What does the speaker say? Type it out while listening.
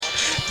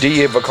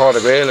D.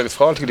 Vacarda Grail, it's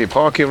Falty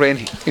Park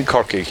Rain in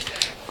Corky.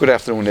 Good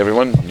afternoon,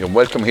 everyone. You're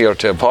welcome here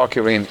to Park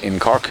Rain in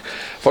Cork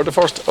for the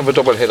first of a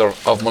double header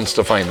of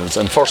Munster finals.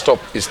 And first up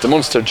is the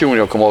Munster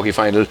Junior Camogie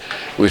final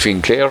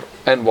between Clare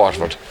and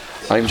Waterford.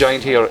 I'm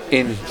joined here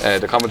in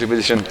the commentary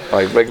position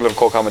by regular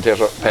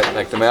co-commentator Pat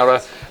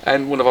McNamara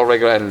and one of our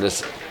regular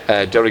analysts,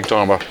 Derek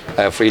Dormer,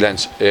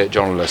 freelance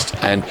journalist.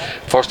 And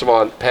first of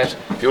all, Pat,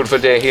 beautiful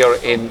day here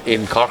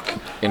in Cork,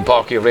 in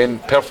Park Rain.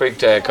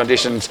 Perfect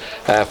conditions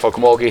for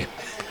Camogie,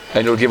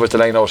 and you'll give us the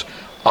line out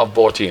of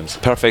both teams.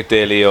 Perfect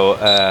day, Leo,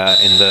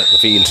 in the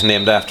field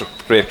named after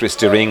Great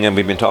Christy Ring, and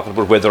we've been talking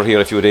about weather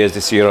here a few days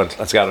this year, and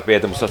Scarlet Bay,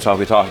 that's how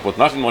we talked about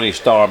not in money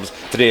storms.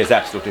 Today is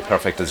absolutely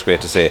perfect, it's great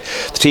to say.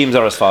 The teams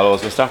are as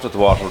follows. We'll start with the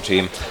Waterford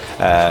team.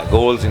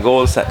 Goals,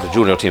 the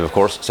junior team of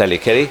course, Sally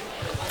Kelly.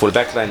 Full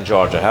back line,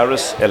 Georgia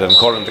Harris, Ellen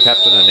Curran the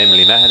captain, and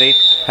Emily Mahoney.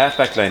 Half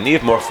back line,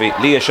 Niamh Murphy,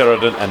 Leah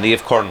Sheridan and Niamh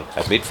Curran.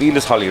 At midfield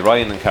is Holly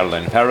Ryan and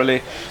Caroline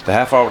Farrelly. The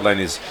half forward line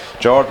is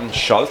Jordan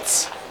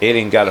Schultz,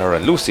 Aileen Gallagher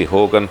and Lucy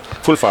Hogan.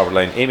 Full forward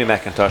line, Amy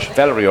McIntosh,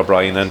 Valerie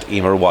O'Brien and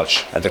Emer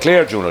Walsh. And the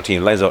Clare junior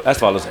team lines out as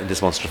follows in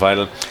this Munster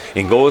final.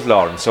 In goals,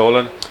 Lauren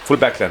Solan. Full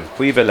back line,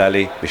 Cueva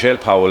Lally, Michelle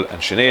Powell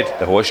and Sinead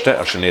the Hoishta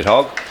or Sinead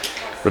Hogg.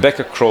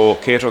 Rebecca Crowe,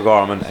 Kate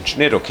O'Gorman and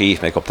Sinead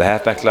O'Keefe make up the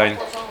half-back line.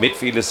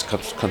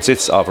 Midfield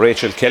consists of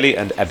Rachel Kelly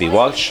and Abby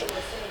Walsh.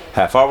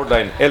 Half-forward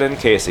line, Ellen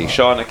Casey,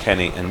 Shauna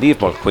Kenny and Niamh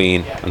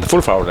Mulqueen. And the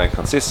full-forward line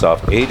consists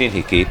of Aidan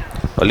Hickey,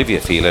 Olivia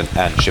Phelan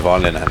and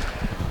Siobhan Linehan.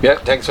 Yeah,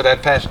 thanks for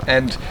that, Pat.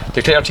 And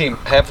the Clare team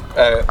have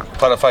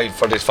qualified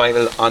for this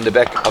final on the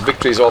back of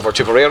victories over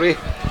Tipperary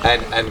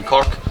and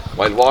Cork,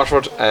 while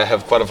Waterford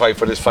have qualified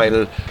for this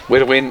final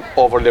with a win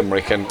over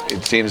Limerick. And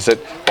it seems that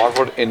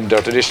Waterford in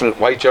their traditional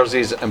white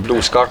jerseys and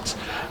blue skirts,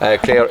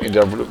 Clare in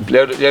their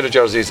leather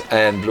jerseys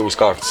and blue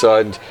skirts.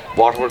 And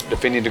Waterford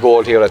defending the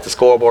goal here at the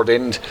scoreboard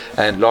end,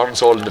 and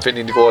Lawrence Holden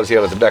defending the goals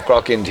here at the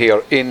Blackrock end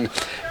here in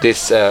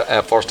this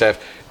first half.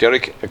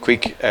 Derek, a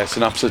quick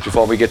synopsis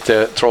before we get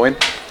to throw in.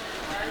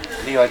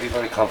 Leo, I'd be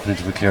very confident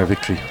of a Clare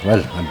victory.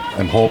 Well,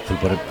 I'm hopeful,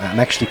 but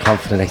I'm actually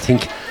confident. I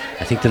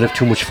think they'll have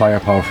too much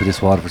firepower for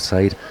this Waterford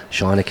side.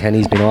 Shauna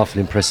Kenny's been awfully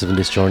impressive in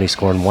this journey,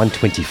 scoring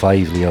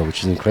 125, Leo,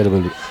 which is an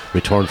incredible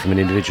return from an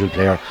individual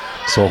player.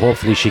 So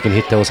hopefully she can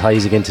hit those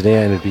highs again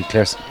today, and it'll be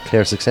Clare's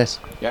success.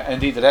 Yeah,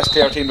 indeed. The last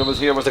Clare team that was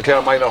here was the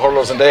Clare Minor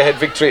Hurlers, and they had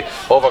victory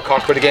over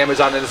Cork, where the game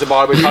is on, and it's a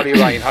ball with Holly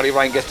Ryan. Holly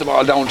Ryan gets the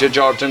ball down to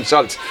Jordan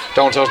Schultz.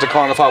 Down towards the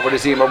corner forward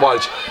is Emer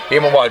Walsh.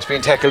 Emer Walsh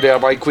being tackled there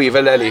by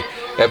Cueva Lally.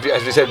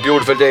 As we said,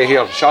 beautiful day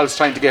here. Schultz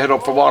trying to get it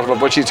up for Waterford,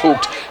 but she's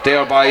hooked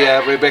there by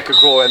Rebecca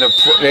Crowe, and a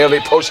nearly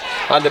push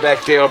on the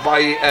back there by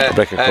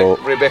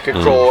Rebecca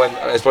Crowe. And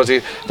I suppose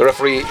the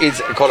referee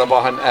is Colin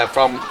Vaughan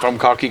from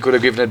Cork. He could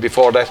have given it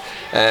before that.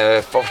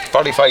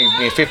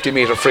 50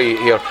 metre free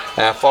here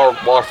for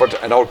Waterford,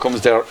 and out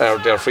comes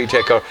their free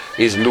taker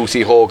is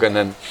Lucy Hogan.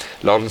 And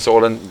Lauren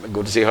Solan,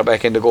 good to see her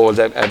back in the goals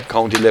at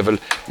county level,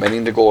 many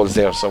in the goals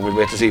there. So we'll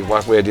wait to see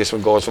what way this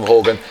one goes from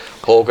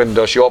Hogan.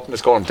 Does she open the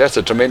score? That's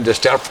a tremendous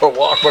start for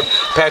Waterford.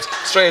 Pat,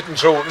 straight and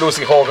through,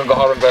 Lucy Hogan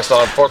got her invest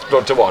on first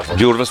blood to Waterford.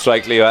 Beautiful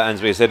strike, Leo, and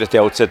as we said at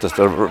the outset,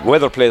 the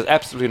weather plays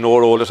absolutely no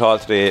role at all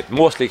today.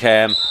 Mostly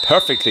calm,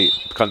 perfectly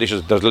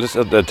conditions.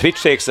 The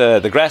pitch takes,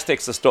 the grass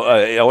takes a stud,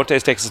 I won't say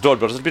it takes a stud,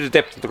 but there's a bit of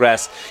depth in the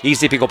grass,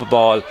 easy to pick up a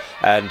ball,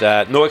 and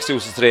no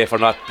excuses today for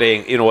not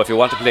playing. You know, if you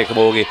want to play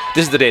camogie,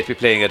 this is the day to be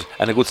playing it,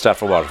 and a good start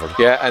for Waterford.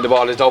 Yeah, and the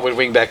ball is down with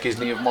wing back is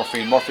Niamh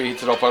Murphy. Murphy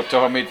hits it up to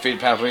her midfield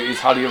partner is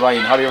Holly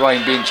Ryan. Holly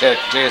Ryan being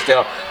chased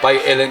there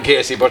by Ellen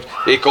Casey, but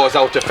it goes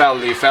out to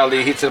Farrelly.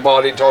 Farrelly hits the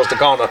ball in towards the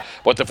corner,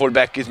 but the full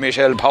back is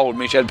Michelle Powell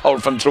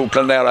from through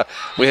Clonera.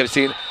 We have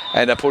seen,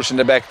 and a push in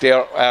the back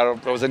there.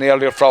 There was an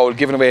earlier foul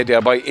given away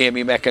there by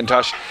Amy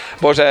McIntosh.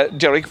 But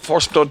Derek,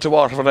 first blood to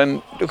Waterford,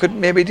 and look at,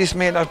 maybe this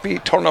may not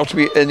turn out to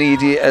be an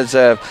easy as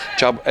a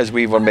job as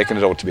we were making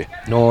it out to be.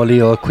 No,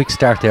 Leo, a quick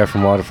start there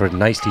from Waterford,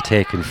 nicely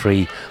taken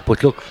free.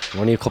 But look,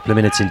 only a couple of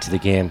minutes into the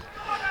game,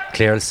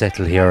 Clare will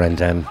settle here, and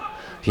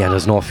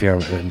there's no fear.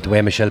 The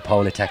way Michelle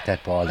Powell attacked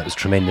that ball, that was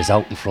tremendous.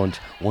 Out in front,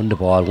 won the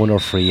ball, won her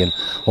free, and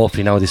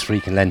hopefully now this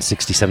free can land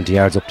 60-70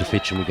 yards up the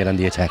pitch and we get on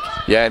the attack.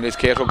 Yeah, and it's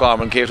Kate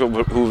O'Gorman,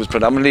 who was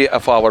predominantly a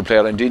forward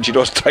player, and indeed she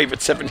does drive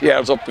it 70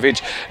 yards up the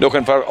pitch,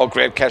 looking for a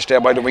great catch there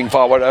by the wing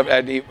forward,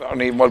 and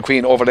Niamh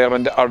Mulqueen over there,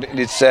 and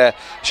it's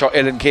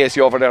Ellen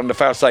Casey over there on the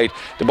far side.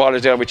 The ball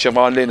is there with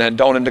Siobhan Linehan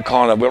down in the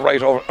corner. We're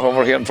right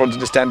over here in front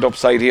of the stand-up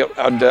side here,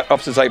 on the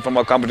opposite side from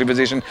our commentary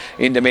position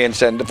in the main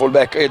stand. The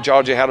full-back,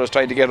 Georgia Harris,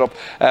 trying to get up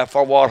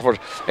for Waterford,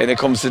 and it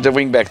comes to the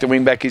wing back. The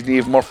wing back is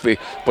Niamh Murphy,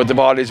 but the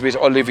ball is with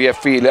Olivia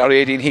Phelan or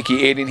Aidan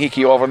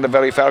Hickey over in the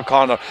very far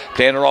corner,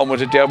 playing around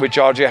with it there with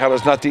Georgia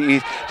Harris. Not the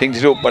easy thing to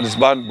do, but his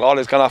ball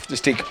has gone off the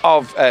stick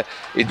of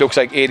it looks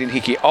like Aidan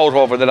Hickey, out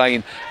over the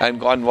line and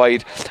gone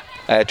wide.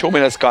 2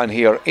 minutes gone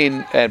here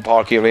in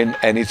Park here in,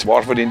 and it's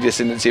Waterford in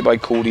descendancy by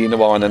Cooley in the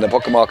one, and the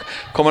Puckamark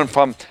coming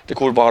from the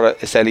Coolbara,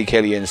 Sally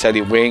Kelly, and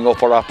Sally weighing up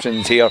her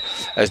options here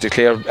as the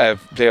Clare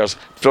players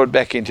flood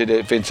back into the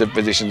defensive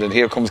positions, and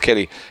here comes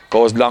Kelly,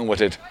 goes long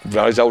with it,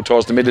 drives out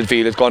towards the middle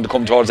field. It's going to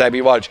come towards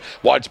Abby Walsh.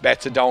 Walsh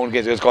bats it down,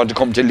 it's going to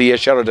come to Leah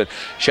Sheridan.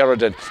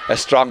 A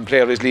strong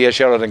player is Leah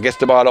Sheridan, gets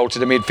the ball out to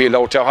the midfield,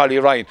 out to Holly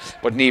Ryan,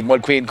 but Niamh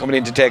Mulqueen coming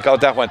in to take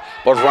out that one,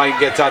 but Ryan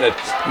gets on it.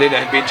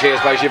 Linehan being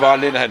chased by Siobhan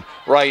Linehan.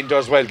 Ryan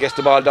does well, gets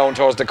the ball down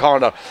towards the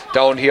corner,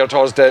 down here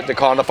towards the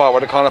corner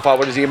forward. The corner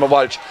forward is Emma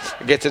Walsh,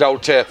 gets it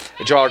out to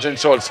Georgian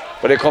Schultz,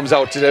 but it comes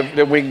out to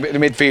the wing, the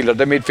midfielder,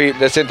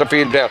 the centre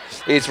field player.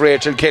 It's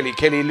Rachel Kelly.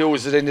 Kelly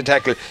loses in the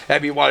tackle.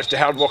 Abby Walsh, the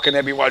hard working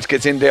Abby Walsh,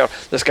 gets in there.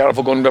 The Scariff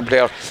Ogundra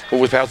player who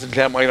was part of the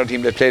Clare minor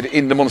team that played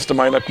in the Munster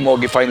minor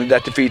camogie final,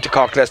 that defeat to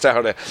Cork last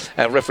Saturday.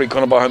 Referee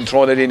Conor Bohan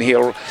throwing it in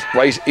here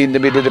right in the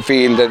middle of the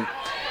field, and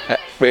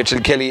Rachel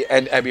Kelly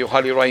and Abby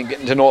Holly Ryan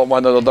getting to know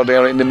one another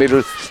there in the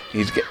middle.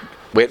 He's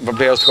waiting for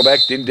players to go back.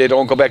 They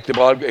don't go back. The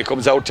ball, it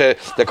comes out to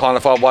the corner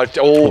forward.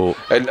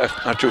 I'm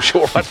not too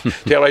sure what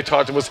there. I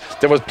thought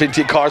there was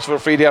plenty of cards for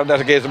free there on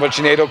that occasion, but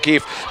Sinead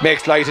O'Keefe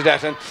makes light of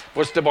that and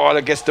puts the ball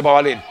and gets the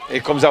ball in.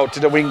 It comes out to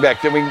the wing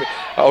back. The wing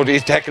out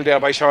is tackled there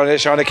by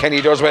Shauna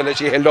Kenny, does well as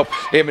she held up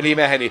Emily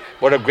Mahoney.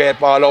 What a great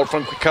ball out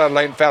from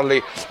Caroline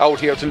Farley out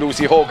here to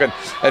Lucy Hogan.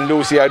 And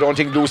Lucy, I don't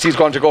think Lucy's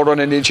going to go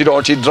running in. She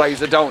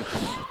drives it down.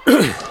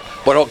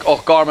 But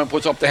O'Gorman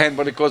puts up the hand,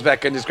 but it goes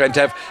back, and it's going to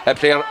have a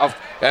player of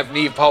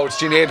Niamh Powell,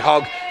 Sinead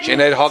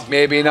Hogg,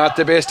 maybe not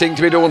the best thing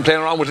to be doing,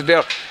 playing around with it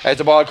there, as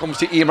the ball comes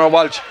to Emer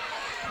Walsh.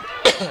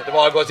 The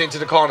ball goes into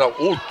the corner.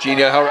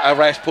 A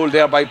rash pull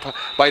there by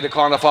the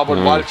corner forward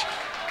Walsh.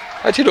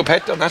 I tell you,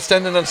 Pat, they're not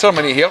standing on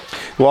ceremony here.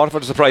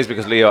 Waterford surprised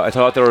because Leo, I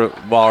thought they were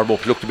warm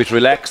up, looked a bit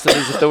relaxed, and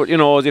as if they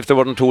were, as if they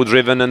weren't too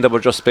driven and they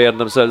were just sparing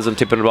themselves and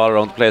tipping the ball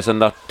around the place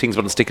and that things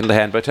weren't sticking in the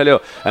hand. But I tell you,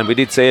 and we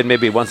did say it,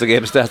 maybe once the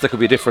game starts they could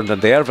be different,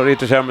 and they are very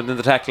determined in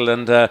the tackle,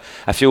 and a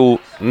few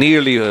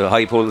nearly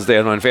high pulls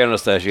there. Now in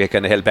fairness, she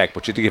kind of held back,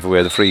 but she did give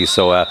away the free.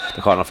 So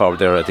the corner forward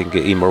there, I think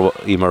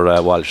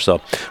Emer Walsh. So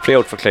free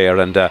out for Clare,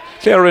 and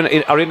Clare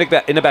are in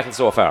the battle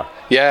so far.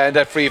 Yeah, and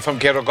that free from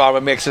Ciara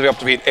Gorman makes it up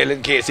to beat.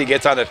 Ellen Casey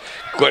gets on it.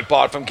 Good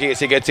ball from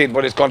Casey, gets in,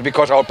 but it's going to be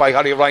cut out by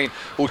Holly Ryan,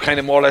 who's kind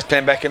of more or less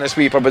playing back in a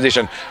sweeper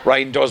position.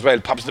 Ryan does well,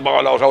 pops the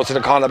ball out to the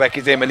cornerback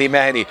is Emily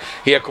Mahoney.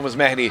 Here comes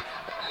Mahoney,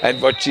 and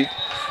but she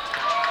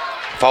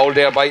fouled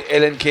there by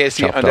Ellen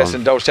Casey, and that's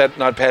in doubt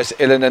not past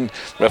Ellen, and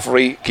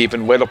referee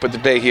keeping well up at the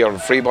day here.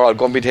 Free ball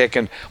going to be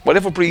taken.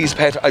 Whatever breeze,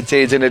 Pat, I'd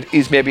say is in it,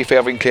 is maybe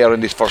favouring Clare in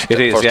this first. It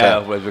is, yeah.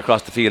 Time. Well, we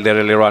crossed the field there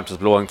earlier on, it was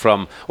blowing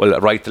from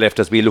right to left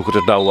as we look at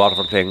it now.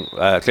 Waterford playing,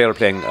 Clare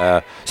playing.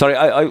 Sorry,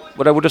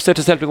 what I would have said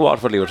to helping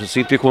Waterford, Leo, to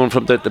seem to be coming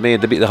from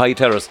the high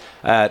terrace.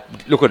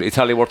 Look at it, it's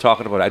Holly we're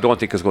talking about. I don't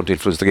think it's going to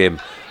influence the game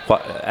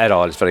at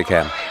all. It's very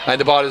calm. And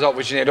the ball is up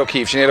with Sinead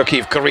O'Keefe. Sinead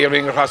O'Keefe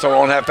careering across our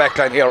own half back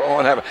line here.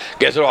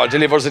 Gets it all,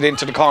 delivers it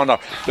into the corner,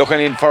 looking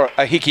in for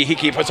a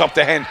Hickey puts up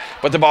the hand,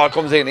 but the ball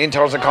comes in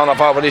towards the corner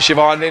forward is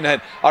Siobhan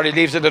Linehan, or he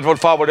leaves it at foot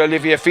forward.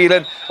 Olivia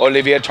Phelan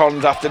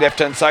turns off the left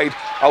hand side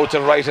out to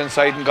the right hand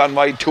side and gone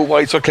wide. 2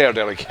 wides for Clare,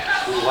 Derek. 2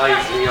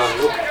 wides,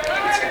 Leon. Look,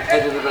 it's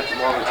competitive at the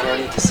moment. Clare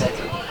need to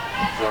settle.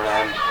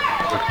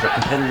 They're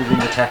competitive in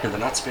the tackle. They're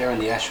not sparing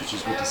the ash, which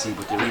is good to see,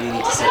 but they really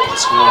need to settle. The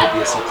score will be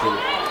a settling.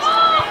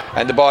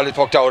 And the ball is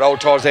poked out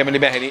towards Emily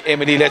Mahoney.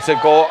 Emily lets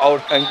it go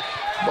out, and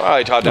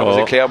I thought that was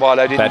a clear ball.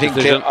 I didn't think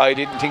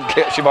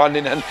Siobhan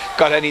Linehan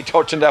got any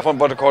touch on that one,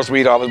 but of course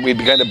we'd be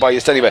kind of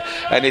biased anyway.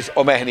 And it's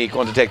O'Mahony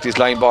going to take this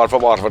line ball for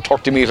Waterford,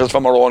 30 metres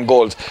from our own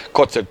goals.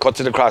 Cuts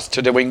it across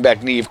to the wing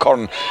back Niamh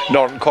Curran.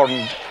 Norton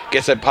Curran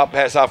gets a pop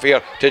pass off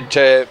here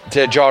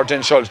to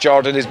Jordan Schultz.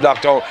 Jordan is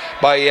blocked out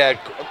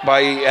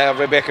by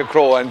Rebecca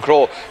Crowe, and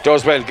Crowe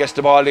does well, gets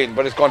the ball in,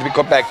 but it's going to be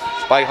cut back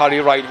by Holly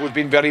Wright, who's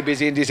been very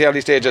busy in these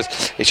early stages.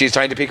 She's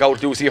trying to pick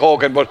out Lucy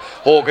Hogan, but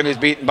Hogan is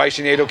beaten by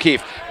Sinead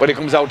O'Keefe, but it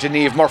comes out to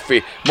Niamh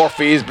Murphy.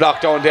 Murphy is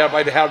blocked down there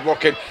by the hard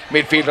working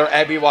midfielder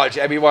Abby Walsh,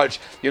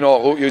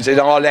 who is an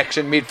all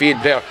action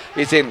midfield player.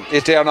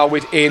 It's there now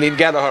with Aileen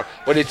Gallagher,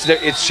 but it's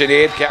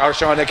Sinead or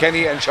Shauna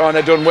Kenny, and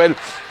Shauna Dunwell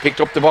picked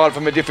up the ball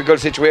from a difficult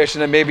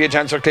situation, and maybe a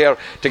chance for Clare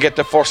to get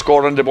the first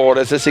score on the board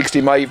as a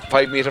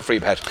 65 metre free,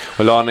 Pat.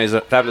 Well, Lorna is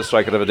a fabulous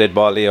striker of a dead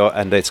ball, Leo,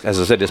 and it's, as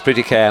I said, it's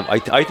pretty calm.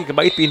 I think it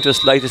might be into the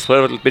slightest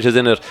little bit is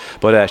in it,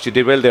 but she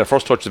did well there.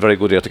 First touch is very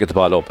good here to get the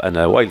ball up, and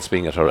a wild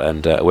swing at her,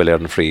 and well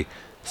earned free,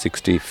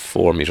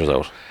 64 metres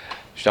out.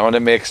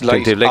 Shauna makes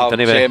light of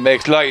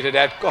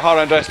that.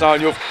 Horror dress now,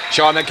 and you've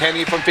Shauna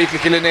Kenny from Fecal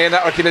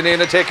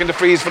Killanena taking the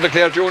frees for the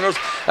Clare Juniors,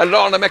 and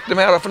Lorna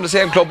McNamara from the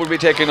same club will be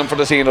taking them for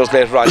the seniors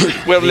later on.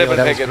 We're living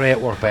that was great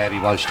work by Abby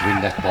Walsh to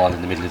win that ball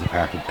in the middle of the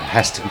park. It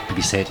has to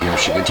be said here.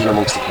 She went in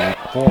amongst the Clare,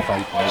 4 or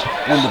 5 balls,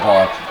 won the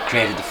ball,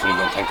 created the free,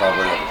 and thank God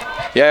we're living.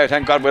 Yeah,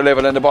 thank God we're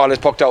level and the ball is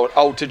pucked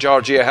out to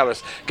Georgia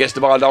Harris. Gets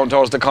the ball down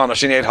towards the corner.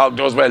 Sinead Hogg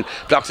does well.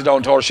 Blocks it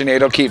down towards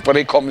Sinead O'Keefe, but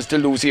it comes to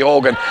Lucy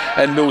Hogan.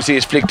 And Lucy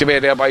is flicked away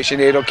there by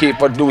Sinead O'Keefe,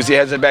 but Lucy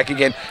has it back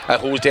again.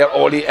 And who's there?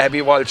 Only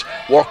Abby Walsh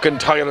working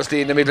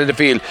tirelessly in the middle of the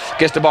field.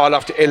 Gets the ball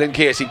off to Ellen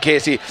Casey.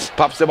 Casey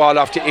pops the ball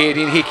off to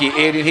Aideen Hickey.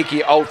 Aideen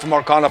Hickey out from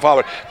her corner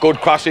forward. Good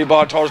crossfield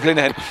ball towards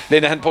Linehan.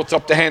 Linehan puts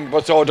up the hand,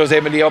 but so does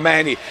Emily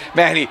O'Mahony.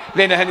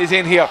 Linehan is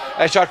in here.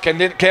 A shot. Can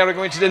Clare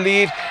going to the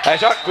lead? A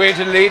shot going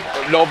to the lead.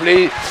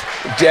 Lovely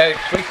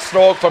quick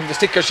stroke from the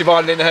sticker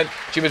Siobhan Linehan.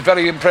 She was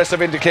very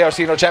impressive in the Clare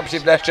Senior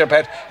Championship last year,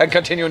 Pat, and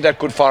continuing that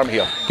good form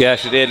here. Yeah,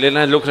 she did.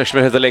 Linehan looked like she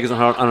had the legs on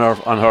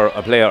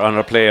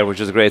her player, which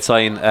is a great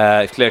sign.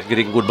 Clare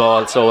getting good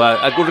ball, so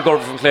a good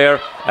recovery from Clare.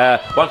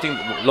 One thing,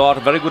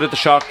 very good at the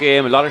short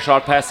game, a lot of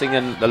short passing,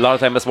 and a lot of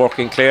time it's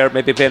working. Clare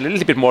maybe playing a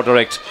little bit more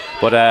direct,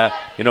 but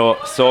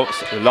so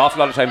an awful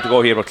lot of time to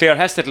go here. But Clare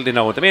has settled in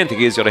now. The main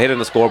thing is you're ahead on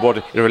the scoreboard,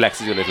 it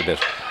relaxes you a little bit.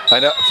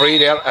 And free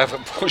there,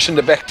 pushing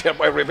the back there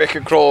by Rebecca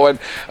Crowe, and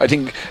I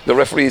think the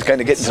referee is kind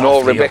of getting to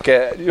know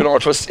Rebecca.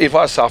 It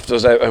was soft. It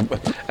was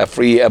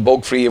a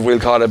bug free, if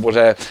we'll call it,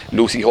 but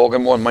Lucy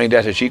Hogan won't mind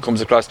that as she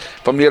comes across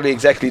from nearly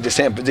exactly the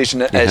same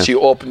position as she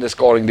opened the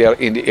scoring there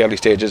in the early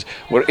stages.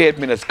 We're 8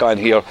 minutes gone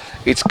here.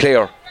 It's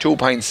Clare 2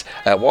 points,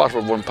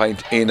 Waterford 1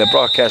 point in a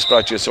broadcast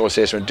brought to you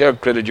association with Derek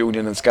Credit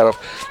Union and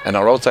Scariff, and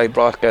our outside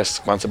broadcast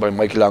sponsored by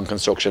Michael Long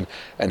Construction.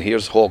 And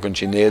here's Hogan.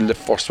 She nailed the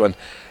first one.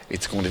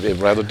 It's going to be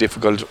rather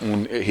difficult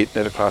when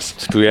hitting it across.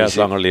 It's 2 yards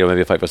longer, Leo,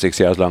 maybe 5 or 6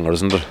 yards longer,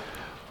 isn't it?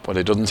 But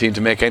it doesn't seem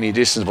to make any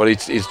distance, but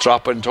it's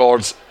dropping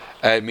towards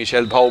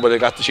Michelle Powell,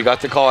 but she got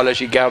the call as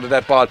she guarded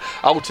that ball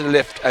out to the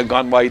left and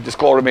gone wide. The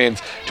score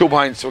remains 2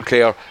 points for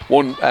Clare,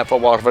 1 for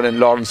Waterford, and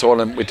Lauren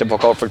Solon with the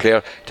puck out for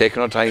Clare,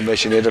 taking her time.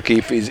 Sinead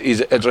O'Keefe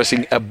is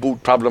addressing a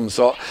boot problem.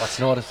 So what's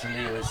noticeable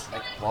is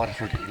like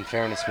Waterford, in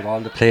fairness, with all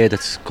the play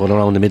that's going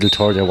around the middle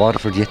third there,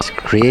 Waterford yet to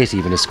create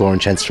even a scoring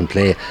chance from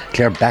play.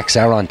 Clare backs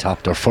are on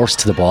top, they're first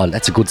to the ball.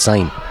 That's a good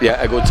sign.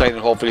 Yeah, a good sign,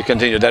 and hopefully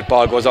continue. That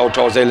ball goes out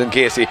towards Ellen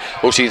Casey,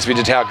 who seems to be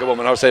the target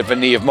woman herself,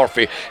 and Niamh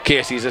Murphy.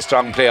 Casey's a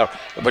strong player,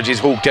 but she's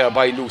hooked there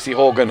by Lucy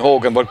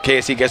Hogan, but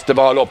Casey gets the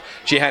ball up.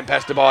 She hand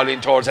passed the ball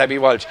in towards Abby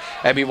Walsh.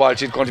 Abby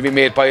Walsh is going to be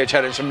made by a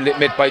challenge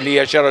met by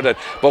Leah Sheridan,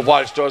 but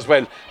Walsh does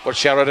well, but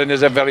Sheridan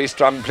is a very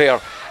strong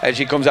player, and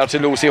she comes out to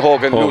Lucy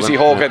Hogan. Lucy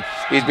Hogan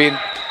is being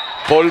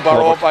pulled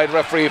by the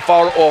referee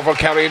for over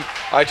carrying.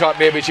 I thought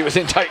maybe she was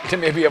entitled to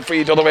maybe a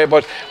free the other way,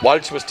 but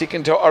Walsh was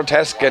sticking to her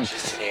task, and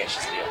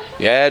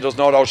yeah, there's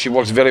no doubt she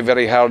works very,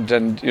 very hard,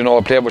 and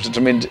a player with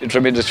a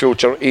tremendous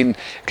future in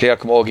Clare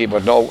Camogie.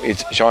 But now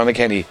it's Shauna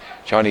Kenny.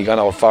 Shawnee gone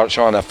out for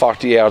Shauna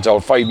 40 yards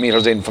out, 5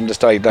 metres in from the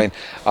sideline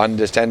on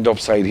the stand-up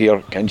side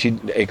here. Can she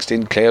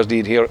extend Clare's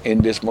lead here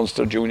in this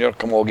Munster Junior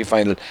Camogie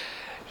final?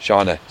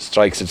 Shauna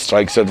strikes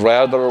it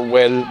rather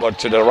well, but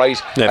to the right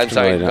hand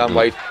side, gone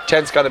wide.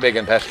 Chance got a big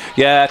one, Pat.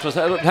 Yeah, it was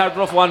a hard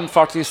enough one,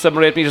 47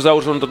 or 8 metres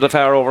out under the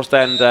far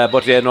overstand,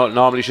 but yeah,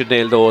 normally she'd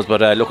nail those,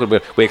 but look,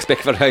 we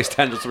expect very high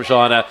standards from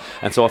Shauna,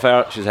 and so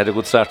far she's had a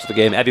good start to the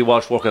game. Abby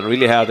Walsh working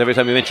really hard. Every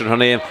time you mention her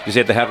name, you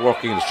said the hard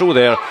working, and it's true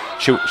there.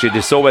 She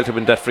did so well to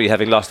win that free,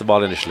 having lost the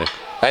ball initially.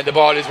 And the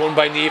ball is won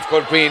by Niamh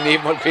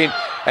Mulqueen,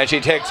 and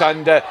she takes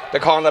on the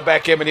corner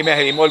back, Emily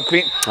Mahoney.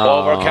 Mulqueen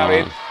over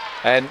carrying.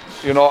 And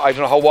I don't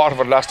know how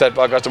Waterford lost that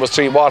ball, because there was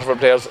 3 Waterford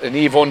players, and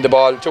Niamh won the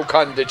ball, took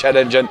on the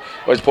challenge and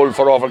was pulled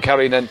for over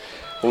carrying, and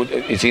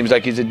it seems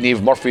like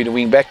Niamh Murphy, the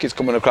wing back, is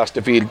coming across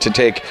the field to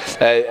take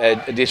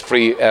this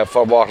free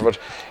for Waterford.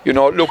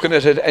 Looking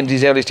at it in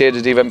these early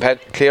stages, even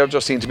Pat, Clare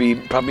just seem to be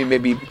probably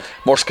maybe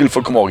more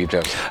skillful Camogie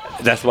players.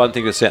 That's one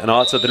thing to say, and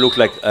also they look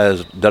like,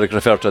 as Derek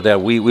referred to there,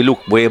 we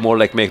look way more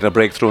like making a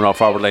breakthrough in our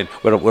forward line.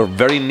 We're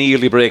very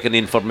nearly breaking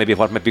in for maybe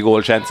what might be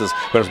goal chances,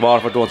 whereas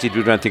Waterford don't seem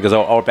to do anything because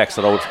our backs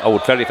are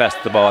out very fast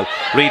at the ball,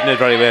 reading it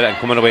very well and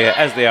coming away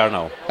as they are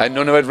now. And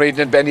none of it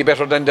reading it any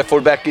better than the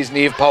full back is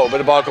Niamh Powell, but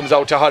the ball comes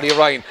out to Holly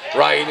Ryan.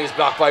 Ryan is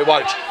blocked by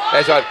Walsh.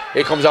 As well,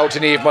 it comes out to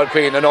Niamh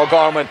Mulqueen, and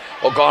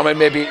O'Gorman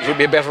maybe should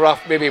be better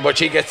off, but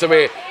she gets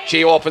away.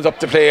 She opens up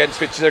the play and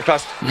switches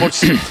across,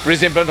 much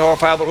resembling her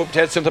father, who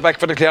played centre back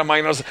for the Clare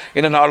Miners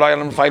in an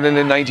All-Ireland final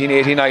in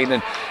 1989.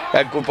 And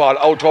a good ball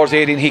out towards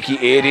Aideen Hickey.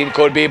 Aideen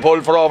could be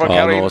pulled for over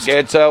carrying,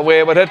 gets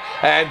away with it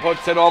and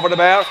puts it over the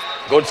bar.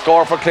 Good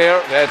score for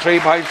Clare. 3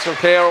 points for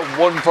Clare,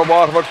 1 for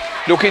Waterford.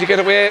 Lucky to get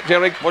away,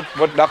 Derek,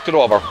 but knocked it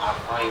over.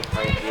 Fine,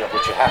 Clare,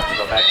 but you have to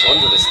go back to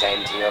under the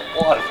stand here.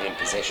 Waterford in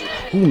possession.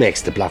 Who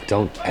makes the block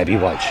down? Abby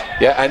Walsh.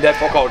 Yeah, and that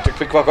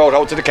quick puck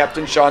out to the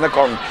captain, Shauna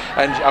Curran,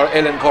 and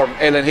Ellen Curran.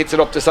 Ellen hits it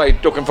up the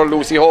side, looking for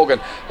Lucy Hogan.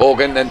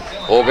 Hogan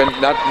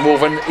not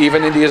moving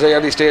even in these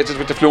early stages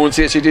with the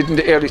fluency as she did in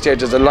the early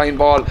stages. A line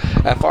ball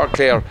for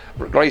Clare,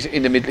 right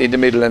in the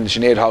middle, and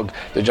Sinead Hogg,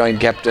 the joint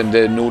captain,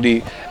 the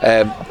newly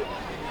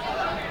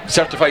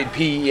certified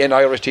PE and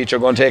Irish teacher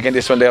going taking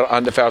this one there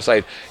on the far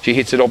side. She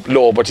hits it up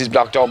low, but she's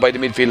blocked down by the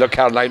midfielder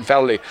Caroline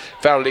Farrelly.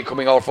 Farrelly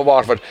coming out for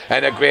Waterford,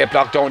 and a great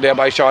block down there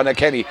by Shauna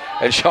Kenny.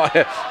 And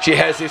Shauna, she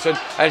has this one,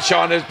 and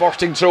Shauna is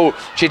bursting through.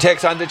 She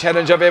takes on the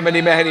challenge of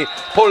Emily Mahoney.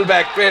 Pull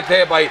back, great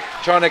play by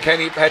Shauna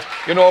Kenny.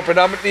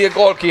 Predominantly a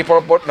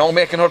goalkeeper, but now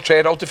making her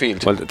trade out the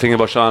field. Well, the thing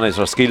about Shauna is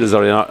her skills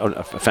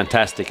are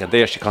fantastic, and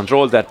there she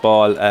controlled that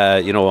ball,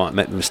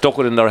 stuck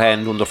it in her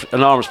hand under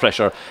enormous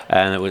pressure,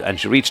 and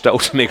she reached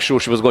out to make sure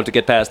she was going to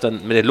get past,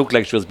 and it looked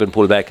like she was being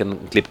pulled back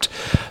and clipped.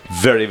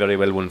 Very, very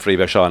well won free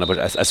by Shauna, but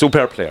a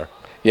superb player.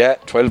 Yeah,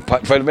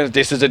 12 minutes.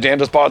 This is a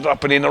dangerous ball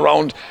dropping in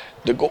around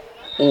the goal.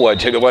 Oh, I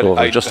tell you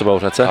what, just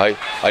about, that's it.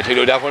 I tell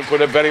you, that one could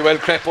have very well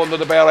crept under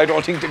the bar. I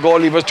don't think the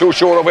goalie was too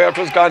sure of where it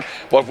was gone,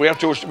 but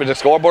the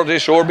scoreboard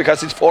is sure,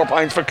 because it's 4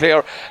 points for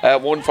Clare,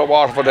 1 for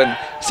Waterford, and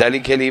Sally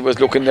Kelly was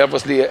looking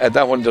nervously at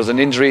that one. There's an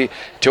injury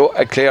to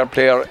a Clare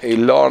player,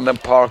 Lorna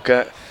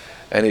Parker,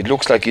 and it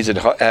looks like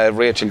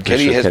Rachel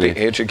Kelly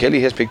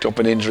has picked up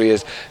an injury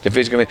as the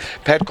physical.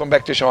 Pat, come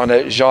back to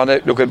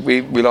Shauna. Look,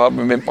 we'll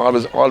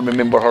all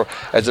remember her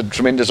as a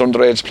tremendous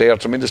underage player,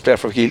 tremendous player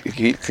for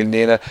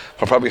Kilnena.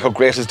 Probably her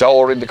greatest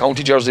hour in the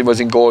county jersey was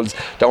in goals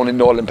down in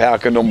Nolan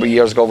Park a number of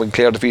years ago when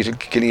Clare defeated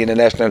Killeen in a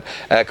national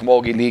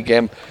Camogie League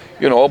game.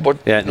 But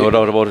yeah, no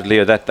doubt about it,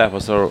 Leah. That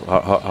was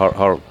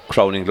her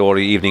crowning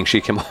glory evening.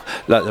 She came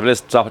that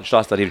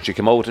evening. She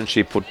came out and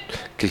she put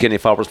Kilkenny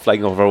forwards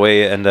flying over her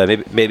way, and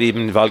maybe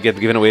even Val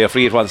given away a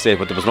free at one stage,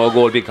 but there was no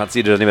goal being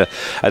conceded anyway,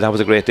 and that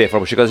was a great day for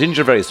her. She got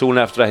injured very soon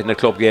after that in a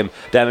club game,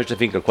 damaged the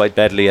finger quite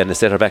badly, and it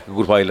set her back a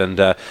good while, and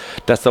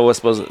that's how, I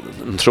suppose,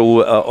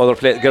 through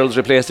other girls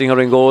replacing her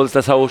in goals,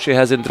 that's how she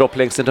has ended up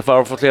playing centre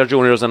forward for Clare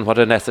Juniors, and what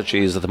an asset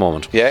she is at the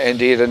moment. Yeah,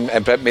 indeed, and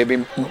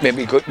maybe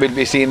we'll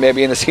be seen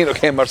maybe in a senior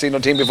game or senior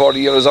team before the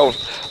year is out.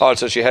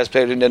 Also, she has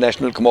played in the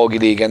National Camogie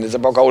League, and it's a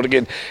buck out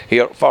again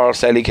here for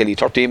Sally Kelly.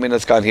 13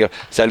 minutes gone here.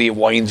 Sally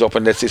winds up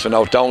and lets this one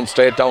out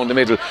straight down the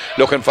middle,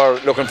 looking for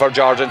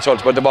George and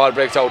Schultz, but the ball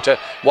breaks out to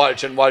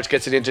Walsh, and Walsh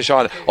gets it into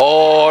Shauna.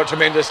 Oh,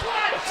 tremendous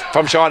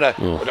from Shauna.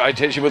 I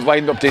tell you, she was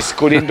winding up. This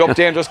could end up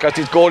dangerous, because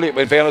this goalie,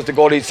 in fairness, the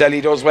goalie Sally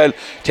does well,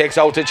 takes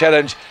out the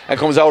challenge and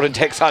comes out and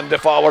takes on the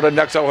forward and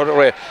knocks out her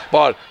away.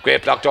 Ball,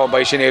 great block down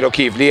by Sinead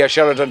O'Keefe. Leah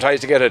Sheridan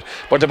tries to get it,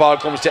 but the ball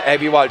comes to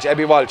Abby Walsh.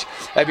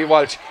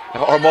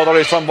 Her mother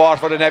is from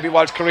Waterford, and Abby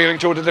Walsh careering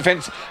through the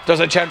defence. There's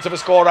a chance of a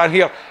score on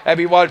here.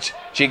 Abby Walsh,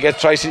 she has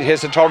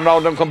to turn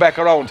around and come back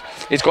around.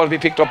 It's going to be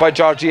picked up by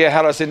Georgia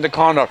Harris in the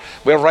corner.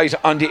 We're right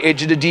on the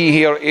edge of the D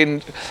here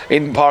in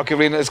Park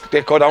Arena as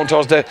they go down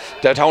towards the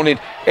town in.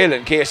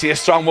 Ellen Casey, a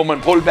strong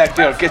woman, pulled back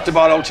there, gets the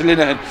ball out to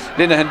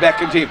Linehan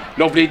back in team.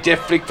 Lovely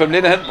deft flick from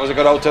Linehan. Was it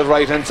got out to the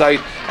right hand side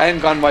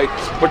and gone wide.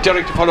 But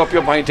Derek, to follow up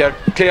your point there,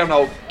 Clare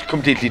now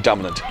completely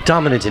dominant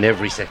in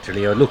every sector,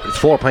 Leo. Look, it's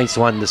 4 points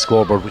to 1 on the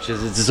scoreboard, which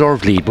is a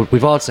deserved lead, but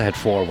we've also had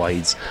 4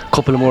 wides. A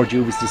couple of more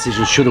dubious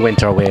decisions should have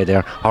went our way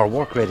there. Our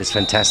work rate is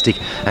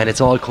fantastic, and it's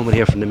all coming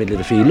here from the middle of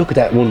the field. Look at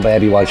that one by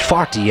Abby Walsh,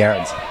 40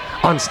 yards,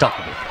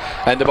 unstoppable.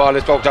 And the ball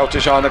is poked out to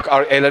Shauna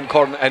or Ellen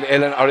Curran, and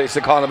it's the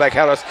cornerback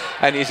Harris,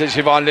 and he says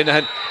Siobhan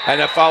Linehan,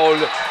 and a foul.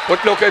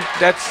 But look at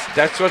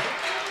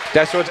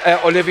that's what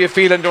Olivia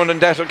Phelan done on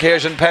that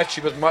occasion, Pat. She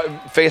was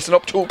facing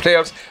up 2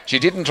 players. She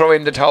didn't throw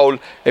in the towel.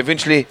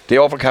 Eventually, they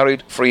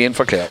overcarried, free in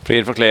for Clare.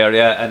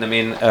 Yeah. And I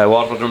mean,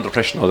 Waterford under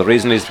pressure now. The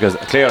reason is because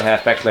Clare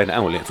half back line,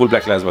 full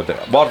back line, but the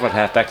Waterford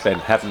half back line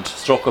haven't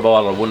struck a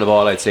ball or won a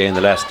ball, I'd say, in the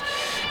last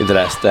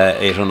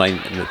 8 or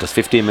 9. There's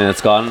 15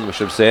 minutes gone, we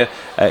should say.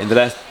 In the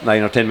last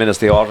 9 or 10 minutes,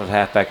 the Waterford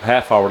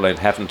half forward line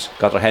haven't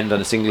got their hand on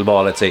a single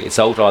ball, I'd say. It's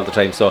out all the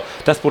time, so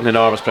that's putting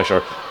enormous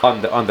pressure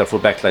on their full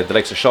back line. The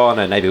likes of Shauna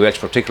and Abby Welch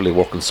particularly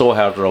working so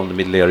hard around the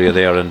middle area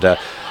there, and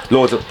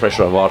loads of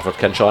pressure on Waterford.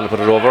 Can Shauna put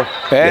it over?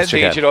 Yes,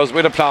 she does,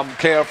 with a plum.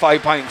 Clare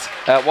 5 points.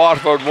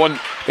 Waterford 1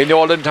 in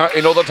other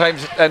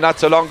times, not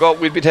so long ago.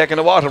 We'd be taking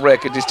a water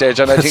break at this stage,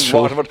 and I think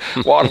Waterford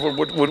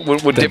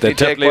would definitely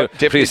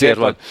take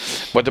one.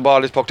 But the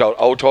ball is poked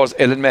out towards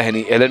Ellen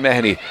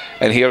Mahoney,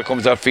 and here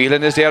comes our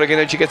Phelan is there again,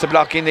 and she gets a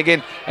block in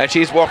again, and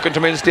she's working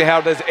tremendously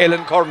hard as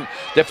Ellen Curran,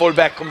 the full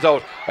back, comes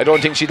out. I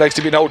don't think she likes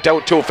to be out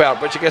too far,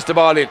 but she gets the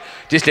ball in.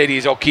 This lady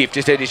is O'Keefe.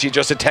 She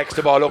just attacks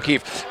the ball.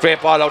 O'Keefe,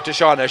 great ball out to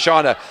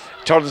Shauna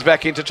turns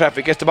back into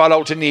traffic, gets the ball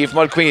out to Niamh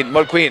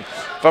Mulqueen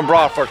from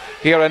Bradford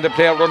here, and the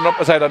player running up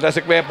beside her. That's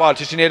a great ball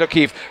to Sinead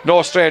O'Keefe,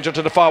 no stranger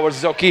to the forwards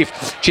is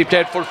O'Keefe. She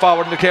played full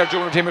forward in the Clare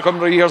Junior team a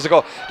couple of years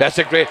ago. That's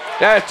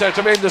a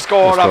tremendous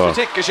score off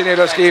the tick of Sinead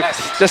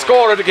O'Keefe. The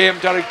score of the game,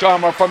 Derek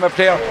Dormer, from a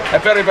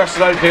very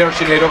versatile player,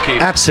 Sinead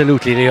O'Keefe.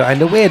 Absolutely, Leo,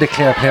 and the way the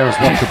Clare players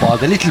work the ball,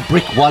 the little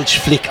brick Walsh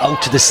flick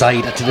out to the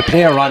side to the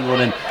player on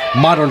running,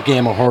 modern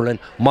game of hurling,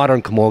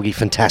 modern camogie,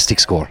 fantastic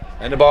score.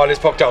 And the ball is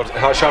poked out.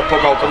 Her shot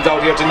poke out comes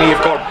out here to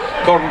Niamh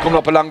Curran coming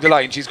up along the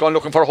line. She's gone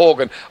looking for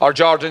Hogan or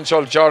Jordan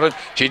Schultz.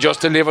 She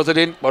just delivers it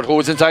in, but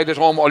who's inside at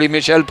home? Only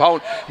Michelle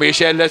Pound.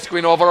 Michelle lets go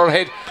in over her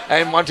head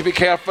and want to be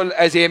careful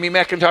as Amy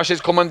McIntosh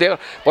is coming there.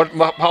 But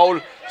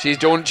Powell, she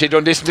done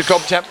this in the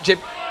club championship.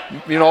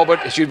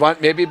 but she'd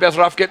want maybe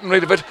better off getting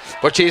rid of it.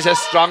 But she's a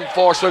strong,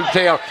 forceful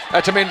player.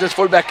 A tremendous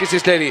fullback is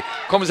this lady.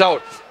 Comes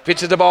out,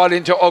 pitches the ball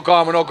into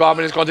O'Gorman.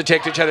 O'Gorman is going to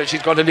take the challenge.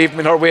 She's going to leave him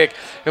in her wake.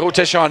 Out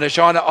to Shauna.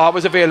 Shauna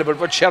always available,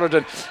 but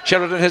Sheridan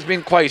has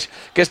been quiet.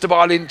 Gets the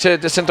ball into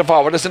the centre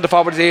forward. The centre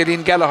forward is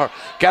Aileen Gallagher.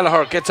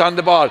 Gallagher gets on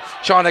the ball.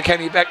 Shauna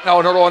Kenny back now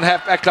on her own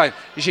half back line.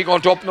 Is she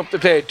going to open up the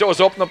play? Does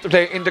open up the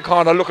play in the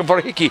corner, looking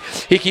for Hickey.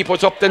 Hickey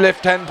puts up the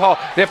left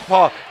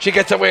paw. She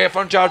gets away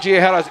from Georgie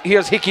Harris.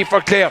 Here's Hickey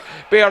for Clare.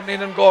 Bairn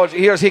in and goes.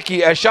 Here's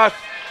Hickey. A shot.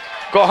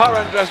 Go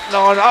Horan just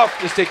now off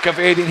the stick of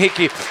Aileen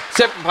Hickey.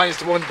 7 points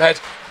to 1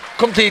 Pat.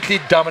 Completely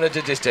dominant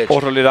at this stage.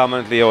 Utterly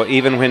dominant, Leo.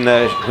 Even when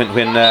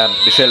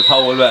Michelle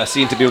Powell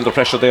seemed to be under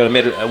pressure there and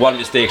made one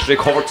mistake, she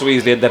recovered so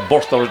easily and then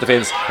burst out of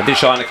defence. And then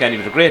Shauna Kenny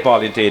with a great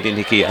ball into Aileen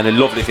Hickey and a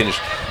lovely finish.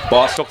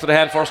 Ball stuck to the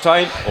hand first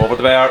time, over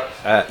the bar,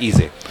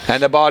 easy.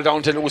 And the ball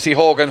down to Lucy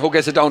Hogan, who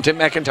gets it down to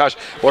McIntosh.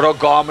 But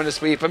O'Gorman is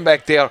sweeping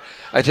back there.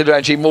 I tell you,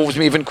 and she moves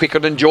me even quicker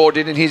than Joe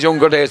did in his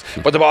younger days.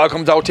 But the ball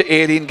comes out to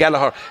Aileen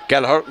Gallagher.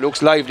 Gallagher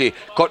looks lively,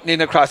 cutting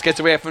in across, gets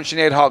away from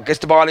Sinead Hogg, gets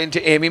the ball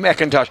into Amy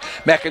McIntosh.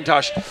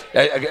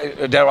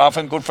 They're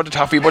often good for the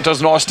toffee, but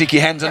there's no sticky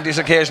hands on this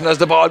occasion as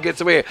the ball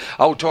gets away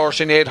out to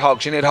Sinead Hogg.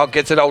 Sinead Hogg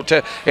gets it out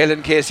to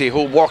Ellen Casey,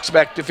 who walks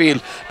back the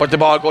field, but the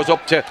ball goes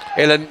up to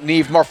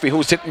Neve Murphy,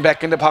 who's sitting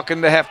back in the pocket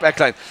in the half back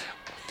line.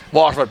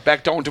 Waterford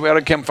back down to where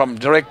it came from.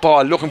 Direct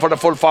ball, looking for the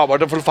full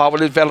forward. The full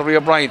forward is Valerie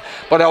O'Brien.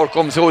 But out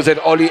comes, who is it?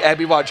 Ollie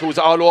Abby Wadge, who's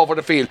all over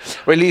the field.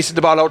 Releases the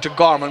ball out to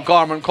Gorman.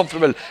 Gorman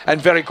comfortable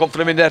and very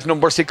comfortable in that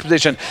number 6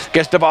 position.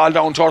 Gets the ball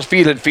down towards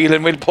Phelan.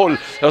 Phelan will pull.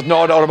 There's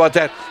no doubt about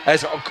that.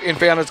 As in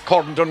fairness,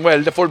 Curtin done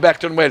well. The full back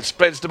done well.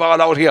 Spreads the ball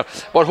out here.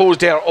 But who's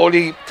there?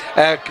 Only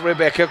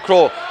Rebecca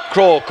Crow.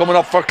 Crow coming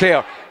up for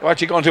Clare. What's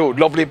she going to do?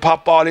 Lovely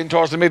pop ball in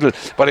towards the middle,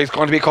 but it's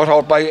going to be cut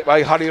out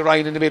by Holly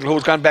Ryan in the middle,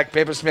 who's gone back,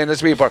 Paper Smith and the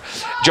sweeper.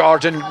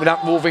 Georgian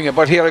not moving it,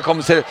 but here it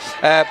comes to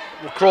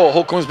Crow,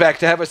 who comes back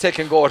to have a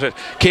second go at it.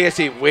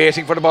 Casey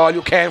waiting for the ball.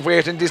 You can't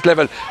wait in this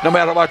level, no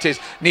matter what it is.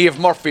 Neve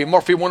Murphy,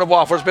 one of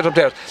Waterford's better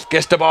players,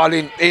 gets the ball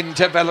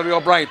into Valerie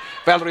O'Brien.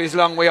 Valerie's a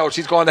long way out.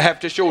 She's going to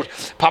have to shoot.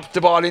 Pops the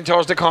ball in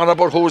towards the corner,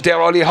 but who's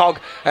there? Ollie Hogg,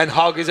 and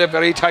Hogg is a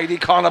very tidy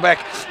cornerback,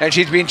 and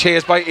she's been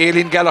chased by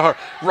Aileen Gallagher,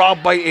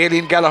 robbed by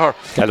Aileen Gallagher.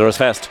 Gallagher's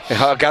fast.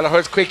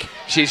 Gallagher's quick.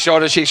 She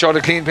showed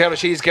a clean pair.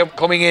 She's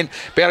coming in,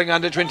 bearing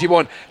on the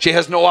 21. She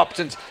has no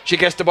options. She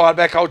gets the ball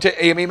back out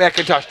to Amy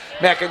McIntosh.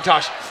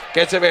 McIntosh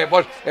gets away,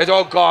 but it's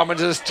O'Gorman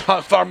is a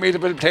strong,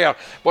 formidable player.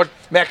 But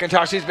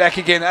McIntosh is back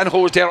again, and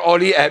who's there?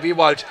 Ollie Abby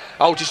Walsh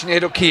out to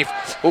Sinead O'Keefe,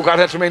 who got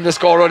a tremendous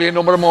score only a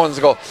number of months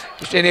ago.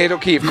 Sinead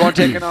O'Keefe going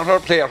taking on her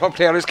player. Her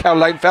player is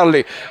Caroline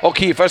Farley.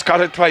 O'Keefe has got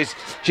it twice.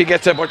 She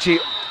gets it, but she.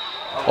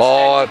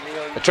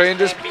 Trying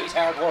to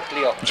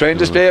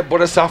display,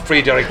 but a soft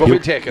free, Derek, but we'll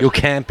take it. You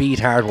can't beat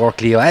hard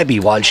work, Leo. Abby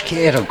Walsh,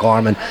 Kate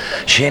O'Gorman,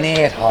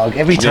 Sinead Hogg.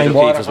 Every time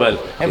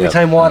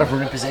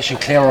Waterford in possession,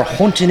 Clare are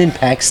hunting in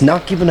packs,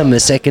 not giving them a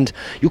second.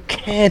 You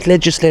can't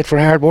legislate for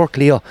hard work,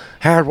 Leo.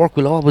 Hard work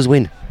will always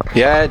win.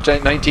 Yeah,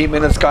 19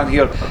 minutes gone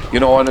here,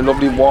 on a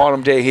lovely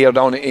warm day here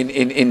down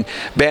in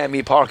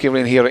Bammy Park here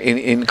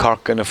in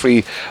Cork, and a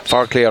free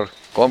for Clare.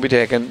 Going to be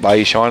taken by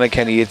Shauna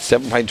Kenny. It's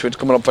 7.2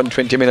 coming up in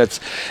 20 minutes.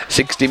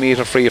 60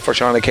 metre free for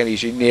Shauna Kenny.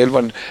 She nailed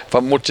one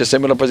from much a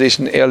similar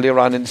position earlier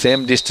on in the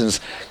same distance.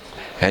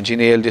 And she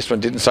nailed this one.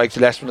 Didn't strike the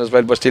last one as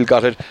well, but still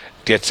got it.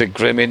 Gets a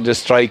tremendous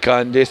strike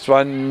on this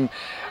one.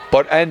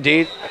 But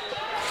indeed,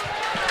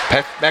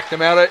 Pat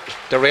McNamara,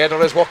 the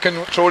radar is working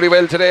truly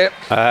well today.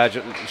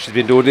 She's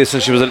been doing this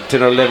since she was at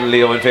 10 or 11,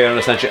 Leo, in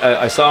fairness, and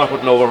I saw her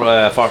putting over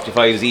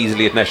 45s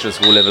easily at national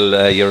school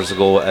level years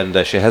ago,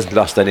 and she hasn't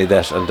lost any of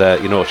that, and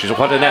she's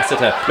what an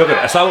asset. Look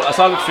at a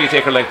solid free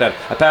taker like that,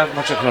 apart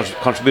from much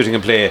contributing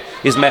in play,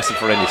 is massive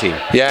for any team.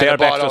 Yeah,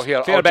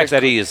 Clare backs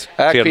at ease.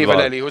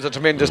 Cleveland, who's a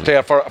tremendous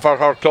player for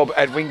her club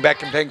at wing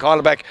back and playing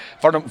cornerback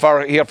for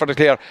the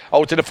Clare.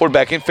 Out to the full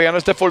back. In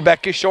fairness, the full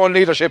back is showing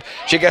leadership.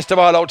 She gets the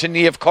ball out to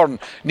Niamh Curran.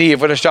 Niamh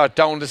with a shot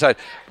down the side.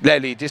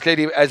 This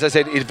lady, as I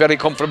said, is very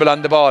comfortable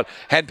on the ball.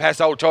 Hand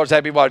pass out towards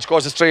Abby Walsh.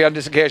 Goes astray on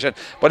this occasion,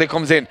 but it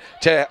comes in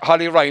to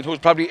Holly Ryan, who's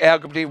probably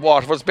arguably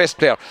Waterford's best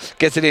player.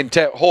 Gets it in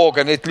to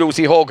Hogan. It's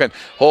Lucy Hogan.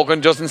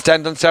 Hogan doesn't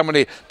stand on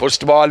ceremony. Puts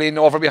the ball in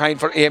over behind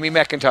for Amy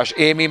McIntosh.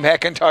 Amy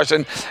McIntosh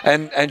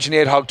and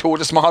Sinead Hogg, two of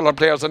the smaller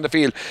players on the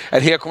field.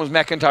 And here comes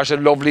McIntosh, a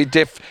lovely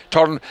diff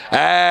turn.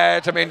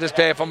 Tremendous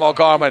play from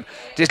O'Gorman.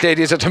 This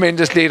lady is a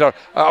tremendous leader.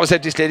 I always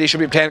said this lady should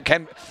be playing,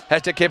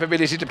 has the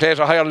capability to play at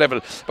a higher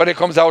level. But it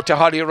comes out to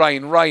Holly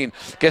Ryan. Ryan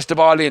gets the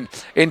ball in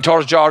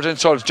towards Georgian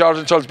Schultz.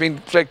 Georgian Schultz being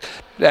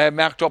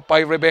marked up by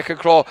Rebecca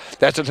Crow.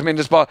 That's a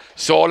tremendous ball.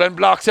 Solon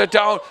blocks it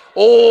down.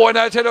 And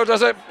I tell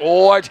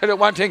you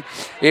one thing.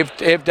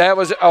 If that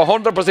was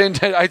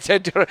 100%, I'd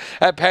said to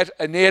her, Pat,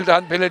 a nailed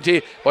on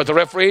penalty, but the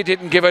referee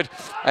didn't give it,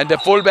 and the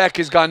full back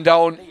has gone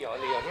down.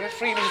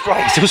 3 minutes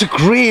right. It was a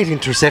great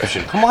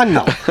interception. Come on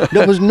now.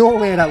 There was no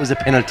way that was a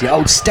penalty.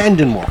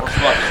 Outstanding work.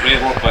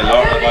 Great work by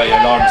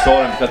Lauren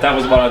Soren, because that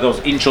was one of those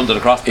inch under the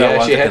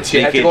crossbar. She had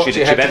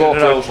to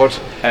go for it.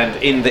 And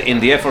in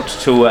the effort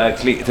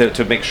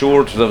to make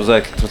sure that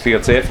it was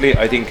cleared safely,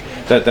 I think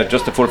that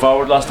just the full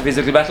forward lost the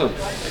physical battle.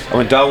 I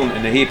went down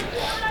in a heap.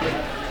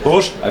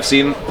 But I've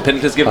seen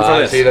penalties given for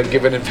this. I've seen it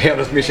given in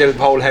fairness. Michelle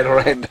Powell had her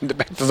hand in the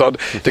back of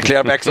the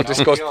Clare backs are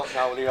discussed.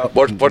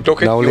 But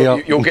look,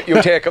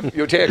 you take them.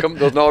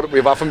 There's no,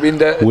 we've often been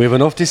there. We have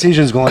enough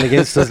decisions going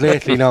against us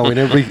lately now in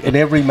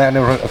every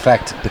manner of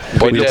fact.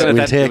 Look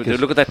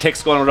at that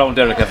text going around,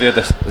 Derek. I've heard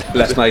this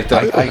last night.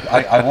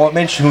 I won't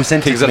mention who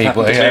sent it to me,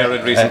 but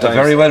a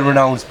very well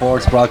renowned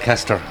sports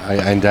broadcaster.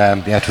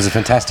 It was a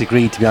fantastic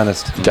read, to be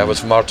honest. That was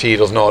from RT,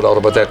 there's no doubt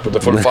about that. But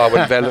the full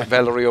forward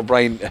Valerie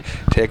O'Brien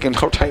taking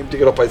her time to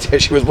get up. I'd say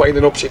she was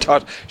winding up. She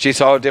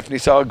thought definitely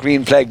saw a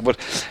green flag, but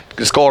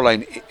the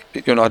scoreline,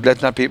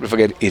 let's not people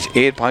forget, is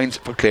 8 points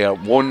for Clare,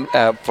 1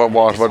 for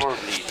Waterford.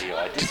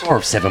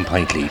 Deserve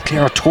 7-point lead.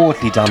 Clare are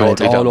totally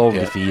dominant all over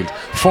the field.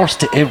 First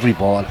to every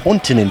ball,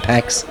 hunting in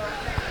packs.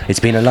 It's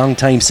been a long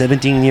time,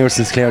 17 years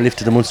since Clare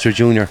lifted the Munster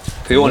Junior.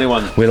 The only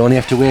one. We'll only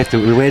have to wait. The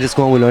way it's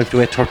going, we'll have to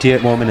wait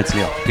 38 more minutes,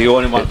 Leo. The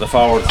only one, the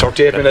forward.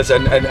 38 minutes,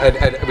 and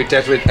with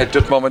that, at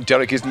this moment,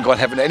 Derek isn't going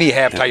to have any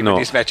half time in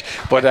this match.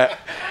 But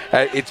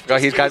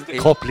he's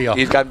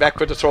gone back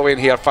with the throw in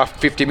here,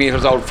 50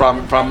 metres out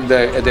from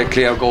the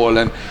Clare goal.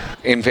 And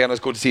in fairness,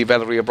 good to see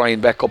Valerie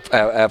O'Brien back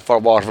up for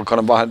Waterford.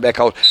 Conor Vaughan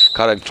back out.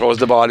 Conor throws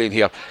the ball in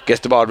here,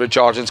 gets the ball with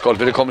George and Skull,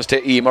 but it comes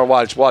to Emer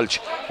Walsh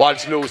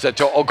loses it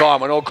to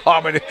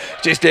O'Gorman.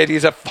 This lady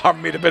is a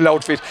formidable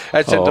outfit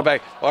at centre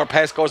back. Our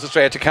pass goes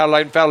straight to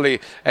Caroline Farley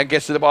and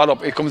gets the ball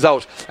up. It comes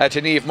out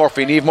to Niamh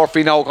Murphy. Niamh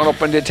Murphy now going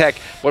up in the attack,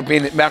 but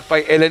being marked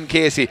by Ellen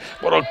Casey.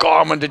 But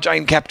O'Gorman, the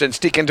giant captain,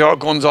 sticking to her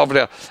guns over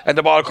there, and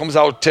the ball comes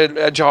out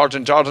to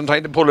Jordan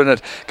trying to pull in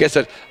it. Gets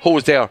it.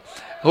 Who's there?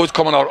 Who's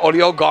coming out?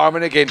 Ollie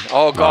O'Gorman again.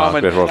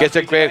 O'Gorman gets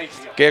a great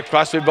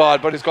crossfield ball,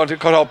 but it's going to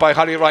cut out by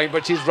Holly Ryan,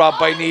 but she's robbed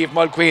by Niamh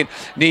Mulqueen.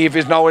 Niamh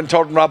is now in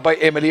turn robbed by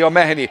Emily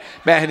O'Mahony.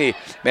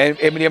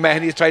 Emily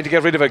O'Mahony is trying to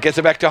get rid of it. Gets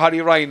it back to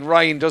Holly Ryan.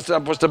 Ryan does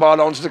push the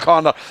ball onto the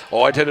corner.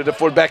 I tell you, the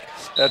full back.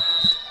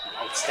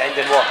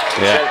 Outstanding work.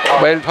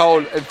 Yeah. Well,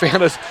 Paul, in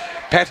fairness,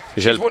 Pat,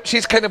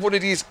 she's kind of one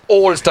of these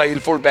old style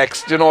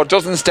fullbacks,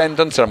 doesn't stand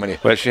on ceremony.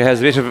 Well, she has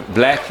a bit of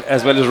black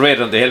as well as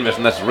red on the helmet,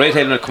 and that red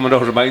helmet coming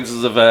out reminds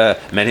us of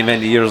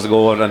many years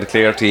ago on the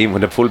Clare team when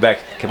the fullback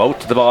came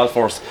out to the ball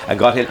first and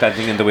got help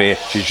anything in the way.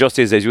 She just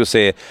is, as you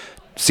say,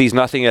 sees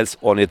nothing else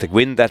only to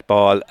win that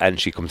ball, and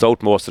she comes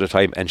out most of the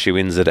time and she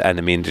wins it. And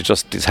I mean, it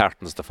just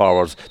disheartens the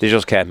forwards. They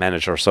just can't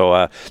manage her.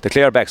 So the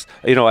Clare backs,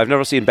 I've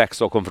never seen backs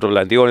so comfortable.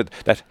 And the only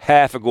that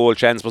half a goal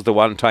chance was the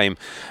one time,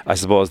 I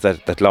suppose,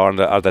 that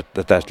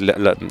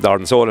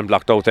Lauren Solan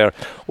blocked out there,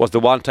 was the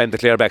one time the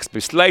Clare backs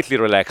be slightly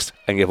relaxed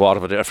and give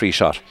Waterford a free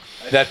shot.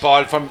 That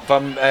ball from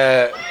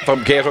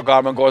Kate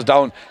O'Gorman goes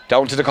down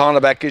to the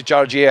cornerback is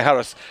Georgia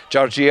Harris.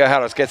 Georgia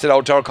Harris gets it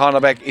out to her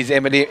cornerback is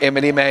Emily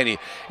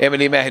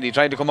Mahoney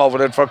trying to come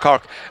over it for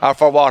Cork or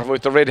for Waterford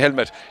with the red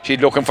helmet. She's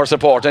looking for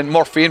support, and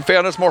Murphy, in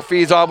fairness,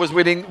 Murphy is always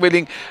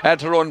willing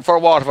to run for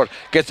Waterford.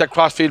 Gets a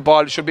crossfield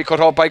ball, should be cut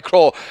out by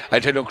Crow. I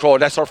tell you, Crow,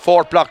 that's her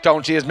 4th block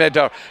down she has made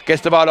there.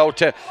 Gets the ball out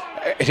to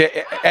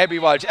Abby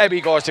Walsh.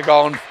 Abby goes to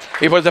ground.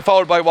 It was a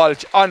foul by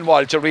Walsh on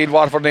Walsh, a real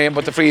Waterford name,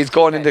 but the free is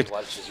going in the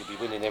Walsh should be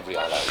winning every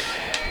all-out.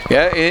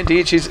 Yeah,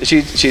 indeed, she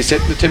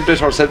set the template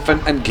herself,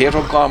 and Kate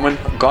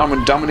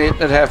O'Gorman dominating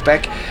at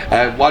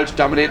half-back, Walsh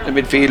dominating the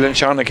midfield, and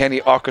Shauna Kenny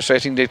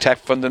orchestrating the attack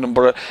from the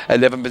number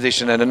 11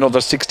 position, and another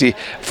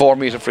 64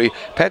 metre free.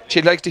 Pat,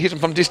 she'd like to hit him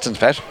from distance,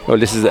 Pat. Well,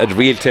 this is a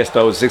real test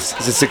now. This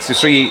is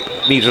 63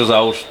 metres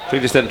out,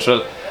 pretty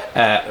central.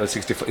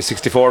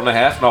 64 and a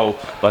half now,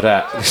 but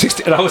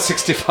now it's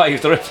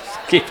 65. The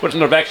ref keep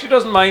putting her back. She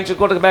doesn't mind. She'll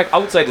go to the back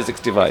outside the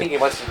 65. I think he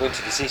wants to go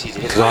into the city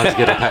to hit on to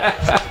get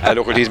a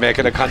look, he's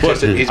making a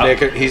contest.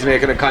 He's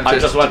making a contest. I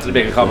just wanted to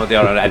make a comment there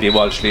on Abby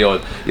Walsh, Leo.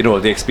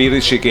 The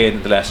experience she gained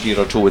in the last year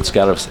or two with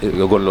Scariff's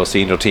Gunlow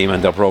senior team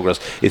and their progress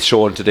is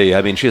shown today.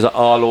 I mean, she's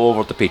all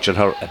over the pitch, and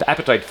her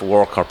appetite for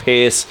work, her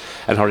pace,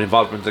 and her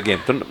involvement in the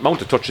game. The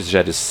amount of touches she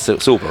had is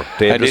super.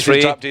 And this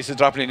is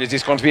dropping in. Is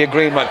this going to be a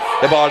green one?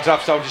 The ball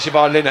drops down to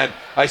Siobhan Linehan.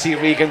 I see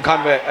Regan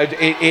Conway,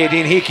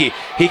 Aideen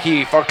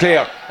Hickey for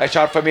Clare. A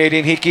shot from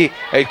Aideen Hickey.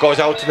 It goes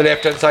out to the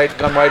left hand side,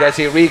 gone wide. I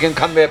see Regan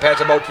Conway,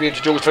 Pat, about to be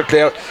introduced for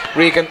Clare.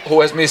 Regan,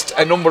 who has missed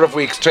a number of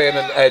weeks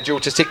training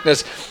due to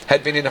sickness,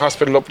 had been in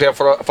hospital up there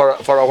for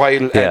a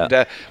while. Yeah.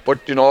 And but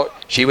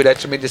she would have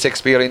tremendous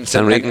experience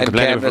and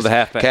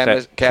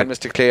calmness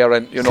to Clare,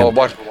 and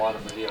what.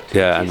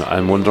 Yeah, and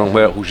I'm wondering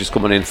who she's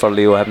coming in for,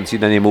 Leo. I haven't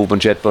seen any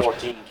movement yet,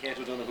 but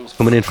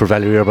coming in for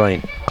Valerie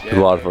O'Brien.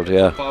 Waterford,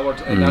 yeah.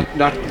 Forward,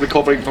 not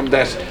recovering from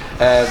that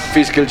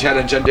physical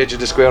challenge on the edge of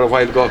the square a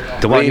while ago.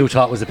 The one you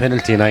thought was a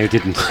penalty, now you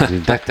didn't.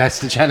 That's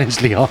the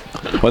challenge, Leo.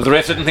 Well, the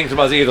ref didn't think it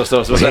was either,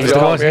 so he's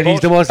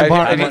the most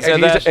important.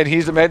 And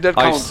he's the man that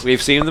counts.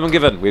 We've seen them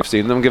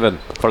given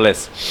for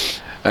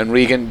less. And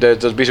Regan,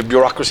 there's a bit of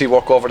bureaucracy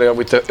work over there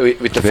with the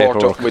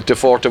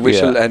Forta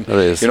whistle, and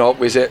you know,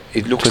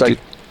 it looks like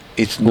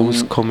it's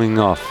who's coming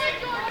off.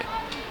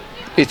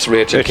 It's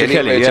Rachel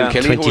Kelly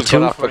who's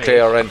gone off for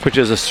Clare, and which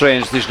is a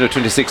strange decision.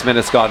 26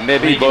 minutes gone,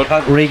 maybe.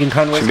 Regan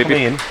Conway's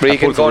coming in.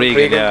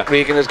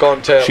 Regan has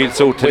gone to.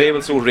 Today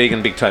will suit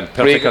Regan big time.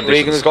 Perfect conditions.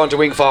 Regan has gone to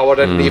wing forward,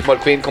 and Niamh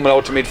Mulqueen coming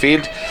out to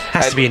midfield.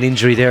 Has to be an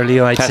injury there,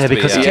 Leo. I'd say,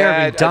 because Clare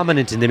have been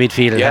dominant in the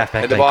midfield and half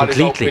back line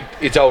completely.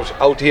 It's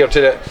out here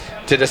to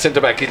the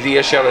centre back is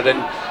Leah Sheridan,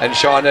 and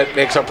Shauna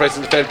makes her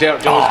presence felt there.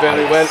 Does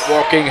very well,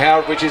 working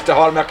hard, which is the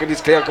hallmark of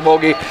this Clare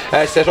Camogie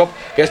set up.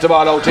 Gets the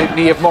ball out to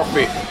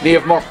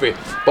Niamh Murphy.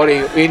 But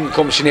in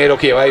comes Sinead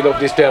O'Keefe. I love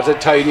this. There's a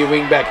tidy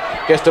wing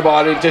back. Gets the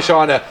ball into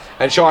Shauna,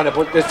 and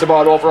Shauna gets the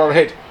ball over her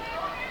head.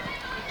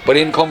 But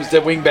in comes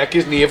the wing back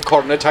is Niamh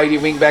Curran, a tidy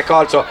wing back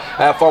also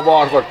for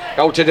Waterford.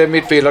 Out to the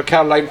midfielder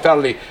Caroline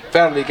Farley.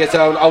 Farley gets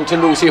out to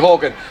Lucy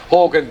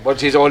Hogan, but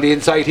she's only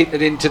inside, hitting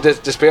it into the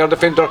spare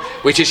defender,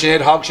 which is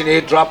Sinead Hogg.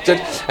 Sinead drops it,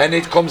 and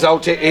it comes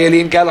out to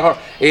Aileen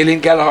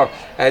Gallagher.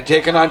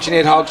 Taking on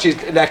Sinead Hogg,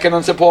 she's lacking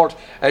on support.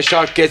 A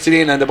shot gets it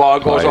in, and the ball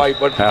goes wide.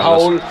 But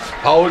Powell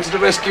to the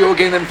rescue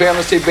again. In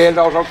fairness, he bailed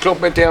out her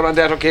clubmate there on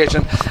that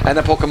occasion, and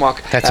a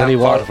Puckamock. That's only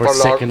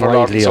Waterford's second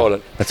wide,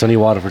 Leo. That's only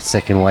Waterford's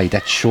second wide.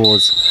 That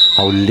shows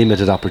how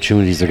limited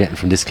opportunities they're getting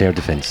from this Clare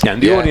defence. Yeah,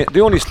 and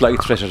the only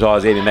slight threat at all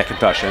is Amy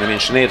McIntosh. And I mean,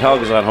 Sinead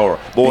Hogg is on her,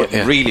 both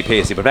really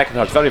pacey, but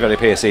McIntosh very, very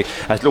pacey.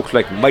 It looks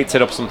like might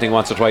set up something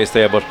once or twice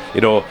there, but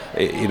you know,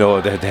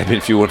 they've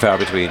been few and far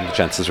between the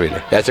chances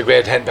really. That's a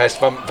great hand pass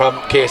from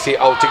Casey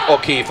out to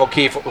O'Keefe.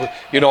 O'Keefe,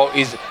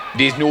 is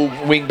these new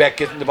wing back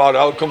getting the ball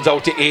out, comes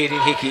out to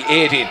Aideen Hickey.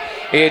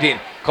 Aideen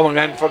coming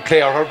in for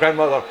Clare, her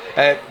grandmother.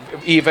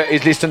 Eva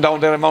is listening down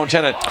there in Mount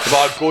Shannon. The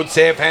ball, good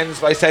safe hands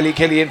by Sally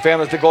Kelly, in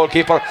fairness, the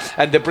goalkeeper,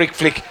 and the brick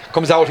flick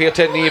comes out here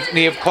to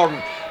Niamh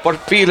Curran. But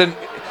feeling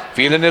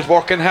it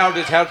working hard,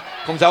 it's hard.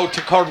 Comes out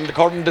to Curran,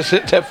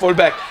 the full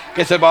back,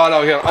 gets the ball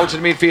out here, out to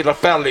the midfielder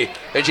Farley,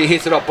 and she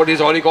hits it up, but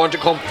it's only going to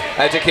come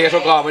to Kate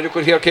O'Gorman. You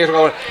could hear Kate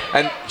O'Gorman,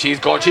 and she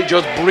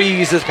just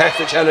breezes past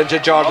the challenge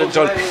at Jordan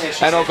Tull.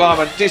 And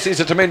O'Gorman, this is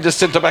a tremendous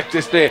centre back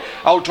display,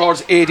 out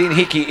towards Aideen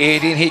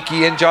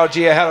Hickey and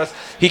Georgia Harris.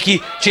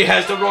 Hickey, she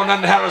has the run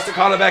on Harris, the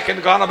cornerback, and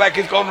the cornerback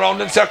is going round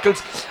in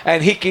circles,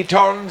 and Hickey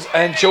turns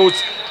and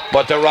shoots,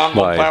 but the wrong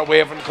umpire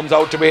waving, comes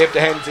out to wave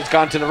the hands. It's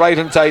gone to the right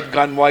hand side and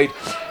gone wide.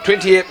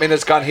 28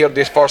 minutes gone here in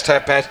this first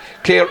half, Pat.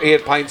 Clare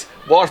 8 points,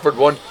 Waterford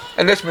 1.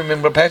 And let's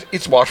remember, Pat,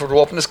 it's Waterford who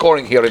opened the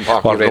scoring here in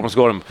Park Lane.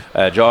 Scoring.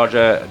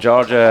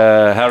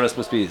 Georgia Harris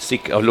must be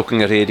sick of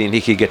looking at Aideen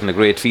Hickey getting a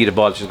great feed of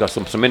ball. She's got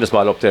some tremendous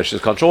ball up there.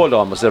 She's controlled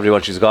almost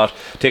everyone she's got,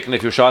 taken a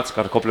few shots,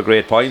 got a couple of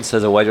great points,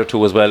 has a wide or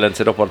two as well, and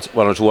set up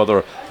one or two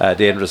other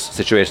dangerous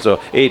situations. So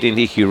Aideen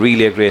Hickey,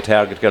 really a great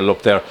target girl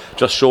up there,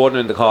 just showing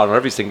in the corner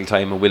every single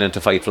time and willing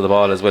to fight for the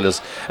ball as well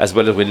as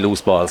win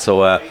loose balls.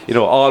 So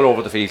all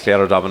over the field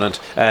Clare are dominant.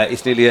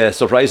 It's nearly a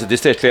surprise at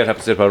this stage. Clare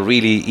happens to have a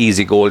really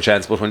easy goal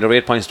chance, but when they're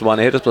 8 points to 1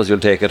 ahead, I suppose you'll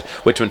take it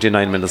with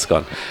 29 minutes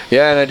gone.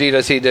 Yeah, and indeed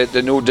I see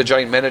the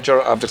joint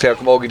manager of the Clare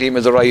Camogie team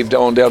has arrived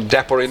down there,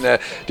 dapper in the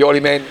only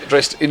man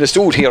dressed in a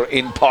suit here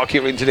in Park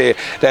Hirin today.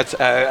 That's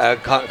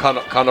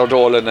Conor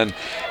Dolan, and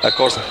of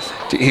course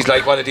he's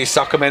like one of these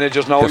soccer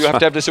managers now. You have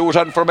to have the suit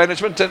on for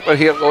management, but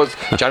here goes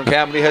John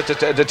Camley has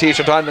the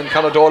t-shirt on, and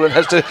Conor Dolan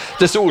has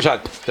the suit on.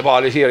 The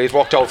ball is here, he's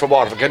walked out for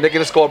Waterford. Can they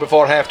get a score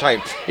before half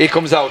time? He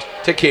comes out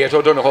to Kate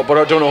O'Donoghue, but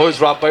O'Donoghue is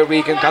robbed by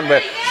Regan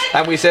Conway,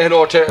 and we say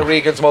hello to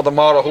Regan's mother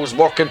Maura, who's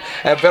working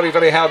very,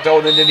 very hard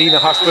down in the Nina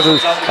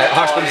hospitals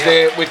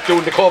there with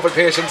doing the COVID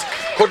patients.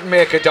 Couldn't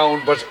make it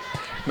down, but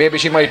maybe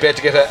she might be able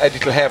to get a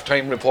little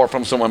half-time report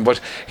from someone.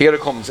 But here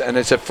it comes, and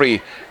it's a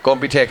free going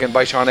to be taken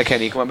by Shauna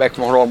Kenny, coming back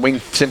from her own wing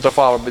centre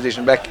forward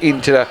position, back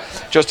into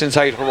just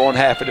inside her own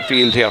half of the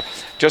field here.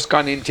 Just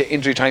gone into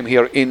injury time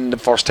here in the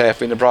first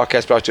half in the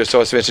broadcast brought to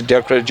associated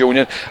Derek Credit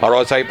Union, our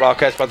outside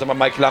broadcast brought by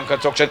Michael Long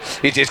Construction.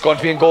 It is going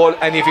to be in goal,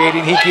 and if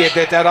Aideen Hickey had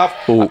let that off,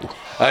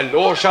 a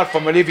low shot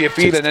from Olivia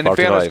Phelan, and in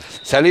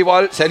fairness, Sally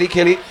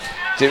Kelly,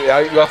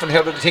 you often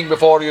heard of the thing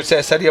before, you'd say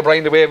Sally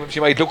O'Brien the way she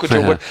might look at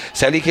you, but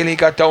Sally Kelly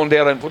got down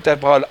there and put that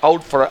ball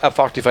out for a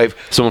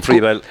 45. Someone free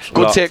ball.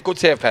 Good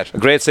save, Pat. A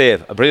great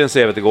save, a brilliant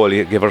save at the goal.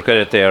 You give her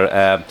credit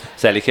there,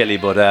 Sally Kelly,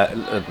 but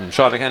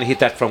Shauna Kenny hit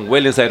that from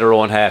well inside her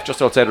own half,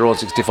 just outside her own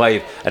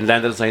 65, and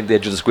landed inside the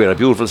edge of the square. A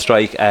beautiful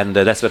strike, and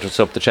that's what was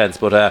up the chance.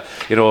 But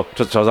it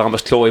was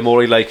almost Chloe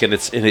Morey like in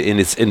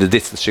the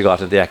distance she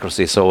got and the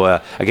accuracy.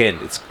 So again,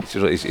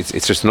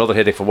 it's just another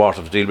headache for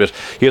Waterford to deal with.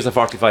 Here's a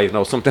 45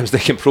 now. Sometimes they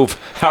can prove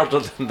harder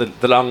than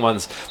the long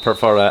ones for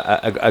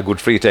a good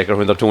free taker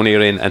when they're too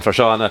near in. And for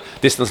Shauna,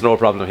 distance no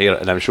problem here,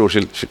 and I'm sure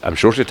she'll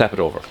tap it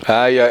over.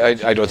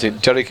 I don't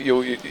think, Derek,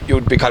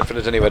 you'd be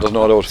confident anyway. There's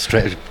no doubt.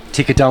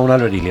 Take it down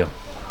already, Leo.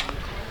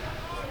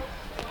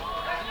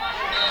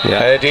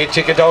 They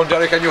take it down,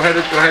 Derek, and you had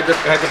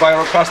the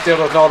Byron across there.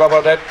 There's no doubt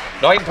about that.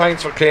 9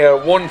 points for Clare,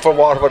 1 for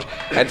Waterford,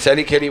 and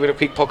Sally Kelly with a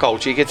quick puck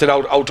out. She gets it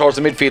out towards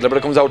the midfielder, but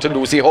it comes out to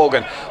Lucy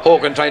Hogan.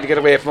 Hogan trying to get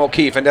away from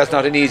O'Keefe, and that's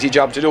not an easy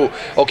job to do.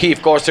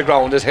 O'Keefe goes to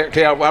ground as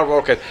Clare are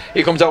working.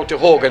 He comes out to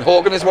Hogan.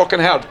 Hogan is working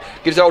hard.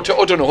 Gives it out to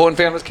O'Donoghue. In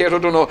fairness, Kate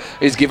O'Donoghue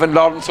is giving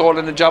Lauren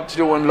Solon a job to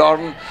do, and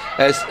Lauren,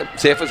 as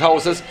safe as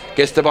houses,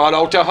 gets the ball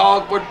out to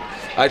Hogg, but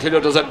I tell you,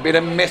 there's a bit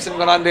of messing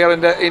going on there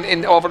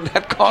in over in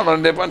that corner,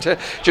 and they want to,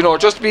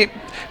 just be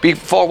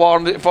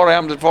forewarned,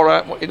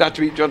 not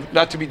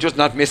to be just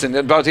not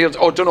missing. But here's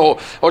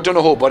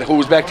O'Donoghue, but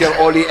who's back there?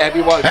 Only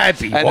Abby Walsh.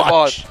 Abby and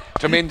Walsh.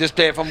 Tremendous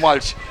play from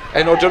Walsh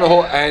and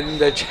O'Donoghue, and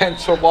the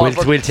chance for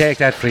Waterford. We'll take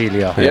that freely.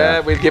 Yeah,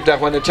 we'll give that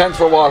one a chance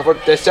for Waterford.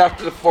 They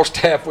started the first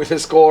half with a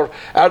score.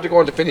 Are they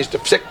going to finish the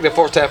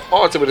first half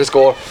also with a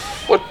score?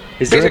 But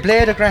is there a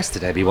blade of grass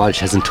that Abby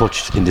Walsh hasn't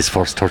touched in this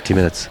first 30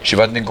 minutes? She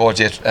wasn't in goals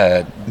yet.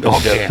 Okay.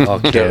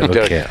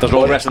 There's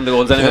no rest in the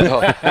goals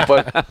anyway.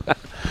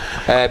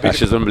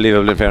 She's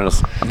unbelievable in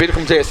fairness. A bit of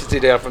complacency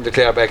there from the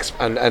Clare backs,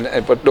 and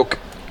but look,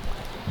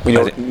 when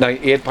you're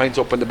 8 points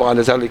up and the ball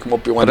has only come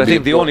up, you want but to I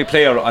think the only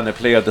player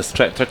that's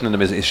threatening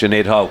them is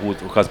Sinead Hogg,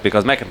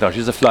 because McIntosh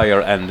is a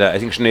flyer, and I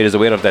think Sinead is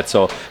aware of that,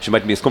 so she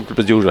might be as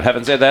comfortable as usual.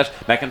 Having said that,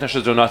 McIntosh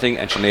has done nothing,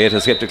 and Sinead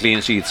has kept a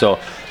clean sheet, so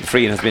the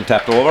free has been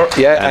tapped over.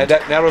 Yeah, and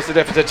that narrows the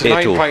deficit to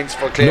 9 points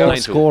for Clare. No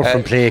score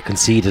from play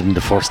conceded in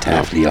the first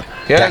half, Leo.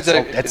 Yeah,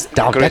 that's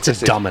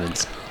a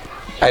dominance.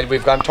 And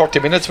we've gone 30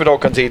 minutes without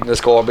conceding a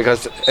score,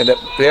 because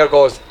there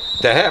goes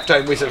the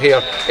half-time whistle here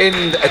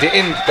at the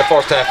end of the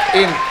first half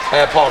in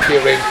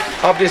Parkview Ring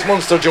of this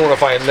Munster Junior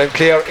final, and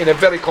Clare in a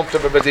very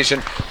comfortable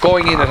position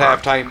going in at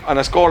half-time on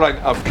a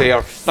scoreline of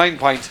Clare 9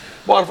 points,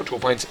 Waterford 2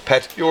 points.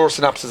 Pat, your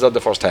synopsis of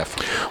the first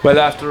half? Well,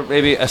 after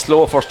maybe a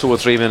slow first 2 or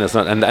 3 minutes,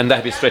 and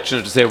that'd be stretching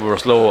it to say we were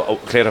slow,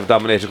 Clare have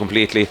dominated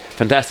completely.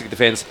 Fantastic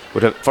defence,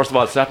 with first of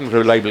all starting with a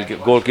reliable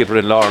goalkeeper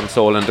in Lauren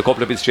Solon, a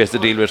couple of bits she has to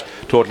deal with,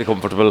 totally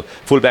comfortable.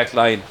 Full back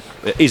line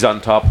is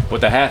on top,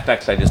 but the half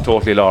back line is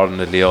totally Lauren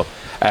and Leo.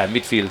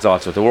 Midfields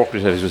also, the work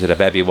with, as we said,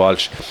 Abby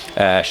Walsh,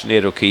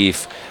 Sinead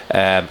O'Keefe,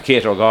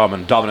 Kate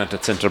O'Gorman dominant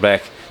at centre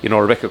back.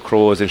 Rebecca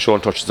Crowe has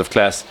shown touches of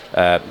class.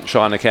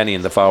 Shauna Kenny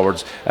in the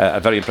forwards.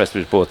 I'm very impressed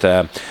with both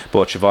Siobhan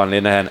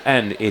Linehan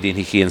and Aideen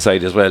Hickey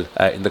inside as well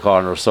in the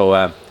corner.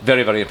 So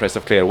very, very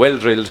impressive Clare. Well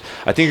drilled.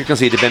 I think you can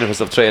see the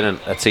benefits of training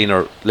at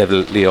senior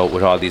level, Leo,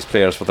 with all these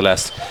players for the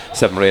last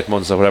 7 or 8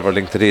 months or whatever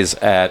length it is.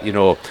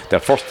 They're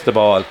first to the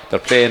ball. They're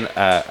playing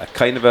a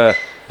kind of a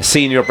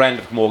senior brand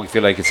of camogie, if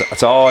you like.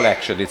 It's all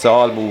action, it's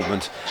all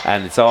movement,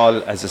 and it's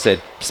all, as I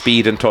said,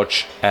 speed and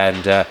touch,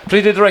 and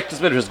pretty direct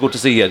as well, which is good to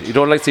see. You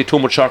don't like to see too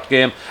much short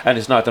game, and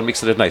it's not. They're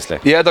mixing it nicely.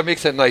 Yeah, they're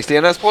mixing it nicely,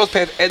 and I suppose,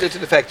 Pat, added to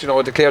the fact,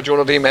 the Clare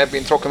junior team have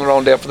been trucking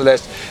around there for the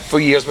last 4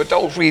 years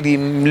without really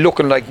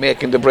looking like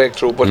making the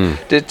breakthrough, but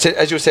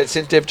as you said,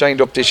 since they've joined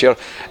up this year,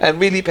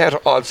 and really, Pat,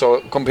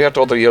 also compared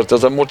to other years,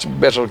 there's a much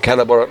better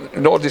calibre.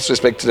 No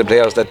disrespect to the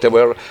players that they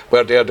were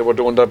there, they were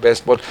doing their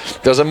best, but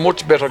there's a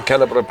much better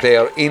calibre of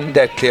player in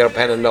that Clare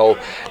panel now,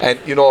 and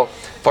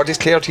for this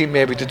Clare team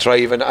maybe to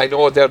thrive, and I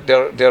know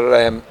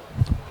they're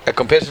a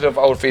competitive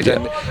outfit,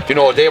 and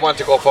they want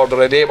to go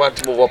further and they want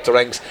to move up the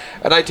ranks,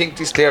 and I think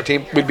this Clare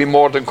team will be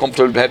more than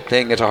comfortable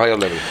playing at a higher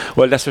level.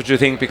 Well, that's what you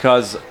think,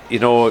 because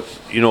if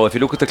you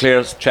look at the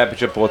Clare's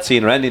championship, both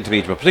senior and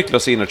intermediate, but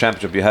particularly senior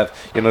championship, you have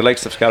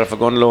likes of Scariff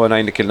Gunlow and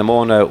Ina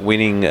Kilnamona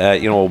winning,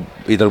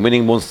 either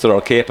winning Munster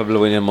or capable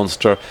of winning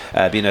Munster,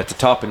 being at the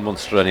top in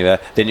Munster anyway.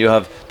 Then you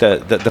have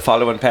the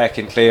following pack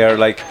in Clare,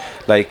 like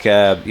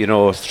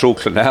through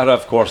Clonera,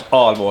 of course,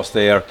 almost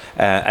there,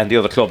 and the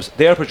other clubs.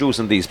 They're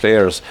producing these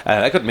players.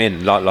 I could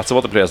mean lots of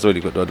other players, really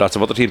good, lots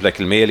of other teams like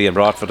Kilmaley and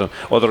Broadford and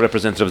other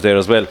representatives there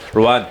as well.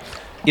 Rowan,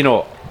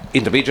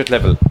 intermediate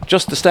level,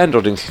 just the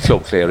standard in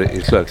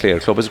Clare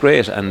club is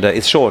great, and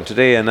it's shown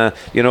today. And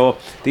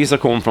these are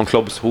coming from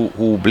clubs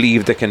who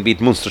believe they can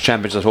beat Munster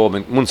champions at home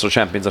in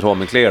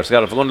Clare.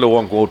 So if Gunlow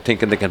won't go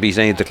thinking they can beat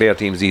any of the Clare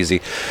teams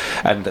easy,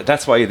 and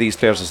that's why these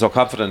players are so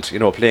confident.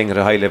 Playing at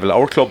a high level.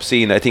 Our club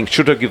scene, I think,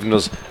 should have given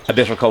us a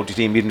better county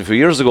team even a few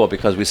years ago,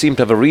 because we seem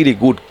to have a really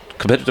good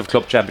competitive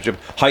club championship,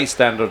 high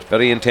standard,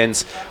 very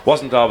intense,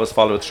 wasn't always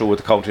followed through at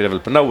the county level,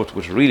 but now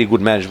with really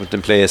good management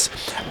in place,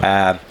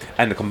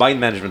 and the combined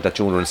management at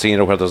junior and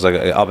senior, where there's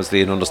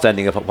obviously an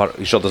understanding of what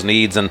each other's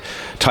needs and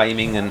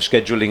timing and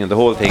scheduling and the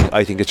whole thing.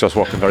 I think it's just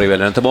working very well,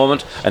 and at the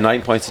moment a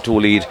 9 points to 2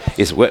 lead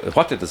is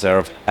what they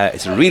deserve.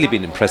 It's really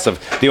been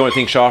impressive. The only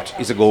thing short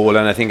is a goal,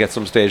 and I think at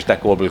some stage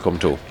that goal will come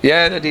too.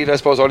 Yeah, and indeed, I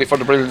suppose only for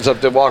the brilliance of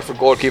the Waterford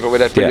goalkeeper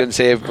with that brilliant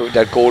save,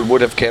 that goal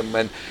would have come.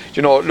 And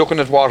looking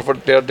at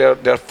Waterford,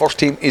 their first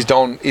team is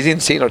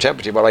in senior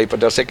championship, all right, but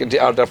their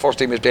first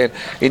team is playing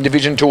in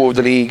Division 2 of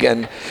the league,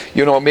 and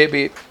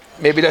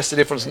maybe that's the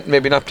difference.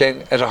 Maybe not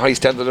playing at a high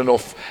standard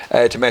enough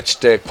to match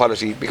the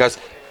quality, because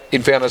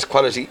in fairness,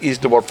 quality is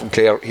the word from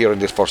Clare here in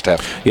this first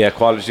half. Yeah,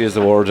 quality is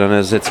the word, and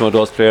as it's one of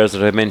those players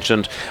that I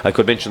mentioned, I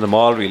could mention them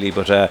all really,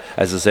 but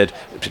as I said,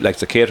 like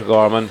the Kate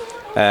O'Gorman,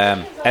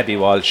 Abby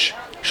Walsh,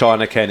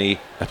 Shauna Kenny,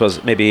 it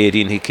was maybe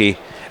Aideen Hickey,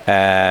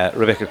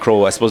 Rebecca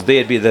Crowe. I suppose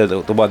they'd be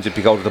the ones you'd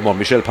pick out at the moment.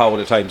 Michelle Powell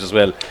at times as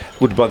well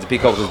would be ones to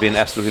pick out as being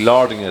absolutely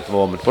lording at the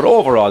moment. But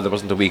overall, there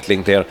wasn't a weak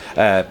link there.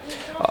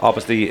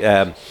 Obviously,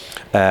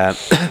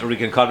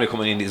 Regan Conway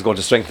coming in is going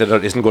to strengthen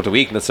it, isn't going to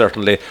weaken it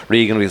certainly.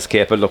 Regan is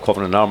capable of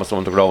covering an enormous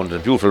amount of ground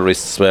and beautiful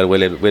wrists as well,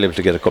 well able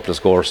to get a couple of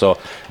scores. So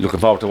looking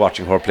forward to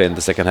watching her play in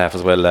the second half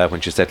as well when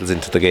she settles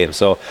into the game.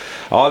 So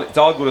it's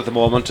all good at the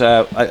moment.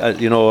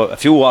 A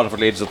few Waterford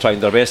ladies are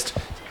trying their best.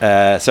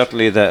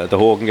 Certainly the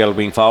Hogan girl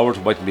being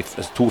forward mightn't be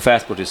too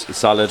fast, but is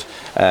solid,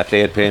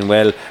 playing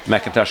well.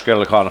 McIntosh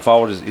girl corner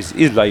forward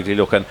is lively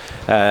looking.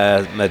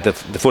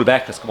 The full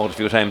back has come out a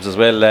few times as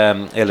well.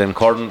 Ellen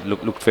Curran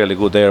looked fairly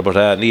good there, but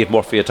Niamh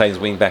Murphy at times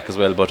wing back as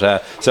well,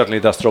 but certainly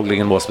they're struggling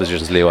in most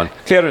positions, Leon.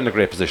 Clare in a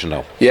great position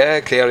now.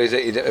 Yeah, Clare is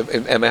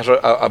a matter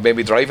of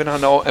maybe driving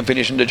on now and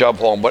finishing the job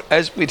home. But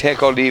as we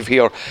take our leave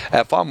here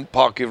from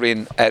Páirc Uí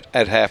Rinn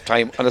at half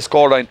time on a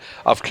scoreline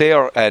of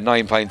Clare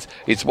 9 points,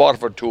 it's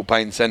Waterford 2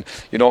 points, and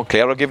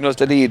Clare are giving us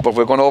the lead, but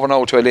we're going over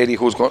now to a lady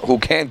who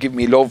can't give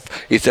me love.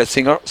 It's that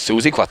singer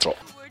Susie Quattro.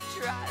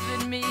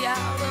 Driving me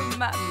out of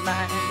my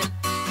mind.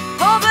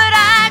 Oh, but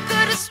I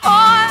could have sworn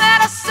that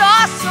I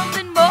saw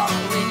something more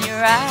in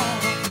your eyes.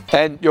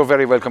 And you're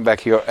very welcome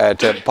back here at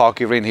Páirc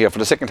Uí Rinn here for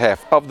the second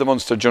half of the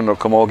Munster Junior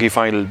Camogie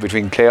final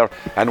between Clare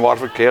and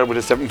Waterford. Clare with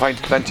a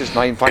 7-point advantage,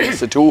 9 points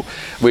to 2.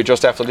 We're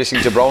just after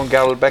listening to Brown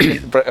Garrel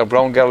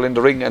Brown Garrel in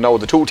the ring, and now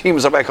the two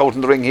teams are back out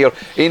in the ring here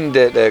in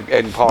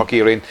Páirc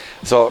Uí Rinn.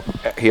 So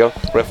here,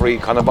 referee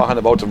Conor Bahan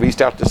about to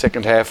restart the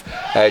second half.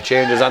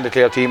 Changes on the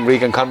Clare team.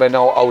 Regan Conway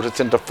now out at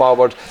centre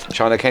forward.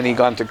 Shauna Kenny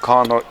gone to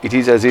corner. It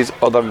is as is.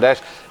 Other than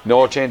that,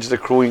 no changes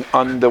accruing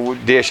on the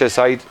Dacia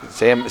side.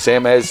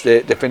 Same as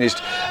they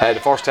finished the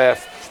first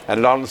half.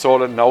 And Lawrence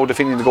Solon now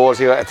defending the goals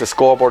here at the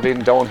scoreboard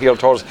down here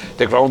towards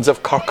the grounds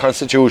of Cork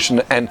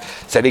Constitution, and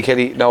Sally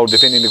Kelly now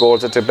defending the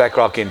goals at the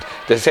Blackrock end.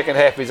 The second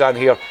half is on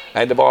here,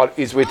 and the ball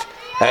is with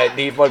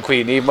Niamh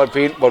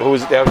Mulqueen, but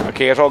who's there?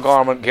 Kate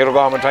O'Gorman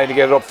trying to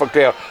get it up for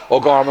Clare.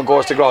 O'Gorman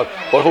goes to ground,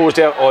 but who's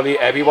there? Only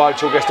Abby Walsh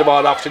who gets the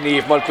ball off to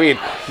Niamh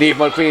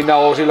Mulqueen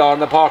now out in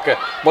Lorna Parker.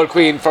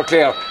 Mulqueen for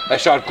Clare, a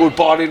shot, good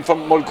ball in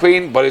from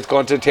Mulqueen, but it's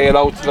going to tail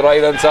out to the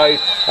right hand side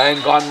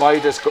and gone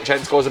wide. The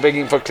chance goes a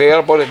begging for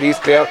Clare, but at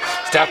least Clare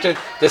started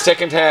the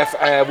second half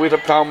with a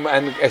plum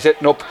and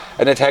setting up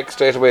an attack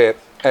straight away.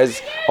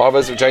 As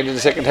always, joined in the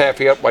second half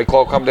here by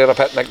co-commentator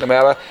Pat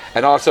McNamara,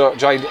 and also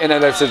joined in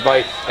analysis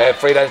by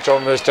freelance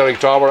journalist Derek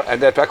Drower,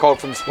 and that puck out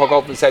from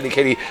Sally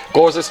Kelly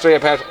goes a straight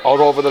Pat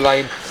out over the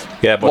line.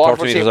 Yeah, but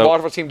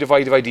Waterford team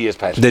divided ideas,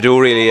 Pat. They do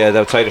really.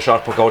 They've tried a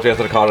short puck out there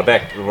to the corner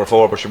back number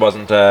 4, but she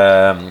wasn't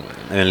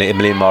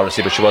Emily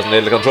Morrissey, but she wasn't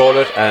able to control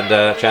it,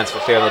 and chance for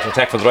Clare to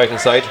attack from the right hand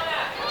side.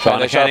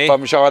 Shauna Kenny. Shot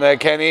from Shauna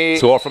Kenny.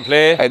 Score from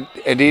play. And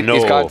indeed,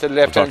 he's gone to the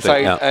left hand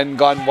side and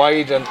gone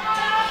wide, and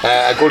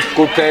a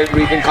good play.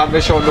 Regan Conway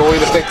showing no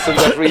ill effects in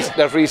that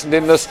recent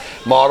illness.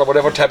 Mara,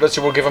 whatever tablets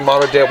you were giving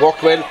Mara, they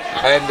worked well,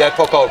 and that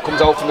puck out comes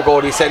out from the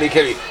goalie Sally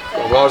Kelly.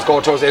 Ball's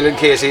going towards Ellen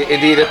Casey.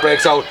 Indeed, it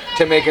breaks out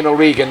to Megan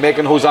O'Regan.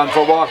 Megan, who's on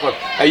for Waterford,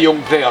 a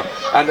young player,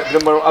 and a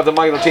member of the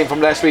minor team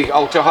from last week,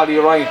 out to Holly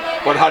Ryan.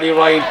 But Holly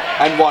Ryan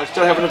and Walsh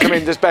still having a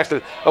tremendous battle.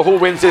 Who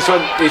wins this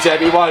one? It's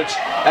Abby Walsh.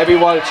 Abby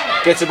Walsh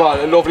gets the ball.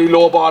 A lovely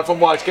low ball from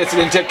Walsh. Gets it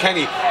into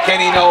Kenny.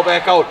 Kenny now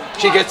back out.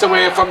 She gets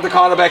away from the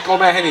cornerback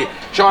O'Mahony.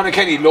 Shauna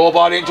Kenny, low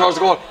ball in towards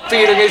the goal.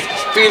 Feeling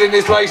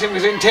his light and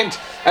his intent.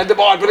 And the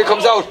ball, but it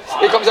comes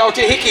out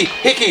to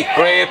Hickey,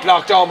 great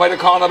block down by the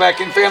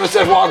cornerback. In fairness,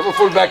 that Waterford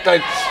full back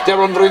line,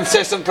 they're under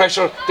incessant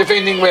pressure,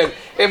 defending well.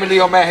 Emily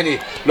O'Mahony,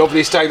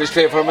 lovely stylish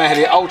play for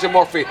O'Mahony, out to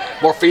Murphy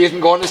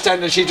isn't going to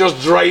stand, and she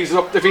just drives it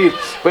up the field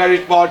where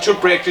it ball should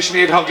break to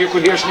Sinead Hogg. You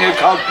could hear Sinead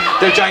Hogg,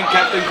 the giant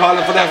captain,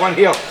 calling for that one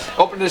here,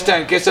 up in the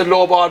stand, gets a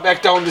low ball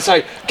back down the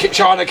side.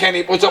 Shauna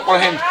Kenny puts up her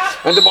hand,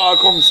 and the ball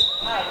comes.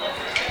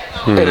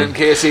 Ellen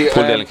Casey.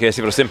 Pulled Ellen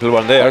Casey for a simple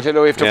one there. I tell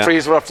you, if the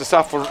frees were off the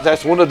soft,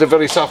 that's one of the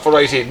very soft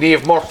variety.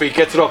 Niamh Murphy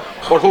gets it up,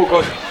 but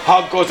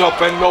Hogg goes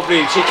up, and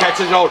lovely, she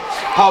catches it out.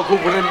 Hogg who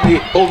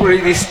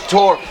really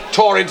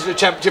tore into the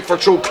championship for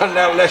True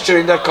Clonmel last year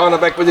in that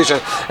cornerback position,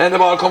 and the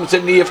ball comes to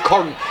Niamh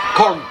Curran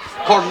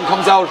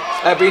comes out,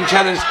 being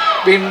challenged,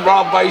 being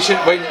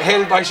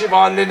held by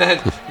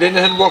Siobhan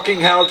Linehan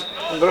working hard.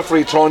 The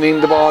referee throwing in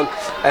the ball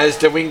as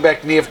the wing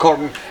back Niamh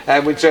Curran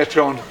went straight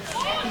round.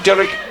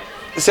 Derek,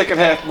 the second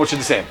half, much of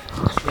the same.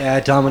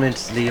 Yeah,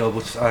 dominant, Leo,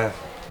 but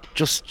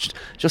just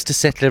to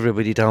settle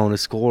everybody down, a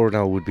score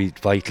now would be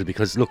vital,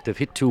 because look, they've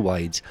hit 2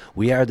 wides.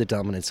 We are the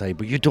dominant side,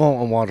 but you don't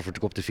want Waterford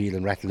to go up the field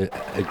and rattle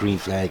a green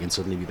flag and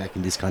suddenly be back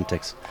in this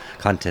contest.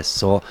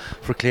 So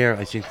for Clare,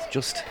 I think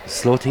just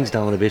slow things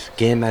down a bit.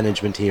 Game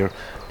management here,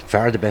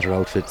 far the better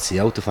outfit, see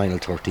out the final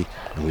 30,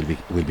 and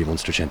we'll be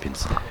Munster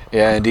champions.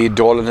 Yeah, indeed,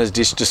 Dolan has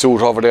dished the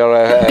suit over there,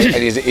 and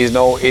he's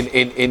now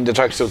in the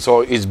tracksuit,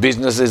 so his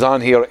business is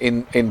on here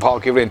in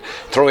Páirc Uí Rinn.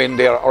 Throw in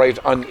there, right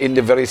on in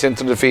the very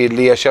centre of the field,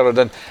 Leah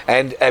Sheridan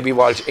and Abby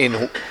Walsh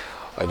in.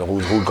 I know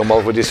who'll come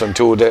out with this one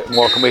too. The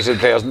more committed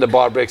players, and the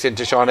ball breaks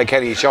into Shauna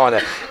Kenny.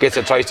 Shauna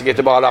tries to get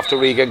the ball after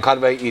Regan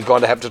Conway. He's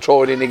going to have to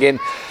throw it in again.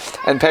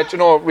 And Pat,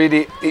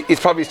 really,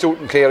 it's probably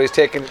suiting Clare. He's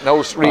taken,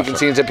 now Regan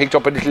seems to have picked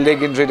up a little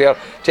leg injury there,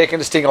 taking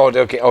the sting out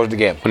of the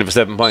game. When you have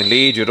a 7-point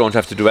lead, you don't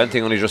have to do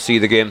anything, only just see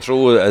the game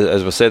through,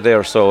 as was said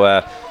there. So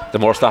the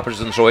more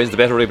stoppages and throw-ins, the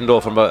better, even though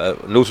from a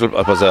neutral,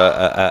 it was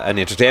an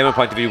entertainment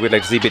point of view, we'd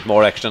like to see a bit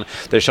more action.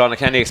 The Shauna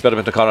Kenny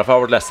experiment to corner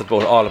forward lasted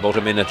all about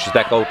a minute. She's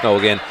back out now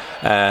again.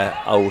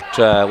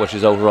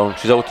 She's out around.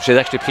 She's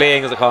actually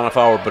playing as a corner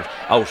forward, but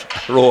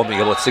out roaming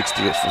about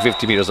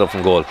 50 metres up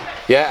from goal.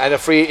 Yeah, and a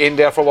free in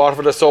there for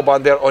Waterford. A sub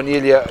on there.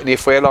 Onelia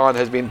Nifuelan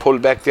has been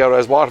pulled back there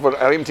as Waterford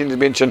are emptying the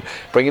bench and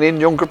bringing in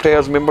younger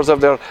players, members of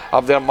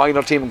their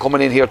minor team,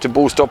 coming in here to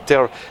boost up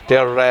their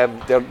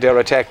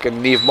attack.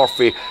 And Niamh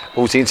Murphy,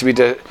 who seems to be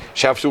the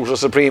sharpshooter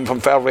supreme from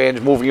far range,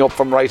 moving up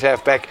from right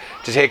half back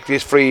to take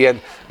this free and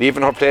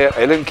leaving her player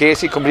Ellen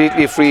Casey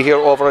completely free here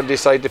over on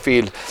this side of the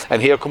field.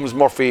 And here comes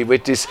Murphy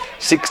with this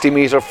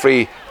 60-metre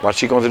free. What's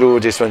she going to do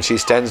with this one? She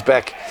stands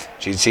back.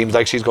 She seems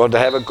like she's going to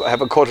have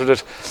a cut at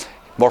it.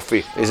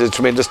 Murphy is a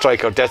tremendous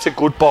striker. That's a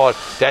good ball.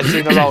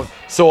 Dancing around.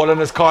 Solon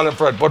is calling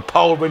for it, but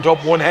Powell went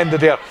up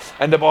one-handed there,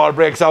 and the ball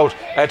breaks out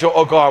to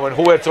O'Gorman.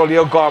 Who else? Only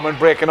O'Gorman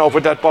breaking out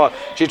with that ball.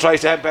 She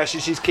tries to have Bash.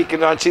 She's kicking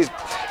it on. She's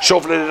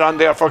shoveling it on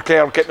there for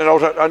Clare, getting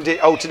it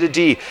out to the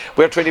D.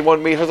 We're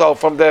 21 metres out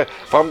from the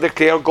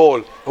Clare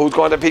goal. Who's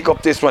going to pick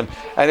up this one?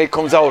 And it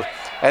comes out.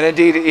 And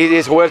indeed it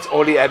is who else?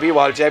 Only Abby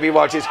Walsh. Abby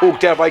Walsh is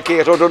hooked there by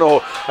Kate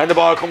O'Donoghue, and the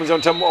ball comes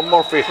on to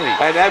Murphy.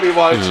 And Abby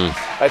Walsh,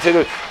 I tell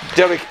you,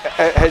 Derek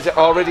has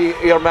already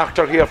earmarked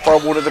her here for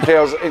one of the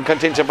players in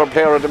contention for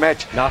player of the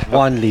match. Not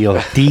one, Leo,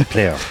 the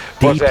player.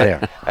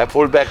 A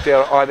pull back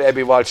there on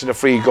Abby Walsh, and a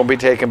free going to be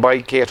taken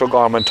by Kate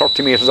O'Gorman,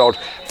 30 metres out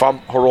from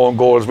her own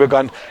goals. We're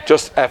gone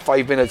just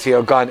 5 minutes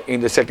here gone in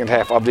the second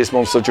half of this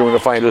Munster Junior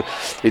final.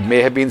 It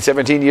may have been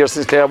 17 years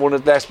since Clare won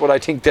it last, but I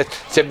think that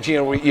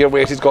 17-year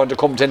wait is going to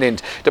come to an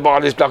end. The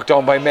ball is blocked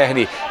down by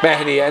Mahoney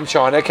and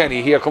Shauna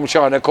Kenny. Here comes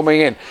Shauna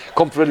coming in,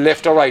 comfortable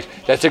left or right.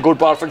 That's a good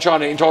ball from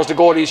Shauna in towards the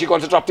goalie. Is she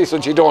going to drop this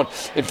one? She don't.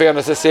 In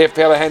fairness, a safe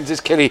pair of hands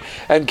is Kelly,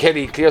 and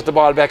Kelly clears the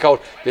ball back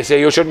out. They say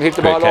you shouldn't hit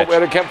the ball out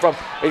where it came from.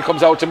 It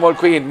comes out to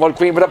Mulqueen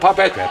with a pop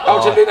at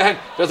out to Linehan.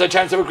 There's a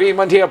chance of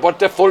agreement here, but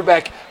the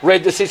fullback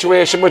read the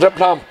situation with a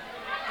plum.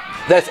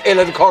 That's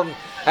Ellen Curran,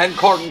 and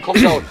Curran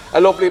comes out.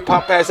 A lovely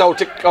pop pass out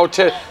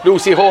to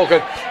Lucy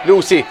Hogan.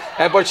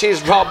 But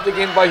she's robbed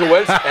again by who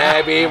else?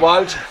 Abby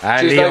Walsh.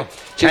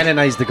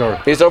 Canonise the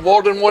girl. Is there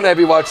more than one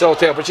Abby Walsh out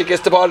there? But she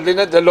gets the ball,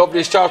 the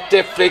lovely short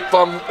dip flick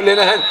from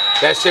Linehan.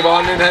 That's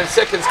Siobhan Linehan's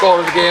second score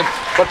of the game.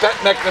 But Pat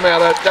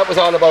McNamara, that was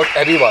all about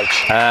Abby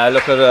Walsh.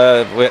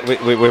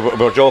 We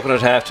were joking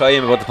at half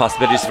time about the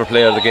possibilities for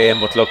player of the game,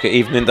 but look,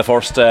 even in the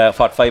first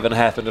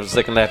 5.5 into the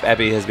second half,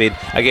 Abby has been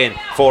again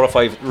 4 or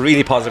 5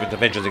 really positive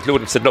interventions,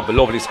 including setting up a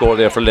lovely score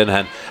there for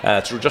Linehan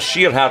through just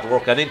sheer hard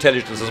work and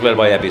intelligence as well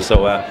by Abby.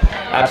 So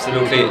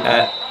absolutely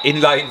in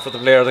line for the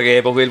player of the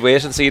game, but we'll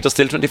wait and see. There's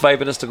still 25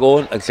 minutes to go,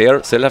 and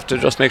Clare still have to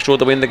just make sure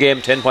they win the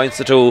game. 10 points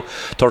to 2,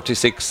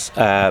 36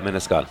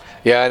 minutes gone.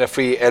 Yeah, and a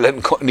free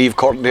Niamh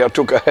Curran there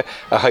took a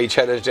high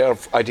challenge there.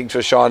 I think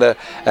Shauna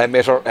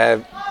met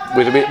her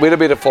with a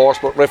bit of force,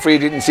 but referee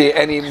didn't see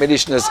any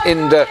maliciousness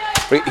in the.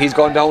 He's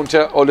gone down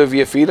to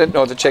Olivia Phelan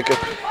now to check it.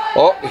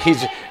 Oh,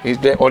 he's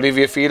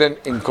Olivia Phelan,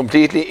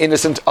 completely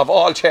innocent of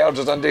all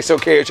charges on this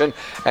occasion,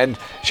 and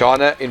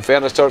Shauna, in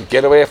fairness to her,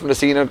 get away from the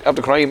scene of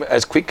the crime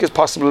as quick as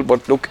possible.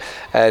 But look,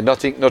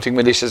 nothing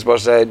malicious, but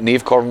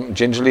Niamh Curran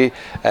gingerly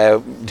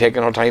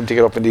taking her time to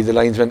get up. Indeed, the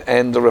linesman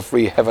and the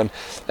referee having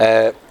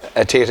a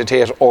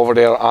tete-a-tete over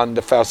there on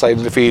the far side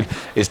of the field.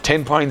 Is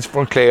 10 points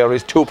for Clare,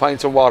 is 2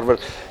 points for Waterford.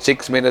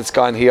 6 minutes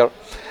gone here,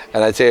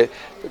 and I'd say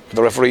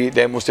the referee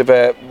then must have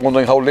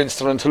wondering how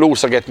Leinster and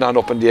Toulouse are getting on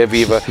up in the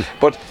Aviva.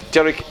 But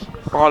Derek,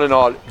 all in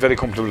all, very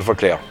comfortable for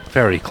Clare.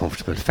 Very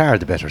comfortable, far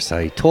the better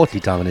side, totally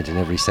dominant in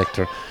every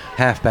sector.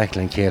 Half back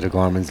line, Kate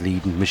O'Gorman's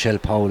leading, Michelle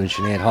Powell and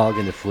Sinead Hogg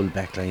in the full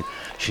back line,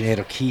 Sinead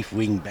O'Keefe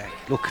wing back.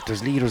 Look,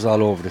 there's leaders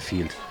all over the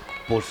field,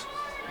 but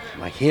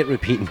I hate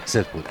repeating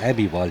myself, but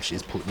Abby Walsh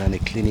is putting on a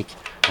clinic,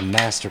 a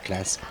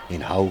masterclass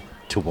in how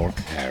to work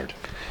hard.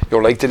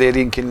 You're like the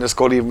lady in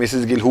Killinascully,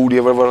 Mrs. Gilhoody,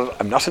 or whatever.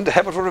 I'm not in the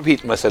habit of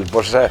repeating myself,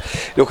 but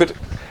look at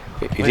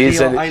it is.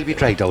 I'll be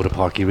dragged out of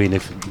Park Arena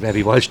if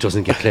Abby Walsh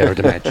doesn't get player of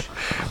the match.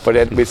 But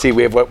then we'll see.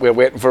 We're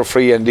waiting for a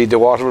free, and the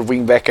Waterford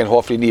wing back, and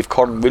hopefully Niamh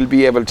Curran will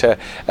be able to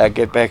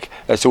get back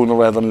sooner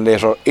rather than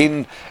later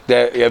in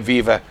the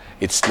Aviva.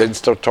 It's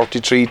Leinster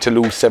 33,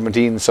 Toulouse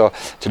 17. So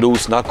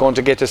Toulouse not going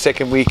to get a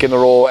second week in a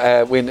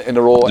row win in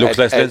a row. Looks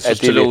like Leinster's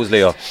Toulouse,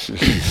 Leo.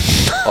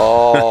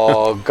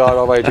 Oh God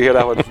almighty, to hear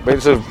that one.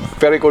 It's a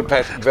very good,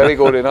 Pat. Very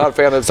good, in all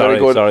fairness. Sorry,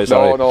 very good.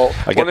 Sorry. No.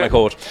 I get my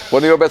coat.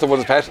 One of your better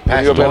ones, Pat.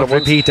 Don't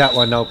repeat that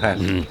one now, Pat.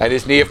 And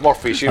it's Niamh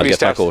Murphy. She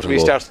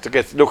restarts to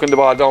get looking the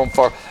ball down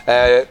for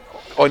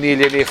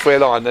O'Neill and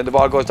Ifrail on, and the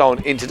ball goes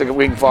down into the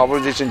wing forward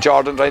position.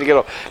 Jordan trying to get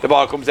up. The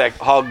ball comes back.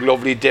 Hogg,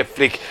 lovely deft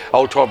flick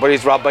out to her, but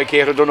he's robbed by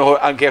Cato Donoghue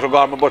and Cato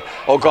Gorman. But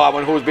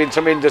O'Gorman, who's been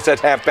tremendous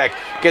at half back,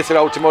 gets it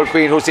out to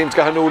Mulqueen, who seems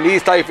to have no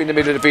least life in the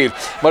middle of the field.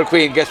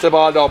 Mulqueen gets the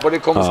ball down, but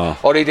it comes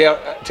only there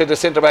to the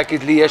centre back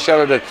is Leah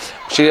Sheridan.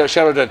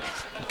 Sheridan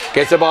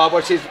gets the ball,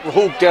 but she's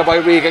hooked there by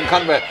Regan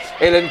Conway.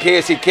 Ellen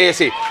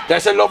Casey,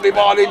 that's a lovely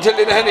ball into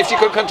Linehan if she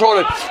could control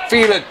it.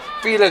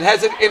 Phelan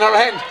has it in her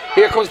hand.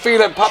 Here comes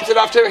Phelan, pops it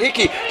off to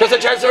Hickey. There's a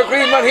chance of a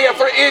green one here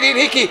for Aideen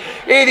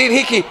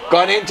Hickey.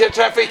 Gone into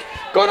traffic,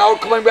 gone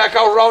out, coming back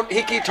out round.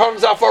 Hickey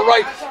turns off her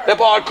right. The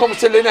ball comes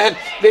to Linehan.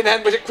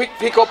 Linehan with a quick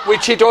pick up,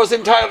 which she does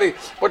entirely.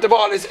 But the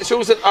ball is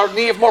Susan or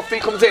Niamh Murphy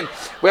comes in.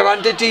 We're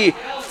on the D.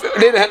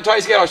 Linehan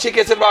tries to get out. She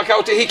gets it back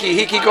out to Hickey.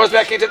 Hickey goes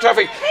back into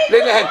traffic.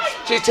 Linehan,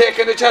 she's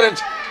taking the challenge.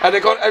 And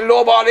they got a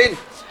low ball in.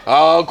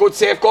 Good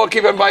safe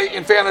goalkeeping by,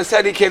 in fairness,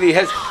 Sally Kelly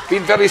has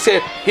been very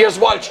safe. Here's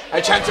Walsh,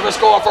 a chance of a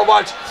score for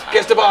Walsh.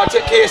 Gets the ball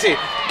to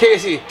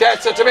Casey,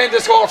 that's a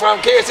tremendous score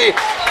from Casey.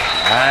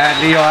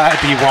 Leo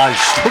Abbey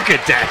Walsh, look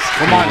at that,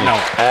 come on now.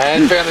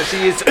 And in fairness,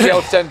 she is the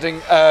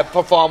outstanding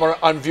performer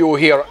on view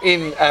here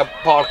in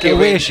Park. The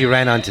way she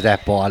ran onto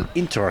that ball,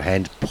 into her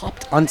hand,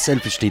 popped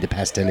unselfishly the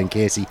past Ellen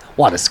Casey.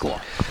 What a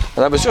score.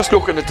 And I was just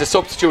looking at the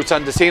substitutes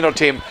on the senior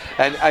team,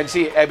 and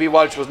see Abby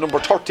Walsh was number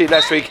 30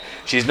 last week.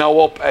 She's now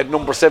up at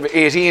number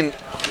 18.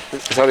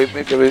 Sorry,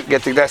 we'll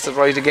get the glasses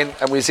right again,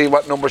 and we'll see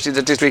what number she's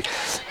at this week.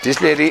 This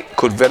lady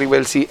could very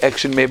well see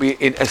action maybe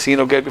in a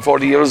senior game before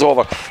the year is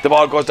over. The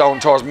ball goes down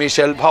towards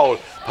Michelle Powell.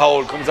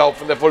 Powell comes out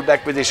from the full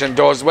back position,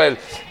 does well,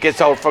 gets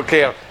out for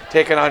Clare,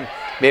 taking on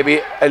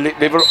maybe a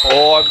little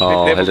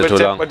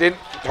but then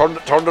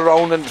turned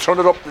around and turned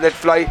it up, let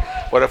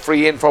fly with a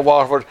free in for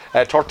Waterford,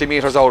 30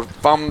 metres out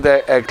from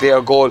the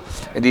Clare goal.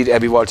 Indeed,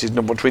 Abby Walsh is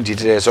number 20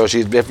 today, so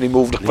she's definitely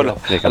moved up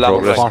a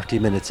long way. 40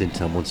 minutes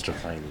into a Munster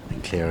final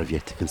and Clare have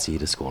yet to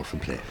concede a score from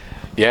play.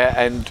 Yeah,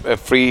 and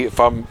free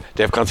from,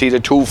 they've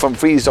conceded 2 from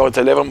free, so it's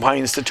 11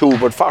 points to 2,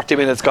 but 40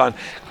 minutes gone.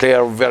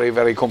 Clare very,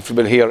 very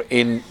comfortable here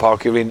in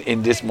Páirc Uí Rinn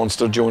in this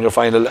Munster junior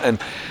final, and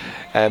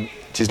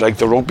she's like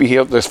the rugby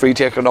here. There's free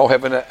taker now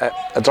having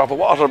a drop of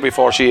water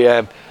before she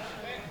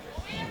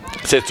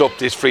sets up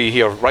this free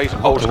here, right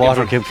out. The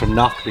water came from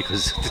knock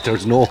because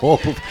there's no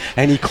hope of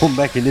any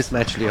comeback in this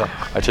match, Leo.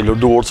 I tell you,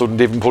 Lourdes wouldn't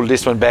even pull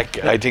this one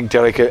back. I think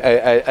Derek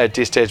at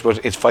this stage,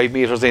 but it's 5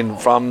 metres in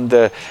from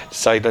the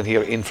sideline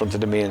here in front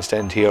of the main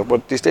stand here.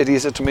 But this lady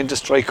is a tremendous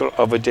striker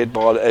of a dead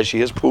ball, as she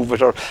has proved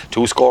with her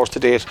 2 scores to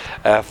date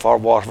for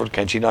Waterford.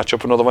 Can she notch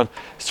up another one?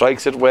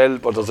 Strikes it well,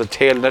 but there's a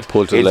tail in it.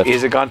 Pull to the left.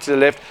 Is it gone to the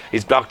left?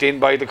 It's blocked in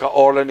by the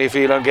Orland. If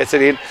Elon gets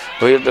it in,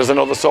 there's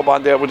another sub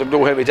on there with the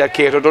blue helmet, that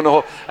Cato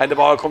Donoghue, and the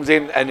ball comes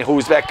in, and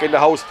who's back in the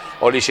house?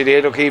 Only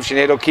Sinead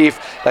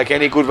O'Keefe, like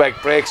any good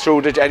back, breaks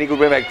through the, any good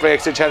way back,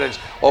 breaks the challenge.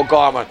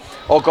 O'Gorman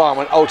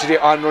out to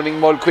the on-running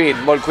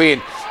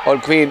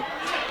Mulqueen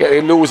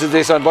loses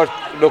this one, but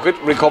look, it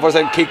recovers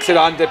and kicks it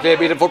on. They play a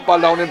bit of football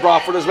down in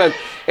Bradford as well.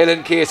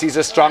 Ellen Casey's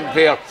a strong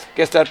player,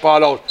 gets that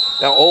ball out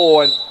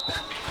now,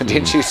 and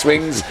then she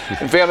swings.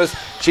 In fairness,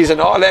 she's an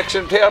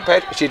all-action player,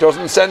 Pat. She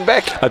doesn't stand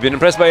back. I've been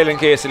impressed by Ellen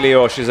Casey,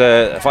 Leo. She's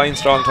a fine,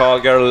 strong, tall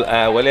girl,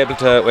 well able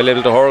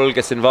to hurl,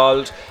 gets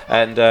involved.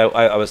 And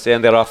I was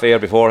saying there off air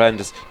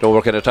beforehand,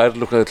 we're kind of tired of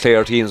looking at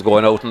Clare teams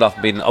going out and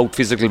off, being out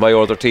physical by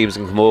other teams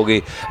in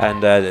Camogie.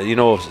 And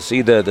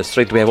see the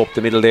strength we have up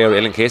the middle there.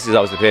 Ellen Casey's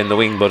obviously playing the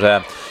wing, but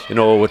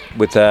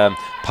with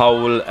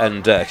Powell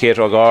and Kate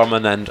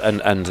O'Gorman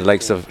and the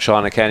likes of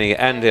Shauna Kenny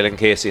and Ellen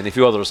Casey and a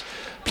few others,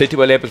 plenty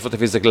well able for the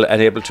physical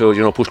and able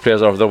to push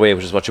players out of their way,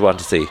 which is what you want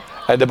to see.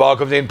 And the ball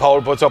comes in.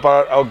 Powell puts up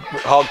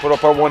Hogg put up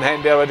her one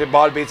hand there, and the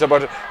ball beats her,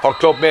 but her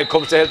club mate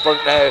comes to help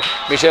her,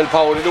 Michelle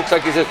Powell. It looks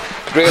like he's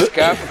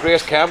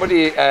Grace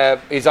Carmody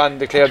is on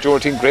the Clare junior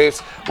team.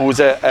 Grace, who's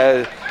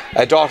a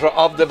daughter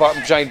of the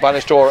giant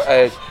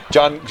Bannister,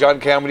 John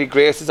Carmody.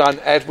 Grace is on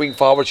at wing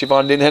forward.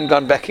 Siobhan Linehan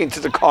gone back into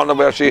the corner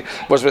where she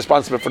was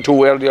responsible for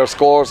 2 earlier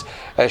scores.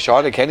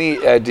 Shauna Kenny,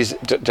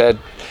 the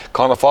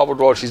corner forward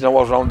role, she's now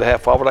out around the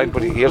half forward line,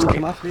 but here's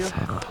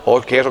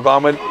Kate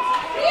O'Gorman.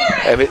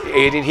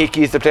 Aideen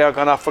Hickey is the player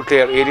gone off for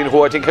Clare. Aideen,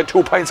 who I think had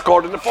 2 points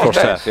scored in the first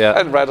half,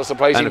 and rather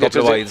surprising. And a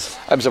couple of wides.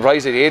 I'm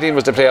surprised that Aideen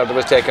was the player that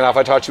was taken off.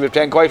 I thought she was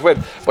playing quite well,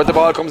 but the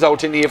ball comes out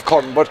to Niamh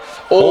Curran. But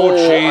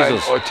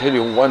Jesus! I tell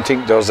you one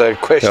thing, there's a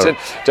question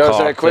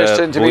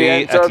to be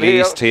answered at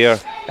least here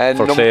and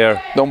for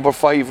Clare. Number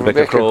 5,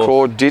 Rebecca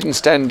Crowe didn't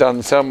stand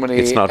on ceremony.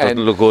 It's not, doesn't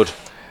look good.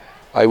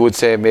 I would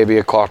say maybe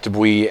a quarter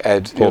buoy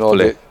at the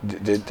Waterford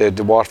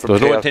there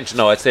was player. no intention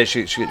now. I'd say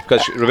she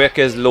because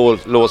Rebecca is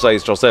low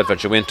sized herself, and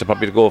she went to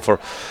probably go for,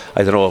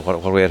 I don't know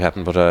what way it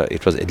happened, but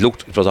it was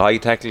a high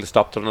tackle,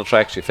 stopped her on the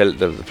track. She felt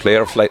the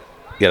player flight,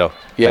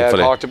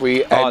 quarter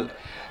buoy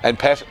and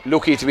Pat,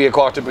 lucky to be a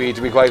quarter buoy,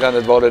 to be quite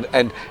honest about it.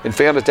 And in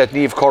fairness, that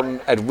Niamh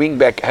Curran at wing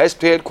back has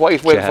played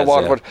quite well for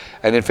Waterford,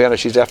 and in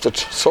fairness, she's after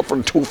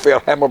suffering 2 fair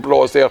hammer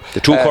blows there.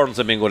 The 2 Currans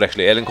have been good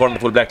actually. Ellen Curran, the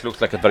full back,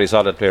 looks like a very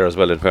solid player as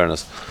well, in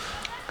fairness.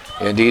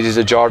 Indeed, is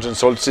a Georgian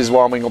Schultz is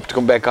warming up to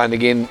come back on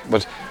again.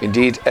 But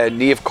indeed,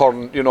 Niamh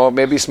Curran, you know,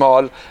 maybe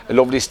small, a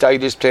lovely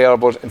stylish player,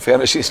 but in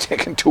fairness, she's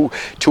taken two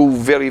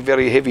very,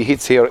 very heavy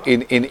hits here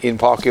in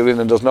Park Erin,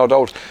 and there's no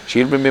doubt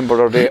she'll remember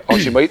her day, or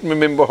she mightn't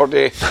remember her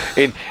day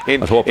in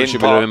I'd hope she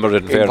will remember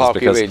it in fairness,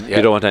 because Erin,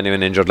 you don't want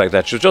anyone injured like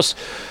that. She was just,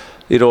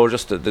 you know,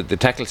 just the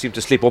tackle seemed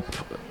to slip up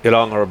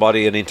along her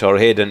body and into her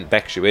head, and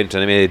back she went.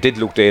 And I mean, it did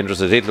look dangerous,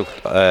 it did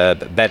look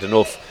bad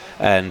enough.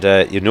 And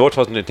you know it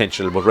wasn't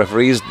intentional, but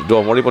referees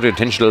don't worry about the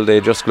intentional,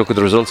 they just look at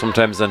the results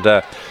sometimes. And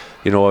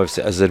you know, as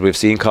I said, we've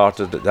seen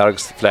Carter, the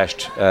arcs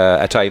flashed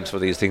at times for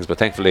these things, but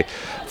thankfully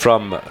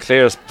from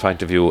Clare's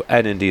point of view,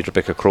 and indeed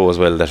Rebecca Crowe as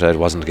well, that it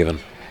wasn't given.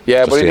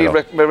 Yeah, but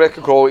indeed,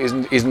 Rebecca Crowe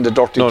isn't a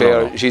dirty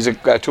player. No. She's a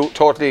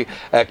totally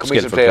committed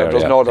Skillful player.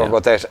 There's no doubt yeah.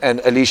 about that.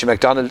 And Alicia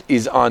MacDonald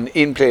is on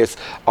in place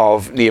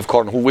of Niamh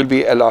Curran, who will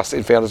be a loss.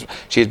 In fairness,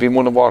 she has been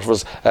one of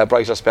Waterford's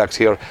brighter sparks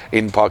here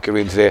in Park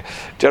Erin today.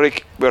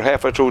 Derek, we're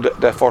halfway through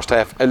the first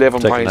half.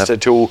 11 points to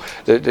 2.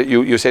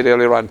 You said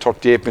earlier on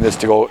 38 minutes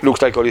to go.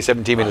 Looks like only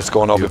 17 minutes to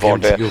go now before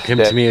you came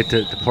to me at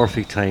the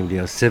perfect time.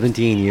 There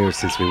 17 years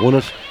since we won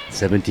it.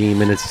 17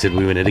 minutes till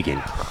we win it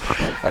again.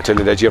 I tell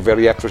you that you're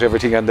very accurate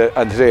everything on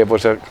today,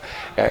 but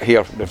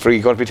here the free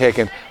going to be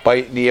taken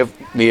by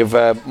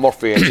Niamh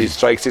Murphy, and she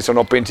strikes this one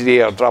up into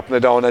the air, dropping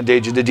it down on the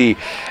edge of the D.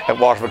 And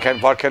what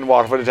can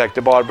Waterford attack?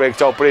 The ball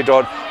breaks out, but it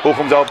done. Who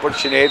comes out? But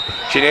Sinead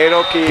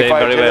O'Keefe. Played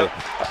very well.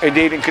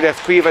 Indeed, and that's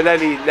Cueva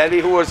Lely,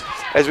 who was,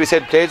 as we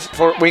said, played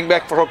for wing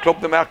back for her club,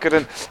 the Market,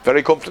 and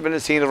very comfortable in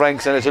senior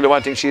ranks. And I tell you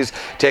one thing, she's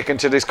taken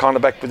to this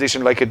cornerback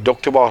position like a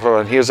duck to water.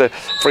 And here's a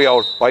free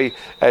out by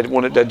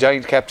one of the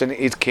giant captain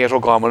is Kate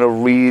O'Gorman, a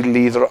real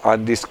leader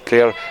on this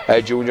Clare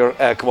junior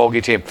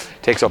Camogie team.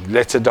 Takes up,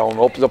 lets it down,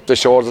 opens up the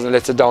shoulders and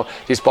lets it down.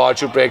 This ball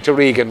should break to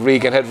Regan.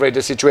 Regan had read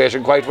the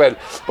situation quite well,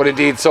 but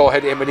indeed so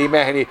had Emily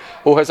Mahoney,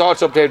 who has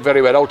also played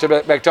very well. Out to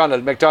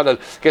MacDonald. MacDonald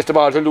gets the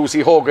ball to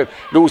Lucy Hogan.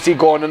 Lucy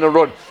going on a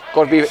run,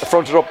 going to be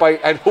fronted up by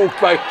and hooked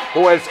by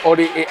who else?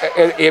 Only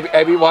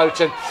Abby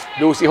Walsh, and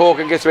Lucy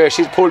Hogan gets away.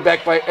 She's pulled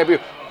back by Abby.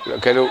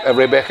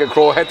 Rebecca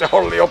Crowe had to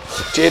hurry up.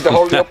 She had to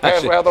hurry up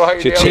rather high.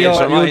 She changed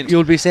her mind.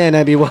 You'll be saying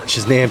Abby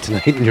Walsh's name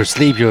tonight in your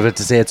sleep. You've had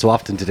to say it so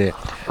often today.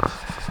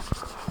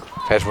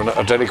 When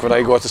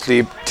I go to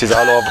sleep, tis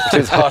all over.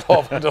 There's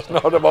no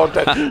doubt about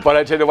that. But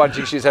I tell you one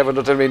thing, she's having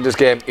to win this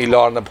game,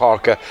 Ilana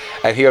Parker.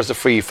 And here's the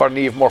free for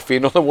Niamh Murphy,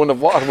 another one of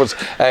Waterford's,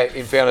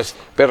 in fairness,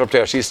 better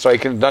player. She's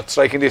not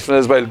striking this one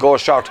as well.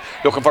 Goes short,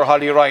 looking for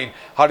Holly Ryan,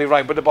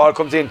 but the ball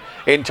comes in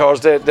towards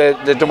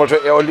the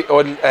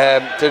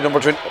number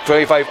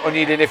 25,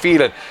 O'Neill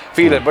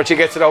Phelan, but she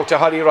gets it out to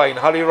Holly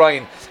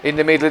Ryan in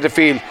the middle of the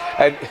field.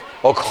 And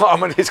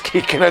O'Gorman is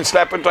kicking and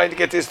slapping, trying to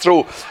get this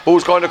through.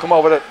 Who's going to come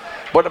over it?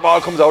 But the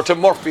ball comes out to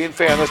Murphy, in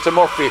fairness to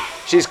Murphy.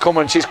 She's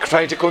trying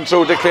to come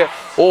through the clear.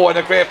 And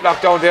a great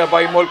block down there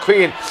by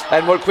Mulqueen.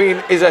 And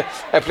Mulqueen is a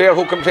player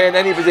who can play in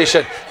any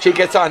position. She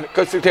gets on,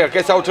 cuts to Clare,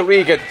 gets out to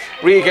Regan.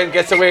 Regan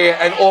gets away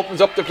and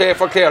opens up the play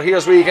for Clare.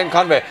 Here's Regan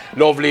Conway.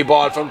 Lovely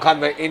ball from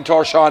Conway into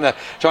Shauna.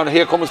 Shauna,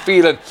 here comes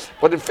Phelan.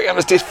 But in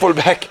fairness, this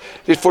fullback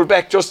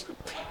just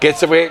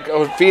gets away.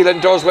 Phelan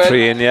does well.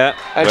 Free in, yeah.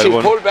 And well she's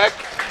won. pulled back.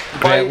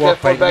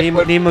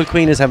 Liam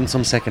Mulqueen is having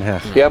some second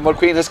half. Yeah,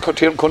 Mulqueen has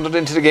cut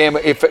into the game,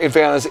 in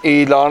fairness,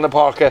 Ilana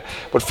Parker,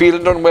 but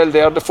feeling done well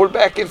there. The full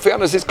back, in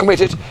fairness, is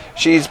committed.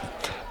 She's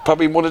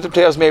probably one of the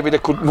players maybe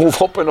that could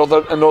move up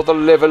another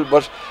level,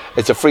 but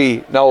it's a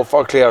free now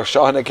for Clare.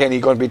 Shauna Kenny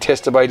going to be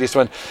tested by this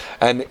one,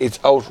 and it's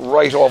out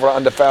right over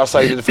on the far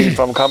side of the field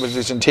from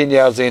competition, 10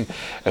 yards in.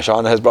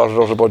 Shauna has brought it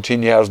out about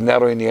 10 yards,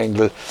 narrowing the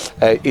angle.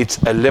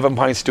 It's 11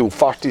 points to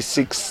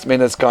 46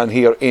 minutes gone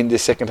here in the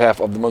second half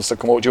of the Munster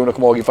Junior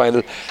Camogie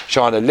final.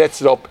 Shauna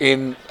lets it up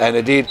in, and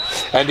indeed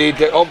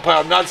the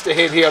umpire nods the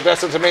head here.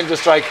 That's a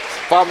tremendous strike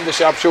from the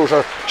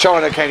sharpshooter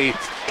Shauna Kenny.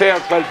 Clare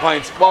 12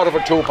 points,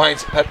 Waterford 2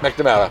 points at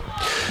McNamara.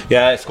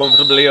 Yeah, it's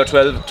comfortably here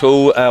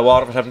 12-2.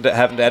 Waterford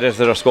haven't added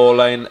to their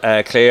scoreline.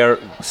 Clare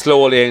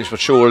slowly but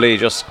surely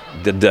just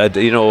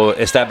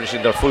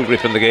establishing their full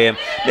grip in the game.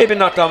 Maybe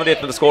not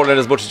dominating the scoreline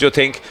as much as you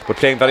think, but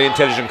playing very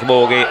intelligent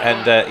camogie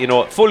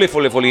and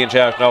fully in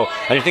charge now.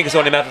 And you think it's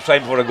only a matter of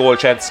time before a goal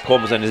chance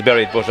comes and is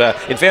buried. But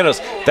in fairness,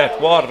 that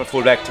Waterford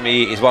fullback to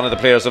me is one of the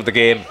players of the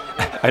game.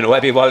 I know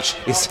Abby Walsh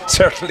is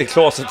certainly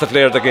closest to the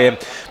player of the game,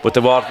 but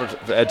the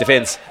Waterford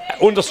defence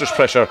under such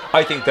pressure,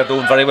 I think they're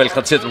doing very well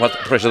considering what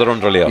pressure they're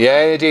under, Leo.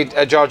 Yeah, indeed.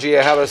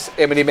 Georgia Harris,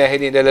 Emily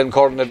Mahoney and Ellen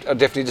Curran are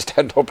definitely the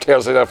stand-up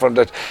players in there from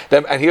them.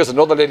 And here's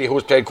another lady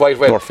who's played quite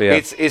well. Murphy, yeah.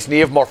 It's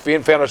Niamh Murphy.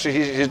 In fairness,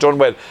 she's done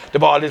well. The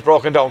ball is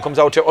broken down, comes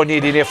out to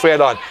O'Neill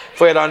Freelan.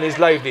 Freelan is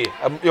lively,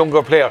 a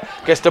younger player.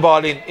 Gets the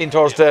ball in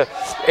towards the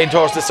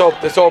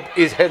sub. The sub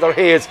is Heather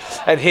Hayes,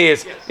 and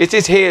Hayes. It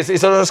is Hayes.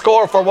 It's a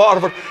score for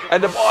Waterford,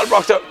 and the ball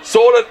rocks out.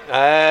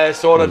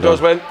 Solon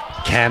does well.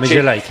 Cam as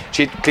you like.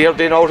 She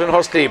cleared in out in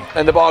her sleeve,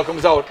 and the ball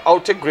comes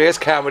out to Grace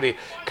Carmody.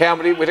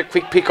 Carmody with a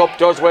quick pick up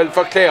does well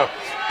for Clare.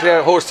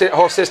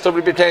 Her sister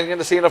will be playing in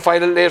the senior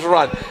final later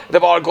on. The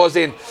ball goes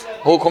in.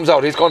 Who comes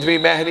out? It's going to be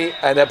Mahoney,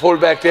 and a pull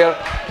back there.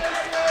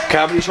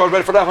 Carmody showed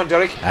well for that one,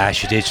 Derek.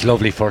 She did.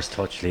 Lovely first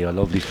touch, Leo.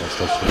 Lovely first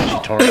touch.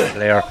 She turned the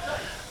player.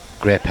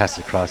 Great pass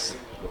across.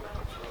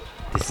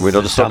 This We know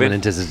is the as sub in.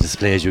 dominant as a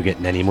display as you get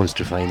in any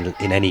Munster final,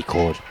 in any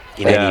code,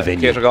 in any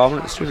venue. Kate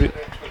O'Gorman is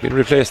been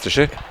replaced, is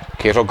she?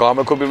 Kate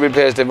O'Gorman could be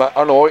replaced. I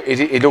don't know.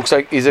 It looks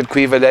like, is it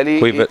Cuivalelli?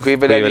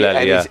 Cuivalelli,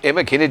 and yeah. it's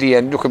Emma Kennedy.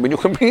 And look, when you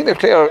can be a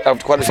player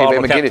of quality, Former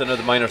Emma captain Kennedy. of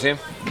the minor team.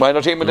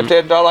 Minor team, and they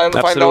played in All Ireland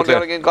final down Absolutely.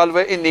 there again,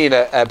 Galway in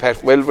Nina.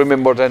 Pat, well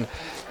remembered. And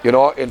you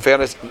know, in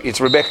fairness, it's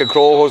Rebecca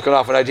Crowe who's gone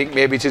off, and I think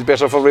maybe it is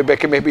better for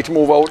Rebecca maybe to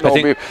move out now.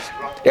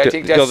 I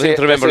think the that's other thing it.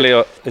 to remember, That's it.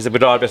 Leo, is that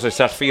we'd all better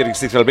start fearing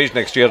Sixwell Bridge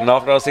next year, and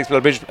after all,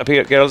 Sixwell Bridge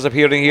girls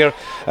appearing here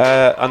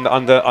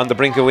on the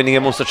brink of winning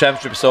a Munster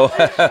Championship. So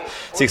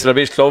Sixwell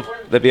Bridge club,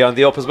 they'll be on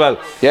the up as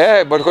well.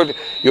 Yeah, but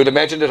you'd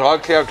imagine that all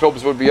Clare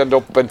clubs would be on the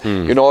up, and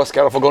you know,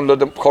 Scariff Ogonnelloe,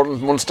 the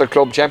current Munster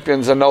club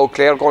champions, and now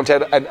Clare going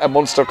to add a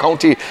Munster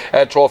County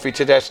trophy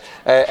to that,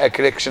 a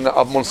collection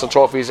of Munster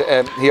trophies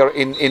here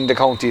in the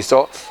county.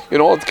 So you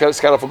know,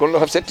 Scariff Ogonnelloe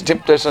have set the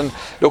template, and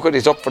look,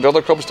 it's up for the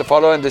other clubs to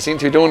follow, and they seem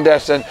to be doing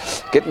that, and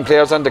getting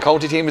players on the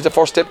county team is the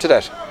first step to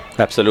that.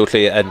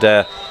 Absolutely, and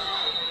you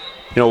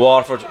know,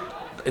 Waterford.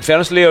 In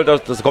fairness, Leo,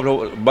 there's a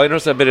couple of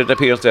minors that made an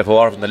appearance there for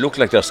Waterford, and they look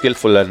like they're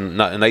skillful and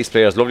nice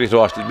players, lovely to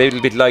watch. Maybe a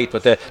little bit light,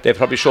 but they've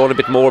probably shown a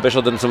bit more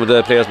better than some of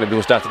the players maybe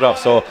who started off.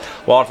 So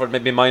Waterford,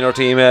 maybe a minor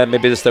team,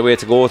 maybe this is the way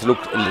to go.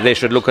 They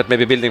should look at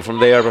maybe building from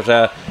there.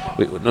 But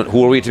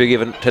who are we to be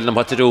telling them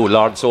what to do?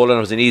 Lord Solon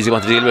was an easy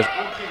one to deal with.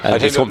 I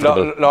think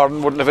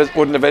Lauren wouldn't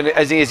have been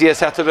as easy as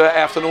Saturday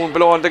afternoon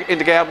below in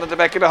the garden at the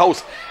back of the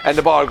house, and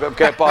the ball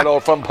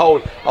out from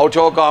Paul out to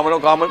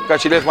O'Gorman.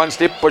 She let one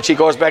slip, but she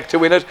goes back to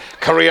win it.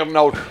 Career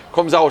now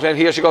comes out, and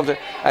here she comes.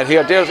 And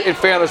here, there's, in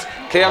fairness,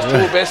 Clare's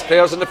two best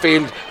players in the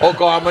field.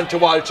 O'Gorman to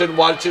Walsh, and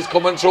Walsh is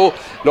coming through.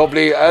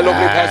 Lovely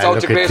pass out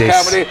to Grace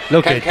Carmody.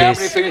 Look at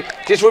this.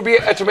 This would be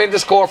a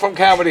tremendous score from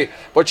Carmody,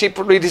 but she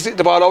releases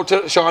the ball out to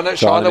Shauna.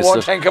 Shauna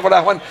won't thank her for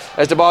that one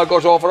as the ball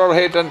goes over her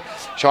head, and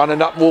Shauna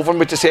not moving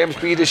with the same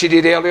speed as she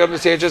did earlier in the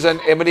stages, and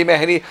Emily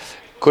Mahoney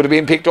could have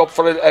been picked up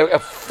for a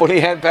funny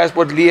hand pass,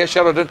 but Leah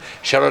Sheridan,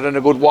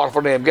 a good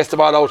Waterford name, gets the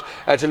ball out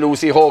to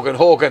Lucy Hogan.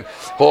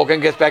 Hogan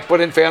gets back,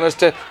 but in fairness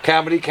to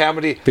Carmody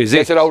gets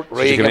it out.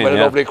 Regan with a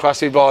lovely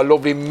crossfield ball,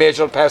 lovely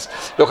measured pass,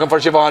 looking for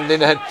Siobhan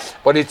Linehan,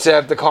 but it's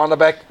the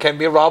cornerback can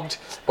be robbed,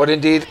 but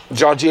indeed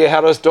Georgie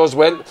Harris does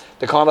well.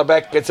 The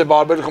cornerback gets the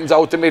ball, but it comes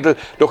out the middle,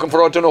 looking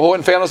for O'Donoghue.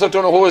 In fairness,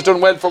 O'Donoghue has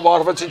done well for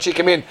Waterford since she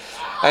came in,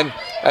 and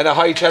a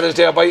high challenge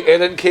there by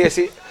Ellen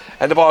Casey.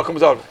 And the ball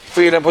comes out.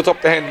 Freeland puts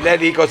up the hand.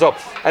 Lenny goes up.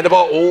 And the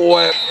ball,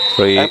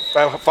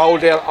 foul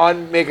there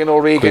on Megan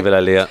O'Regan.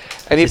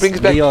 And he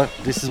brings back. Leo,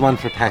 this is one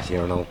for Pat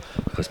here now,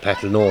 because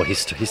Pat will know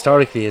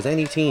historically, has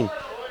any team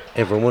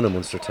ever won a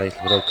Munster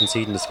title without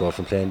conceding the score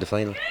from playing the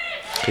final?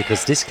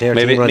 Because this Clare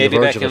team were on the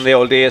verge back of in it. the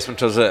old days when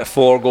it was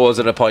 4 goals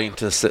and a point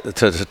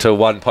to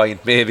 1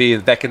 point, maybe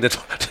back in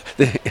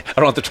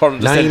around the turn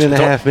of the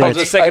 9.5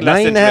 minutes.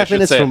 9.5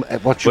 minutes from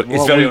what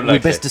we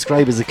best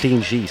describe as a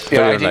clean sheet.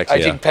 Yeah,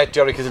 I think Pat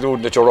Derrick is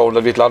alluding that you're around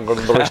a bit longer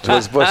than the rest of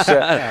us. But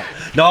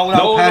no,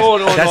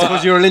 Pat, that's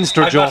because you're a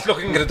Leinster I'm joke. not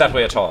looking at it that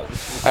way at all.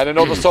 And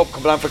another sub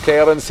coming on for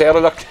Clare, and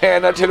Sarah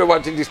Loughnane. I tell you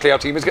one thing, this Clare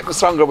team is getting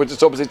stronger with the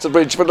subs. It's a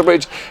bridge for the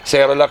bridge.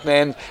 Sarah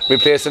Loughnane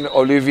replacing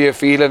Olivia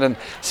Phelan, and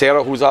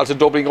Sarah, who's also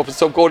doubling up as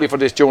sub goalie for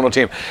this junior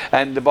team.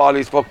 And the ball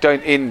is poked down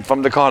in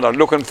from the corner,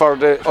 looking for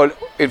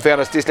in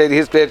fairness, this lady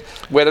has played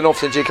well enough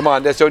since she came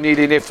on. That's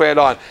O'Neilly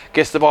Nifrail on,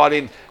 gets the ball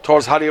in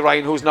towards Holly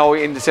Ryan, who's now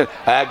in the centre.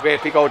 Great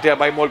pick out there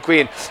by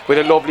Mulqueen with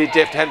a lovely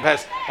deft hand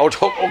pass out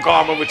to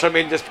O'Gorman with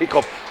tremendous pick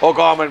up.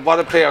 O'Gorman, what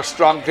a player,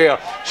 strong player.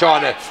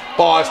 Shauna,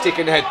 ball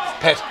sticking hand.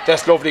 Pat,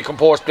 that's lovely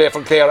composed play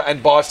from Clare,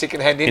 and ball sticking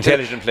hand into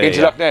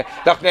Loughnane.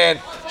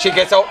 Loughnane, she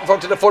gets out in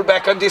front of the full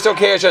back on this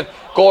occasion,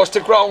 goes to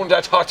ground.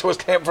 I thought it was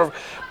came for,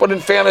 but in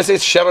fairness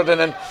it's Sheridan,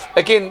 and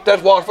again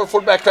that Waterford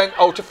full back line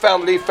out to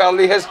Farley.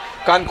 Farley has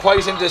gone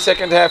quite in the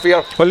second half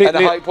here, and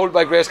a high pull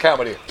by Grace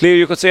Carmody. Clare,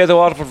 you could say the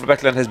Waterford full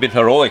back line has been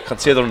heroic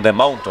considering the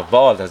amount of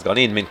ball that has gone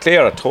in. I mean,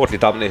 Clare have totally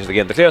dominated the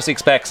game. The Clare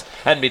six backs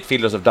and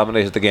midfielders have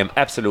dominated the game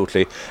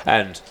absolutely,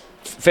 and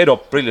fed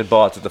up brilliant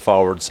ball to the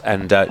forwards,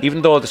 and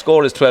even though the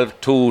score is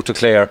 12-2 to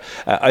Clare,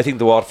 I think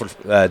the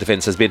Waterford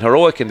defence has been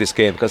heroic in this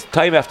game, because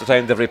time after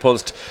time they've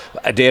repulsed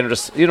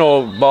dangerous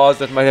balls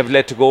that might have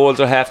led to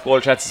goals or half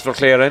goal chances for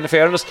Clare, and in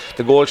fairness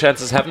the goal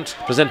chances haven't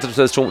presented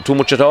themselves too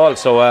much at all.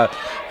 So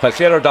while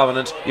Clare are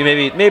dominant,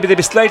 maybe they'd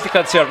be slightly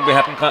concerned we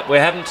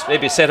haven't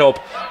maybe set up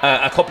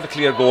a couple of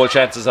clear goal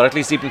chances, or at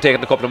least even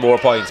taken a couple of more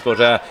points, but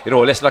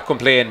let's not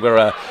complain.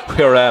 We're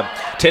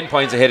 10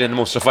 points ahead in the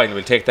Munster final.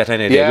 We'll take that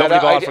any day. Lovely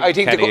ball from I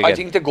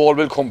think the goal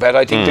will come back.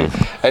 I think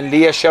and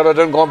Leah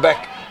Sheridan going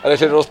back, and I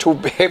tell you, those two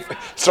big,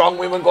 strong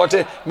women going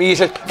to meet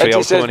it. But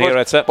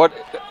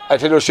I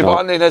tell you,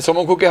 Siobhan Linehan,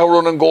 someone could get her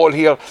running goal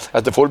here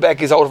as the full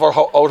back is out of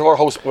her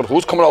house. But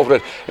who's coming out of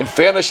it? In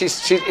fairness,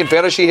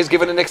 she has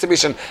given an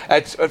exhibition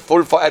at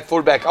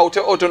full back out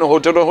to O'Donoghue.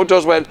 O'Donoghue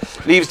does well,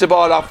 leaves the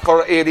ball off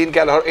for Aileen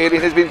Gallagher.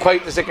 Aileen has been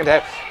quiet in the second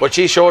half, but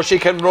she shows she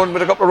can run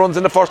with a couple of runs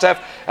in the first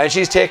half, and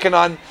she's taken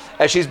on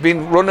she's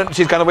been running,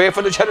 she's gone away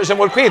from the challenge and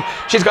World Queen.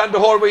 She's gone the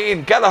whole way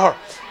in, Gallagher,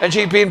 and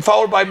she's been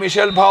fouled by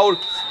Michelle Powell.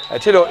 I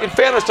tell you, in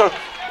fairness to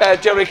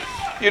Derek,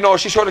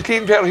 she showed a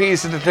clean pair of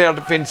heels in the clear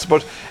defence,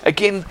 but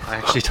again, I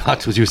actually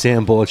thought, was you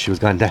saying, Bolt, she was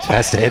gone that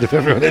fast ahead of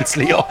everyone else,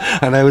 Leo,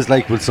 and I was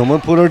like, will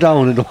someone put her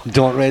down and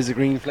don't raise a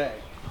green flag?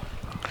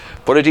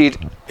 But indeed,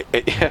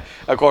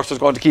 of course, it's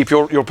going to keep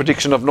your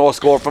prediction of no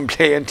score from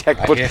play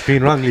intact. But I've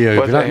been wrong,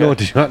 Leo.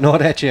 Did you not know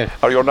that yet?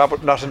 Or you're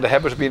not in the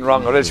habit of being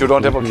wrong, or else you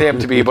don't ever claim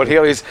to be. But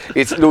here it's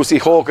Lucy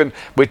Hogan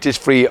with this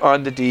free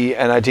on the D,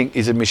 and I think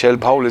Michelle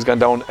Powell has gone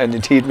down, and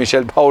indeed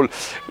Michelle Powell,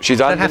 she's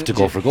on. Have to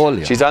go for goal,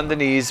 Leo. She's on the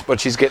knees, but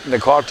she's getting the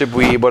quarter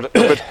bui. But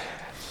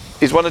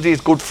it's one of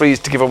these good frees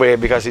to give away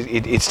because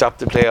it stopped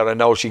the player, and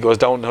now she goes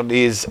down on her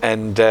knees,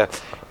 and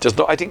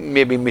I think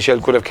maybe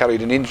Michelle could have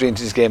carried an injury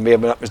into this game, maybe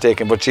I'm not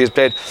mistaken, but she has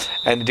played,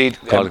 and indeed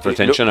calling for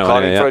attention,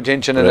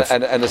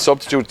 and a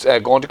substitute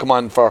going to come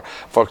on for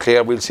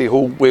Clare. We'll see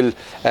who will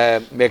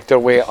make their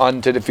way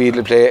onto the field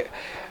of play.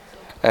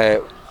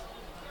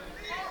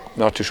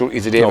 Not too sure.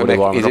 Is it Eva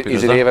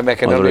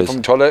McInerney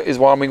from Tulla is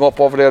warming up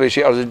over there? Or is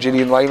it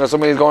Gillian Ryan or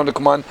somebody is going to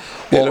come on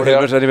over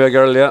there? Anyway,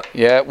 girl,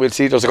 yeah, we'll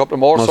see. There's a couple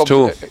more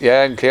subs.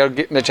 Yeah, and Clare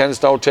getting a chance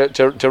now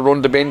to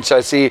run the bench. I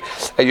see,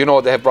 they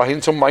have brought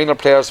in some minor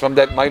players from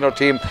that minor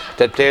team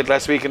that played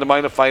last week in the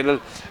minor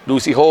final.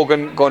 Lucy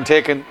Hogan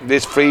taking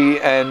this free,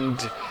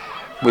 and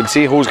we'll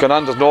see who's gone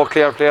on. There's no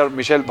Clare player.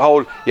 Michelle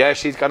Powell,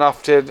 she's gone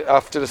off to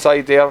the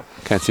side there.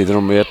 Can't see the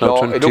number yet now.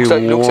 No, it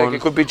looks like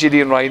it could be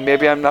Gillian Ryan.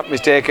 Maybe I'm not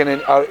mistaken.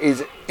 Or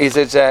is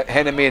it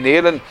Hannah May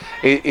Nealon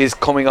is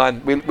coming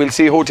on? We'll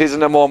see who it is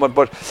in a moment.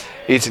 But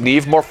it's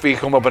Niamh Murphy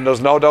come up, and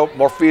there's no doubt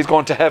Murphy is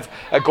going to have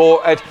a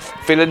go at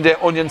filling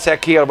the onion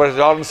sack here. But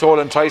Lauren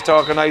Solon tries to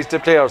organise the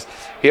players.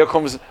 Here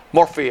comes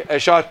Murphy. A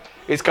shot.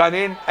 It's gone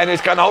in and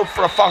it's gone out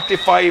for a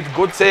 45.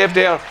 Good save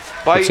there.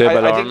 I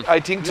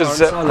think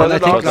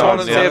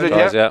Solon saved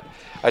it. Yeah.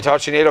 I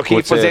thought Sinead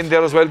O'Keefe was in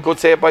there as well. Good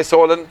save by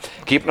Solon,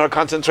 keeping her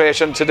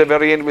concentration to the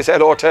very end. We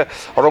said hello to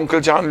our Uncle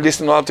John,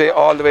 listening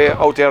all the way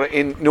out there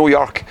in New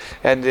York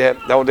and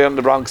down there in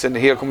the Bronx. And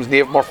here comes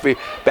Niamh Murphy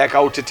back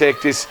out to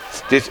take this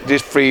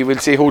free. We'll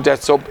see who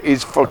that sub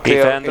is for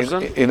Clare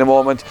in a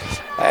moment.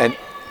 And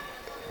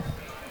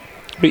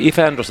Aoife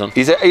Anderson.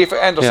 He's Aoife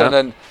Anderson,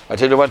 and I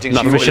tell you one thing,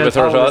 Michelle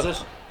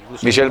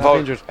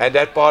Powell, and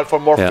that ball for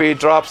Murphy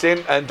drops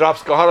in and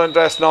drops Goharan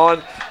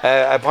Dressnawn,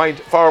 a point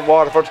for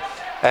Waterford,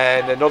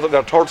 and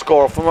their third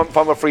score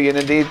from a free. And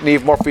indeed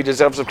Niamh Murphy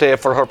deserves a play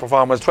for her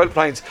performance. 12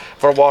 points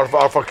for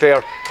Waterford, or for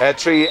Clare,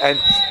 3, and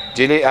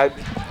Ginny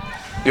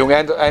young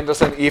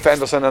Anderson, Aoife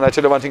Anderson, and I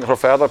tell you one thing, her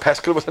father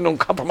Pascal was an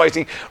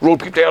uncompromising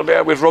rugby player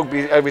there with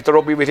the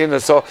rugby within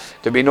us, so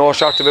there'll be no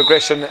shock of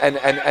aggression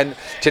and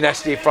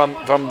tenacity from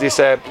this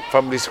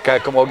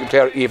Camogie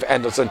player Aoife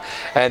Anderson.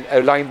 And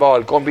a line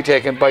ball going to be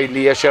taken by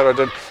Leah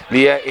Sheridan.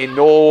 Leah in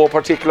no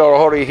particular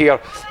hurry here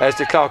as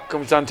the clock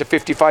comes on to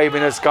 55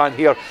 minutes gone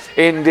here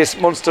in this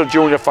Munster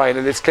Junior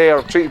final. It's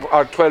Clare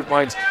 12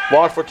 points,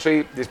 Waterford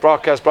 3. This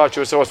broadcast brought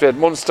you associated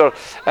Munster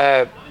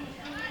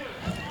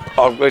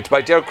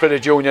by Derek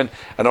Credit Union,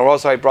 and our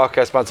also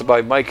broadcast sponsored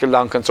by Michael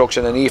Long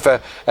Construction, and Aoife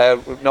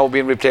now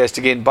being replaced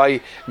again by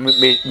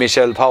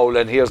Michelle Powell.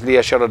 And here's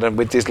Leah Sheridan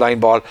with this line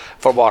ball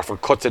for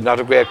Waterford. Cuts it,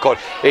 not a great cut.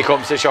 Here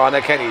comes to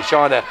Shauna Kenny.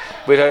 Shauna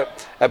with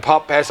a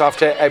pop pass off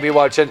to Abby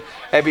Walsh, and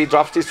Abby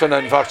drops this one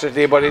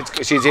unfortunately,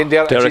 but she's in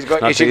there. Derek,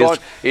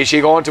 is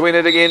she going to win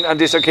it again on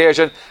this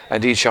occasion?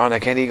 Indeed,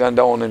 Shauna Kenny gone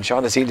down, and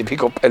Shauna seemed to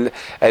pick up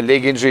a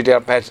leg injury there,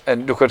 Pat.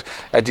 And look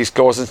at these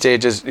closing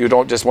stages, you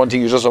don't just want to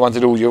do,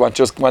 you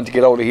just want to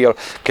get out of here,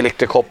 collect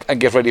the cup and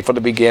get ready for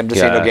the big game, the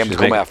senior game to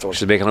come afterwards.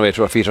 She's making her way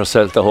to her feet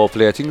herself,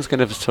 hopefully. I think it's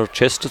kind of her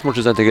chest as much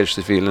as anything else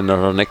she's feeling, or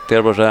her neck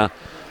there, but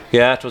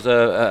it was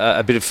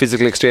a bit of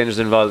physical exchanges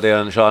involved there,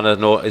 and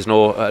Shauna is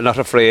not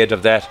afraid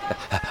of that.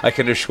 I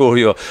can assure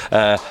you,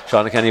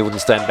 Shauna Kenny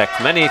wouldn't stand back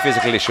from any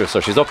physical issue,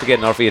 so she's up again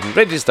on her feet and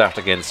ready to start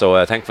again.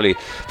 So thankfully,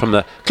 from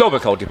the global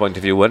county point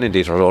of view, and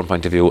indeed her own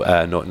point of view,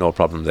 no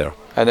problem there.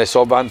 And a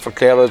sub on for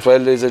Clare as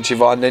well is that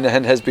Siobhan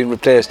Linehan has been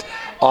replaced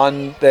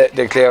on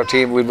the Clare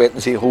team. We'll wait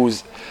and see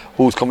who's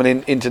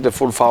coming into the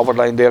full forward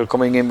line there,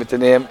 coming in with the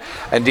name.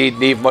 Indeed,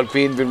 Niamh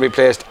Mulqueen been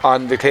replaced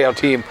on the Clare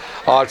team.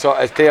 Also,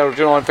 as Clare,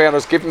 in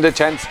fairness, given the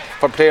chance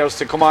for players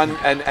to come on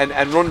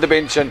and run the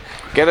bench and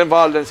get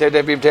involved and say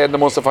they've been playing the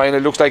Munster final.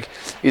 It looks like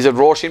is it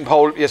Roisin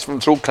Powell, yes, from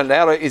through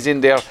Clonera is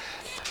in there.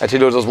 I tell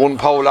you, there's one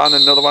Powell on,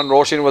 another one.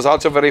 Roisin was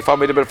also very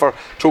formidable for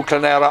True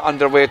Clonera on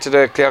their way to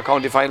the Clare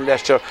County final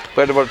last year,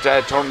 where they were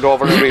turned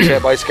over in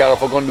replay by Scarra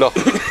Fagunlo.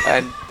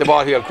 And the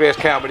ball here, great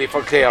Carmody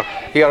for Clare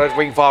here at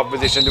wing forward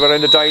position. They were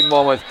in the dying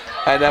moment,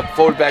 and a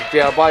full back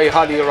there by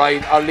Holly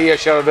Ryan or Leah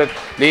Sheridan.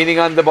 leaning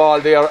on the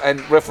ball there, and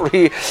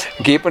referee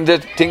keeping the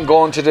thing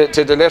going to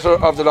the letter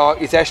of the law.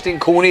 It's Ashton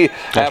Cooney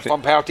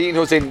from Partine,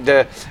 who's in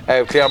the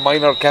Clare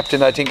minor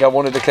captain. I think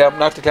one of the Clare,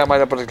 not the Clare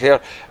minor, but the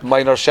Clare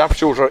minor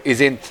sharpshooter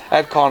is in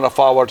at corner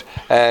forward,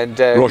 and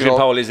Roisin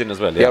Powell is in as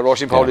well. Yeah,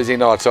 Roisin Powell is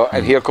in also,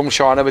 and here comes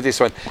Shauna with this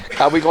one.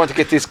 Are we going to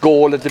get this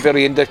goal at the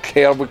very end that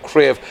Clare would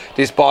crave?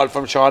 This ball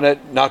from Shauna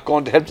not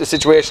going to help the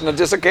situation on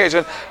this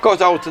occasion,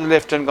 goes out to the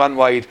left and gone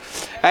wide,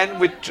 and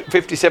with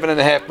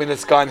 57.5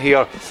 minutes gone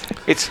here,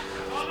 it's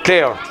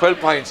Clare 12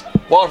 points,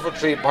 Waterford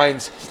 3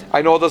 points.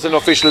 I know there's an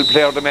official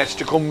player of the match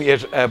to come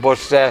yet, but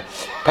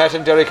Pat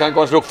and Derek, I'm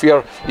going to look for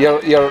your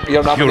nominations.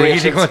 You're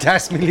really going to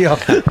ask me, Leo?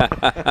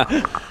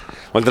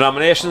 Well, the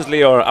nominations,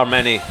 Leo, are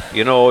many.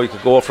 You know, you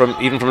could go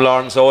even from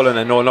Lauren Solon,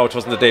 and no, it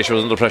wasn't the day she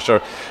was under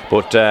pressure,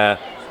 but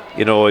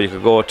you know, you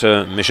could go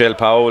to Michelle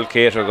Powell,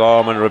 Kate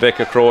O'Gorman,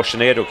 Rebecca Crowe,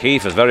 Sinead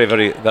O'Keefe is very,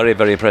 very, very,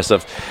 very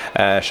impressive.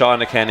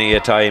 Shauna Kenny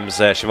at times,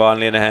 Siobhan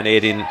Linehan,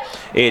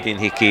 Aideen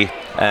Hickey,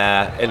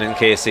 Ellen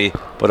Casey.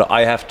 But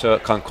I have to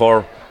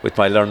concur with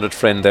my learned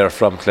friend there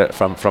from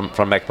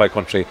Magpie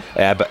Country.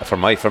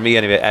 For me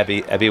anyway,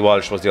 Abby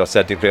Walsh was the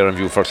outstanding player in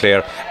view for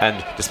Clare.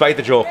 And despite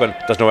the joking,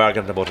 there's no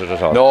argument about it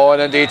at all. No,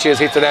 and indeed she has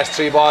hit the last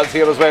 3 balls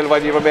here as well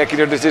when you were making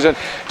your decision.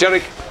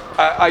 Derek,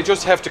 I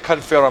just have to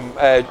confirm,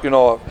 you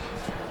know,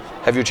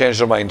 have you changed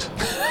your mind?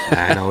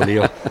 I know,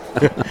 Leo.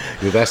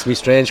 You've asked me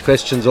strange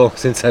questions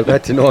since I've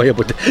got to know you,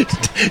 but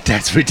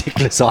that's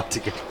ridiculous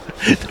altogether.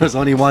 There's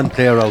only one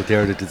player out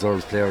there that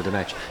deserves player of the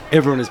match.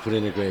 Everyone has put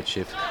in a great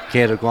shift.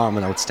 Kate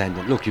O'Gorman,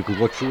 outstanding. Look, you could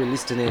go through a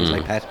list of names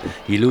like Pat.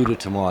 He alluded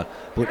to them all.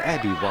 But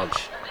Abby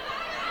Walsh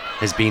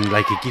has been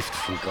like a gift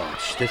from God.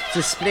 The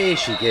display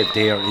she gave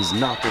there is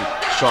nothing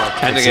short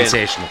of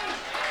sensational.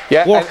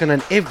 Yeah, working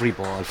on every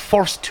ball,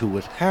 first to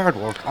it, hard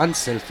work,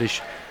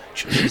 unselfish.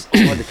 She's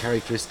all the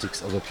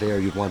characteristics of a player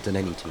you'd want in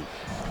any team.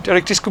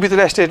 Derek, this could be the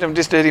last day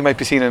this lady might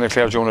be seen in a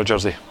Clare Junior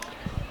jersey.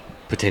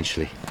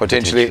 Potentially,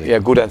 yeah,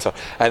 good answer.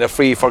 And a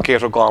free for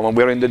Kate O'Gorman.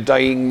 We're in the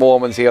dying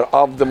moments here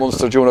of the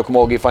Munster Junior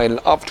Camogie final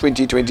of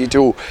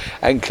 2022,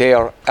 and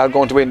Clare are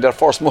going to win their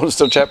first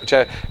Munster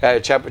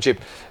championship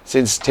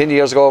since 10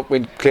 years ago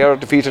when Clare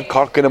defeated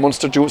Cork in a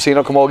Munster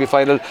Senior Camogie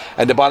final,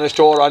 and the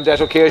banistor on that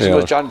occasion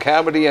was John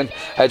Carmody, and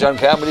John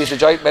Carmody is the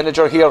giant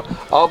manager here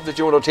of the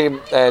junior team,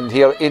 and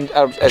here in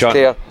as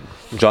Clare.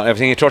 John,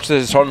 everything he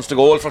touches turns to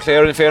goal for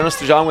Clare. In fairness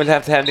to John, we'll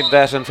have to hand him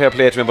that and fair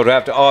play to him, but we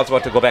have to also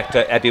want to go back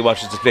to Abby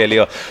Walsh's display,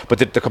 Leo.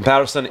 But the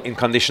comparison in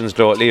conditions,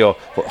 Leo,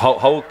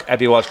 how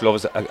Abby Walsh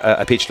loves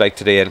a pitch like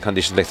today and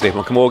conditions like today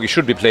when Camogie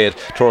should be played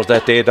towards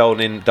that day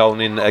down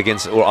in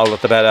against or out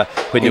at the Bella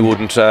when you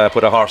wouldn't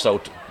put a horse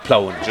out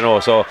ploughing, you know.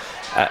 So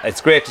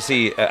it's great to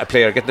see a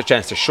player getting the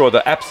chance to show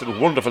the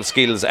absolute wonderful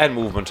skills and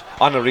movement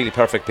on a really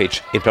perfect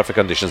pitch in perfect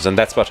conditions, and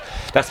that's when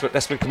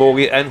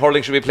Camogie and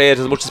hurling should be played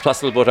as much as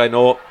possible. But I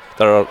know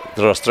there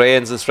are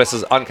strains and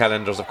stresses on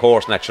calendars, of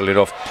course, naturally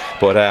enough.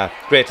 But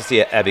great to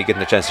see Abby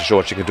getting a chance to show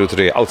what she can do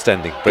today.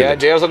 Outstanding,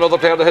 brilliant. Yeah, there's another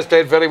player that has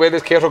played very well,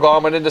 is Kate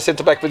O'Gorman in the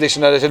centre back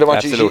position. And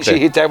she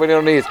hit that with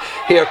her knees.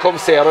 Here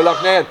comes Sarah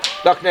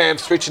Loughnane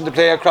switching the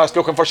play across,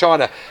 looking for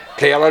Shauna.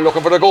 Clare are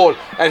looking for the goal,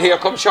 and here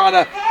comes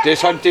Shauna.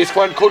 This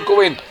one could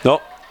go in.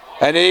 No.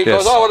 And he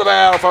goes over the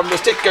bar from the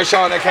stick of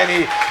Shauna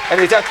Kenny,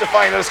 and he's at the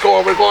final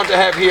score we're going to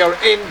have here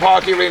in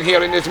Páirc Uí Rinn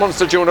here in this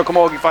Munster Junior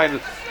Camogie final.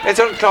 It's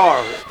on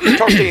Clare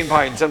 13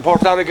 points and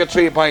Portlaoise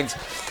 3 points,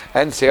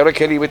 and Sarah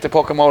Kelly with the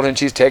puck out, and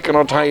she's taking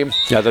her time.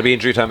 Yeah, there'll be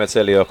injury time at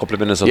Sally, a couple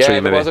of minutes or 3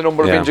 maybe. There was a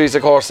number of injuries,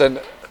 of course,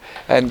 and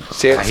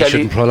Sally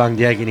shouldn't prolong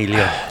the agony,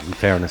 Leo, in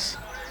fairness.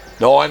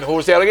 No, and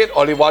who's there again?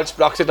 Ollie Walsh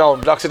blocks it down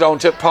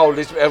to Powell.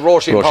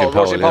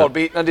 Roisin Powell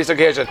beaten on this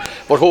occasion.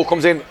 But who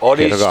comes in?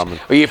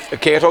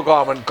 Kate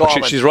O'Gorman.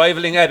 She's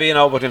rivaling Abby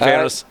now, but in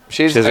fairness,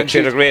 she's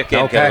a great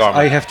game. Now,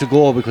 I have to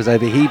go because I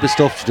have a heap of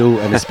stuff to do,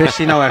 and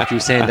especially now after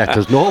you saying that,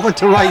 there's no one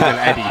to rival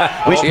Abby.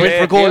 Which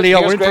went for goal,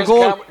 Leo, went for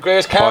goal.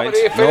 Grace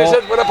Carmody finished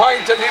it with a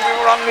point, and we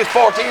were on with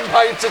 14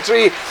 points to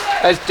 3.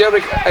 As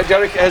Derek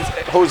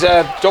who's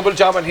double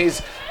jobbing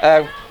his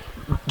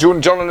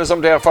journalism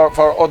there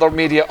for other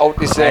media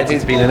outlets.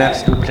 It's been an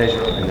absolute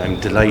pleasure, and I'm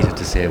delighted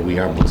to say we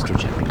are Munster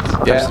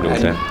champions. Yeah,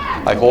 absolutely.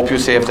 I hope you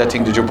saved that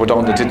thing that you put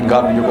down that didn't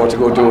go when you got to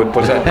go do it.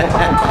 But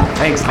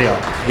thanks, Leo.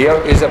 Here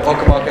is a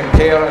Pokemon and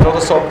Clare,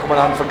 another sub coming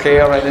on for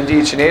Clare, and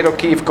indeed Sinead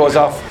O'Keefe goes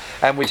off.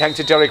 And we thank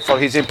to Derek for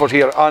his input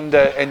here on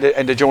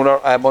the junior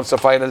Munster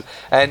final,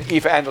 and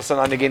Aoife Anderson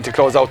on again to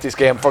close out this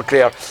game for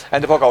Clare.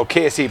 And the puck out,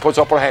 Casey puts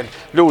up her hand,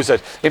 lose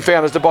it. In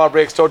fairness, the ball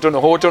breaks to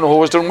Donoghue. Donoghue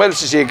was doing well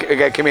since she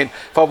came in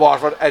for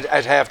Waterford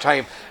at half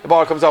time. The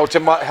ball comes out to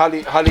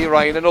Holly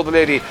Ryan, another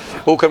lady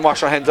who can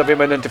wash her hands of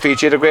him and defeat.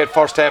 She had a great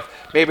first half,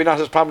 maybe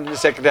not as prominent in the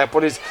second half,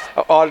 but is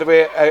all the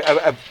way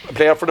a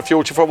player for the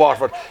future for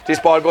Waterford. This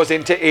ball goes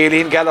into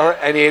Aileen Gallagher,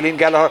 and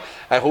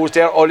who's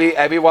there?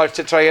 Abby Walsh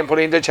to try and put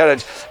in the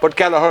challenge. But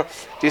Gallagher,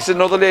 this is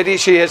another lady,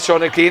 she has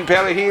shown a clean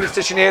pair of heels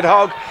to Sinead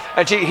Hogg,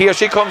 and here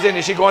she comes in.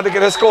 Is she going to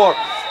get a score?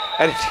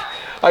 And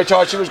I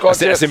thought she was going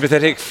to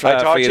sympathetic.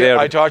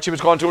 I thought she was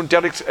going to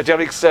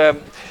Derek's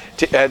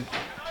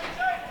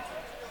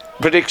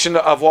prediction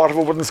of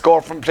Waterford wouldn't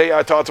score from play.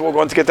 I thought we were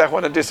going to get that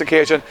one on this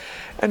occasion.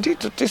 And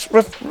this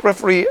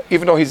referee,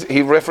 even though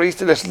he referees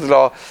the letter of the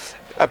law,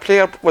 a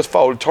player was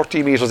fouled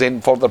 30 metres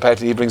in for the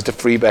penalty. He brings the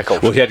free back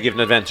out. Well, he had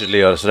given an advantage,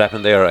 Leo. So what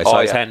happened there, I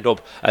saw his hand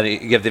up and he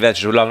gave the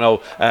advantage too long. Now,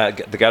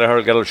 the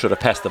Gallagher girl should have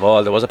passed the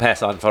ball. There was a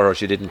pass on for her.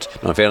 She didn't.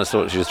 No, in fairness,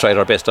 she just tried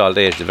her best all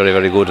day. She did very,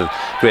 very good and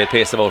great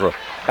pace about her.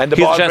 And the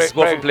ball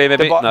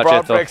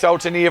breaks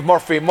out to Niamh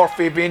Murphy.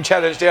 Murphy being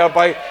challenged there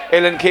by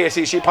Ellen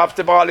Casey. She pops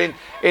the ball in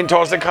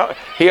towards the...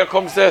 Here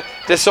comes the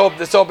sub.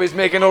 The sub is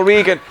making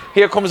O'Regan.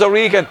 Here comes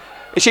O'Regan.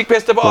 She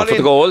placed the ball in.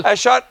 The goal. A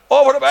shot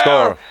over the bar.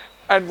 Score.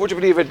 And would you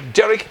believe it,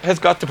 Derek has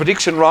got the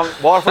prediction wrong.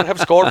 Waterford have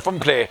scored from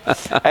play.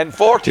 And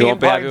 14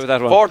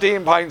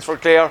 points for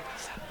Clare.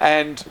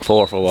 And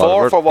 4 for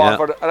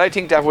Waterford. Yeah. And I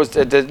think that was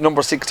the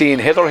number 16,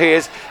 Heather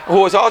Hayes,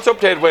 who has also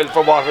played well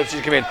for Waterford.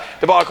 She came in.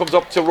 The ball comes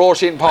up to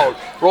Roisin Powell.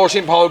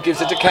 Roisin Powell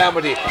gives it to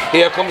Carmody.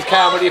 Here comes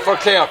Carmody for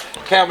Clare.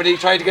 Carmody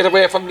trying to get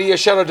away from Leah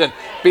Sheridan.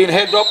 Being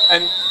headed up,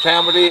 and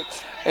Carmody,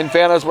 in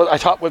fairness, I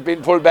thought was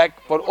being pulled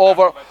back, but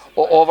over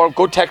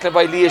good tackling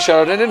by Leah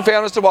Sheridan. In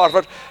fairness to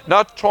Waterford,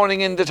 not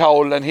throwing in the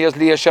towel, and here's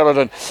Leah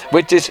Sheridan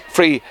with this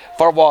free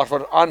for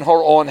Waterford on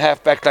her own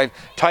half back line.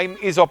 Time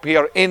is up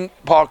here in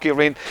Páirc Uí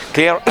Rinn.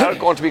 Clare are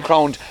going to be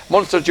crowned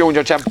Munster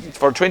Junior champions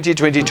for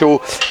 2022.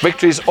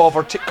 Victories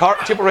over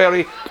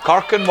Tipperary,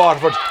 Cork and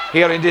Waterford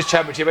here in this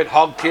championship. And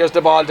Hogg clears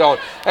the ball down.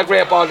 A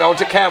great ball down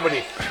to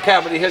Carmody.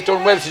 Carmody has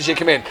done well since she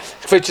came in.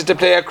 Switches the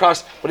play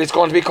across, but it's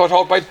going to be cut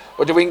out by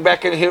the wing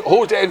back in here.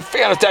 Who's in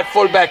fairness, that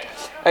full back.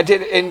 And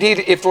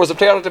indeed, if there was a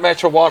player of the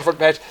match for Waterford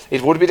match,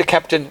 it would be the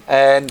captain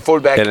and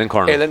fullback Ellen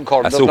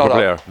Curran. A super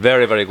player,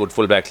 very, very good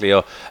fullback,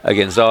 Leo,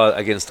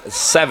 against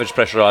savage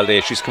pressure all day.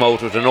 She's come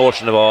out with an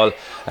ocean of all,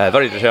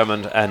 very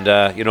determined, and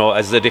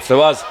as if there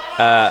was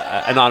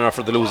an honour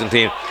for the losing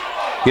team.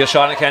 Here's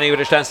Shauna Kenny with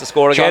a chance to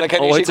score again. Shauna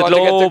Kenny, she's going to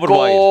get the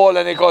goal,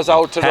 and it goes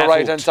out to the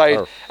right hand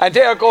side. And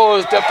there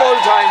goes the full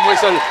time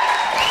whistle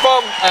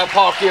from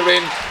Páirc Uí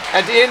Rinn,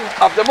 and the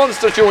end of the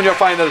Munster Junior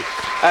final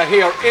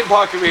here in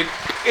Páirc Uí Rinn.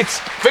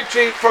 It's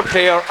victory for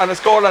Clare, and a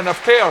scoreline of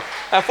Clare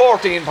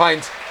 14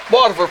 points,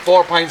 Waterford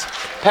 4 points.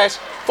 Pat,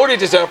 fully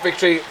deserved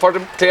victory for the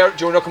Clare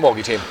Junior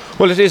Camogie team.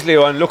 Well, it is,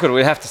 Leo, and look,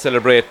 we have to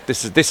celebrate.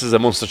 This is a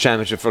Munster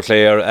championship for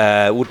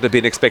Clare. Wouldn't have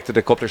been expected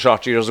a couple of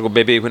short years ago,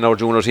 maybe, when our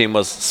junior team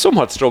was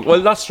somewhat struggling.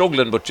 Well, not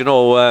struggling, but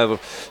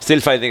still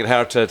finding it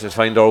hard to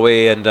find our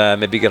way and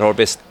maybe get our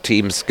best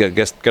teams get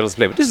us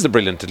play. But this is a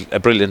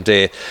brilliant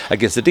day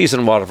against a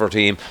decent Waterford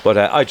team. But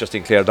I just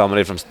think Clare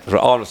dominated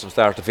from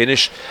start to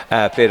finish.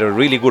 Played a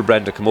really good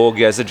brand of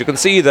camogie. As you can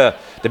see the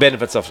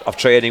benefits of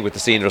training with the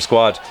senior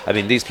squad. I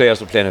mean, these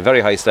players were playing a very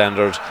high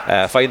standard.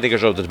 Fine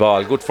diggers out of the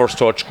ball, good first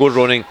touch, good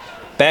running.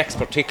 Backs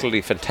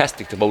particularly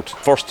fantastic to both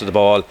first to the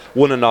ball,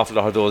 won an awful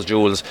lot of those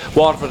duels.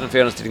 Waterford, in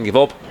fairness, didn't give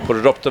up, put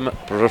it up to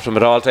them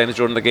at all times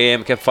during the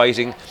game, kept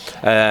fighting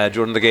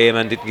during the game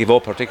and didn't give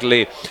up,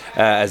 particularly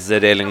as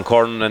Ellen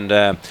Curran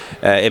and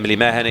Emily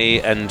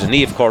Mahoney and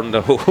Niamh Curran,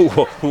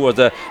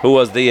 who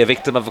was the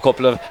victim of a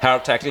couple of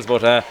hard tackles,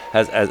 but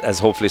has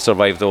hopefully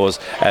survived those.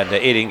 And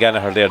Aileen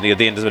Gallagher there near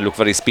the end as well looked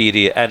very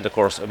speedy, and of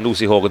course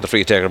Lucy Hogan, the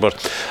free taker.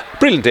 But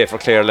brilliant day for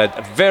Clare, lad.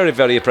 A very,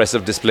 very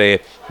impressive display,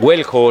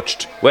 well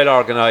coached, well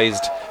organised.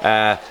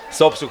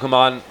 Subs who come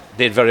on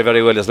did very,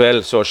 very well as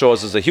well, so it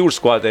shows there's a huge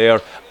squad there,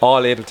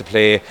 all able to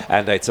play,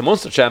 and it's a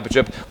Munster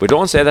championship. We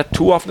don't say that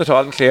too often at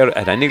all in Clare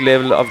at any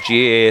level of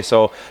GAA,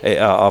 so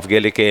of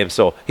Gaelic games.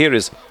 So here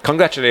is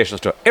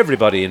congratulations to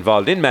everybody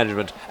involved in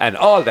management and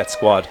all that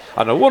squad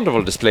on a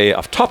wonderful display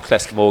of top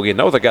class camogie.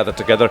 Now they're gathered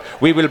together.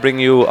 We will bring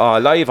you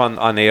live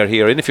on air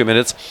here in a few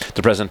minutes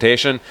the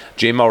presentation.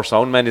 Jim, our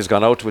sound man, is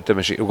going out with the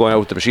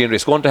machinery.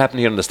 It's going to happen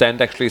here in the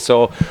stand actually,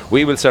 so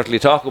we will certainly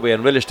talk away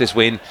and relish this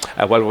win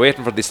while we're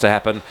waiting for this to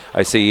happen.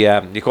 I see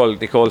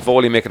Nicole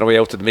Foley making her way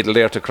out to the middle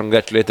there to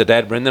congratulate the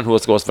dad, Brendan, who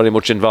was very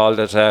much involved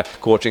at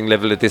coaching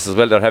level at this as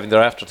well. They're having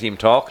their after team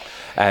talk,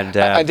 and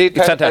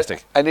it's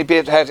fantastic. And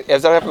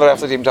as they're having their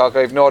after team talk,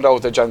 I have no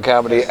doubt that John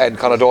Carmody and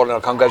Conor Dolan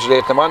are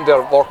congratulating them on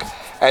their work,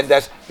 and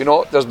that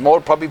there's more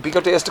probably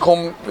bigger days to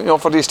come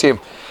for this team.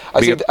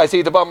 I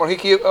see the Bomber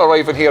Hickey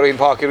arriving here in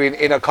Páirc Uí Rinn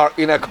in a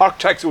Cork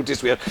tracksuit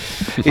this year.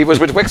 He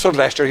was with Wexford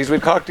last year, he's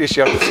with Cork this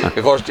year.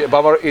 Because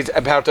Bomber is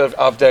a part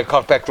of the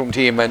Cork backroom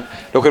team, and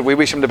look, we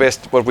wish him the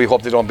best, but we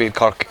hope they don't beat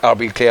Cork or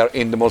beat Clare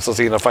in the Munster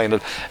Senior final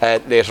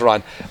later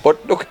on.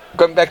 But look,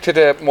 going back to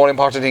the more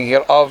important thing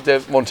here of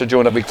the Munster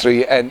Junior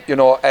victory, and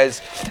as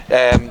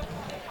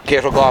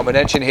Kate O'Gorman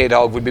and Sinead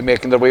Hogg will be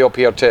making their way up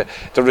here to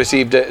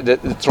receive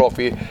the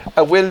trophy.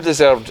 A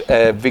well-deserved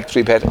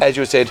victory, Pat. As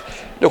you said,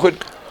 look,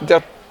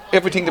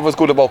 everything that was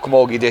good about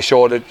Camogie, they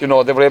showed it. They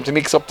were able to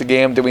mix up the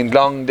game. They win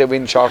long, they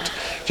win short.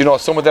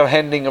 Some of their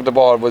handling of the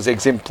ball was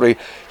exemplary.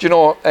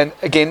 And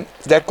again,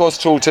 that goes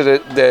through to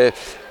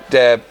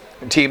the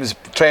teams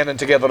training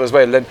together as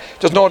well. And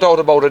there's no doubt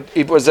about it.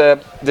 It was the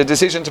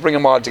decision to bring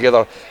them all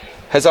together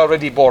has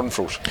already borne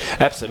fruit.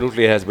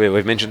 Absolutely has.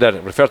 We've mentioned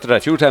that, referred to that a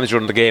few times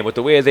during the game, with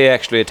the way they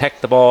actually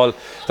attack the ball,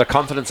 their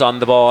confidence on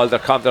the ball,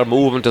 their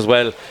movement as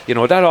well.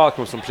 That all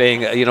comes from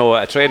playing,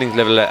 a training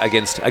level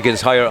against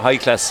high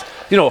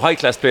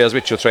class players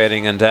with your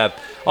training. And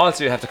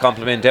also you have to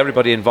compliment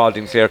everybody involved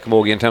in Clare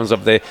Camogie in terms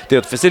of the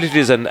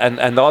facilities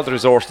and all the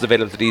resources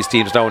available to these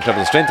teams now in terms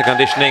of strength and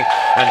conditioning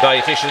and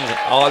dietitians,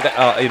 all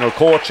the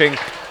coaching,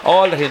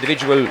 all the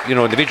individual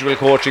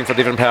coaching for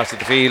different parts of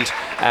the field,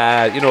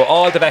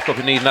 all the backup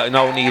you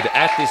now need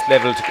at this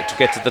level to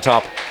get to the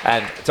top,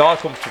 and it's all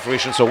come to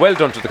fruition. So well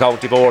done to the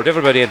county board,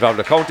 everybody involved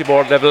at the county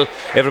board level,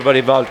 everybody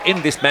involved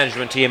in this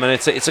management team, and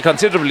it's a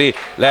considerably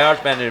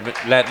large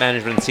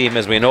management team,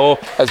 as we know.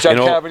 As John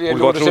Carmody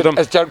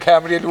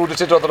alluded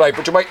to the other night,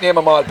 but you might name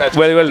them all, Patrick.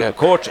 Well,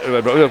 coach,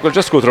 we'll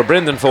just go through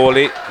Brendan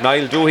Foley,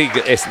 Niall Doohig,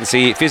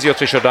 S&C, physio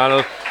Trish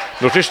O'Donnell,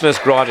 nutritionist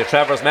Gráinne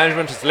Travers,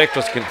 management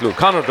selectors include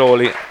Conor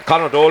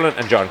Dolan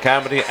and John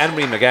Carmody,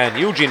 Anne-Marie McGann,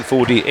 Eugene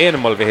Foodie, Éanna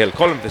Mulvihill,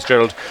 Colin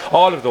Fitzgerald.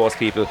 All of those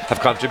people have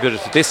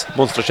contributed to this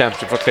Munster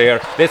Championship for Clare.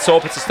 Let's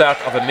hope it's the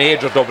start of a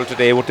major double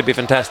today. Wouldn't it be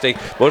fantastic?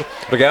 But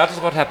regardless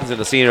of what happens in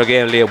the senior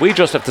game, Leah, we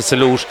just have to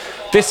salute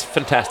this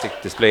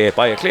fantastic display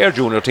by a Clare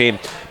junior team.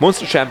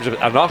 Munster Championships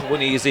are not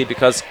one easy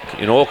because,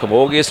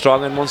 Camogie is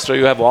strong in Munster.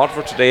 You have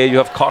Waterford today, you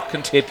have Cork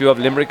and Tip, you have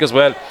Limerick as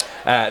well.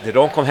 They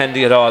don't come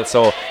handy at all,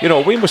 so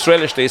we must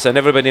relish this, and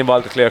everybody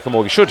involved in Clare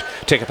Camogie should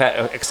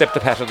accept the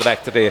pat on the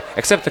back today,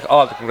 accept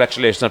all the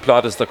congratulations and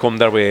plaudits that come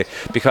their way,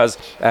 because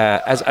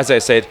as I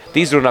said,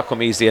 these do not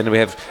come easy, and we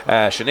have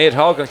Sinead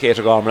Hogg and Kate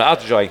O'Gorman are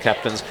the joint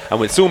captains, and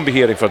we'll soon be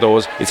hearing for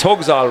those. It's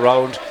hugs all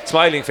round,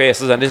 smiling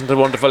faces, and isn't it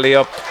wonderful,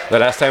 Leo? The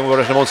last time we were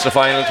at the Munster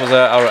final, it was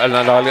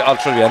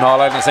an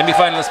All-Ireland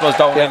semi-finalist was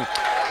down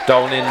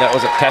in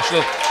was it Cashel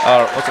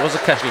or was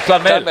it Cashel?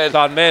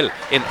 Clonmel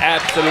in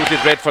absolutely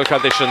dreadful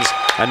conditions,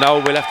 and now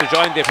we'll have to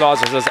join the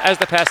applause as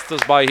they pass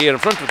us by here in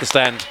front of the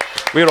stand.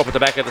 We're up at the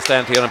back of the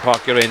stand here in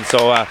Park Urin,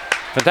 so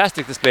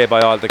fantastic display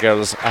by all the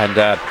girls, and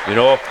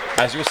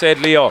as you said,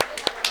 Leo,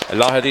 a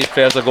lot of these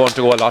players are going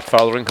to go a lot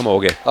further in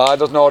Camogie.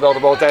 There's no doubt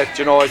about that.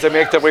 As they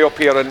make their way up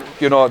here, and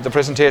the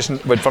presentation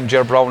from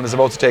Ger Brown is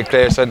about to take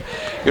place, and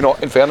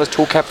in fairness,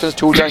 two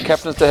joint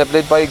captains, they have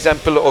led by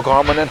example,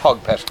 O'Gorman and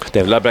Hogpet.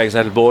 They've led by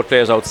example, both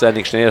players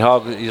outstanding. Sinead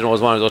Hogg,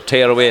 was one of those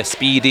tearaway,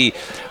 speedy,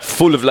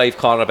 full of life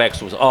cornerbacks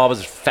who was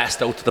always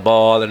fast out to the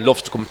ball and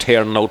loves to come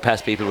tearing out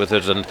past people with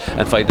it and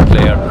find the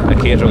player.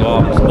 And Kate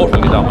O'Gorman was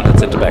utterly dominant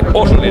centre back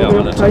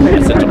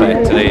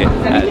today,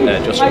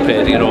 and just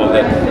played,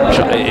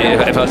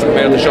 if I was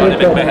compared to Shawnee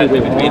McMahon,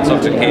 maybe between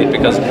something Kate,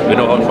 because we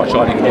know what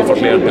Shawnee can do for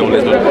Clare and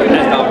Dolan, but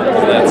as dominant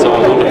as that, so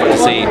wonderful to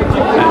see.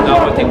 And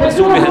now I think we'll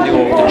soon be handing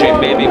over to Jim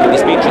Baby when the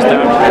speech is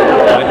started.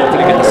 I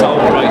hopefully get the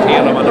sound right here.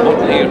 I'm on the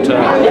button here to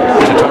turn up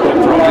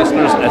for our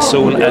listeners as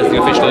soon as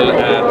the official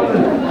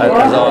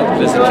as all the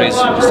pleasantries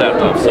start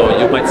off. So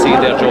you might see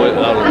there Joe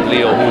or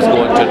Leo who's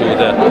going to do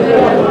the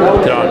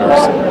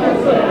honours.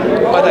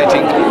 But I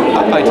think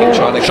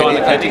Sean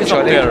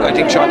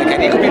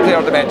Kenny could be player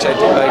of the match.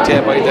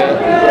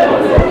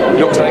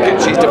 Looks like it.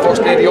 She's the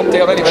first lady up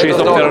there anyway. She's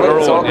up there on her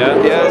own, so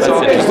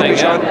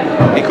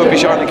he could be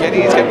Sean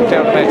Kenny. He's getting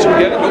player of the match.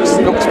 Yeah,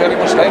 it looks very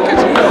much like it.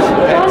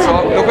 So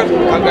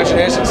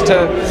congratulations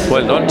to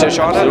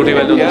Shauna. Absolutely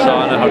well done to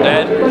Shauna, her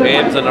dad,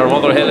 James, and her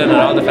mother Helen, and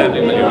all the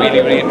family. You're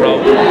really, really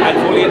proud and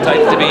fully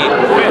entitled to be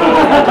great,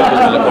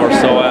 of course.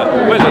 So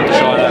well done to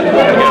Shauna.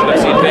 Again, I've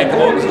seen Beck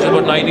Hogan. She's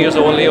about 9 years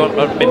old,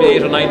 or maybe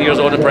 8 or 9 years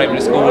old in primary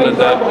school, and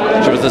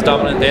she was as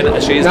dominant then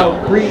as she is now.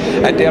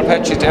 And there,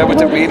 Pat, she's there with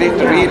the real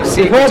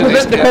secret to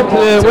this.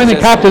 The winning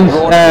captains,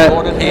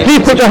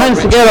 please put your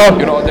hands together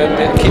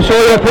to show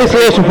your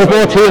appreciation for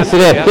both teams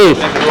today, please.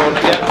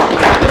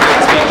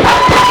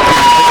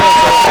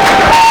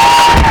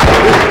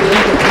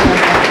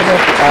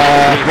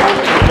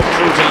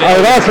 I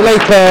would also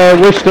like to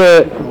wish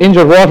the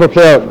injured water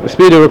player a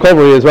speedy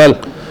recovery as well.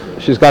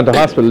 She's gone to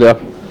hospital there.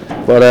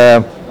 But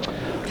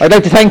I'd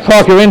like to thank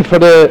Cork Urin for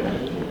the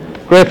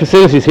great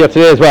facilities here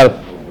today as well.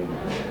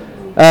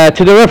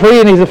 To the referee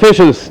and his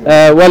officials,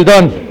 well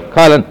done,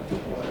 Colin.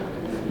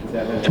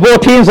 To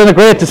both teams on a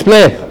great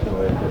display.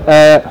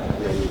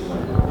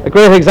 A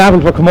great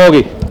example for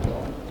Camogie.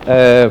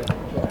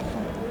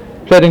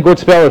 Played in good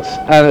spirits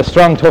and a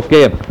strong, tough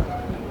game.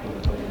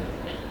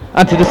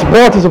 And to the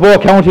supporters of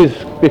both counties,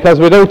 because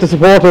without the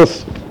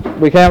supporters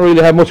we can't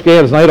really have much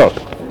games neither.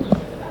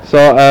 So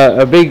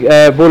a big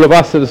bull of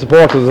us to the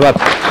supporters as well.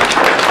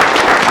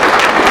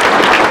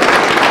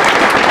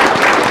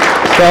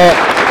 So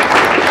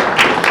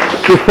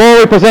before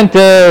we present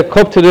the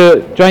cup to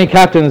the joint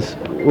captains,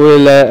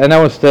 we'll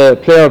announce the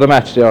player of the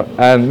match there,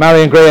 and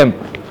Marion Graham,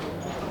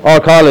 our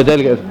Carla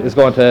delegate, is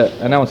going to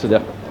announce it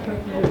there.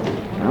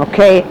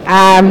 Okay,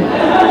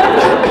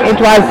 it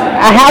was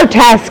a hard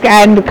task,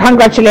 and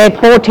congratulate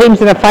both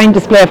teams on a fine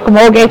display of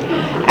Camogie.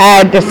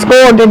 The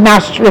score did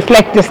not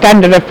reflect the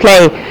standard of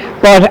play,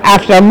 but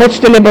after much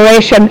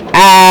deliberation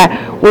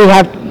we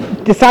have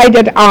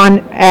decided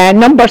on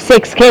number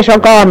 6, Kate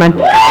O'Gorman.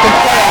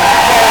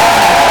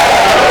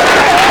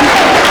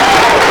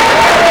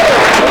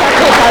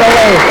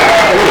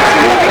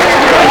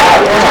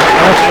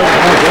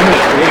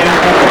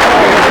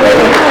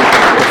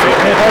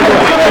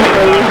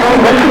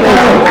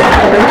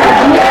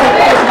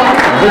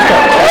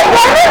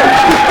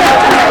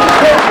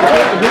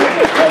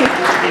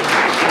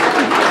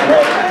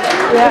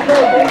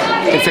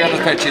 In fairness,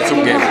 Patchy, it's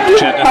some game.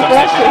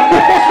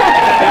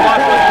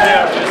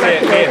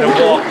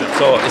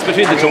 So it's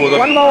between the two of them.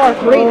 One more,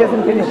 Reid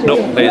doesn't finish. No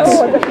complaints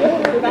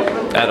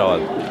at all.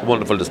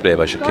 Wonderful display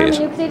by Kate.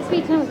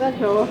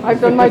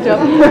 I've done my job.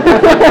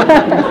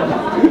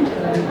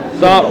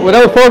 So,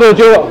 without further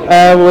ado,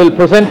 we'll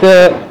present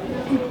the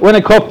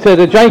winning cup to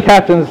the joint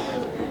captains,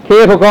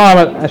 Kate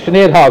O'Gorman and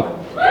Sinead Hogg.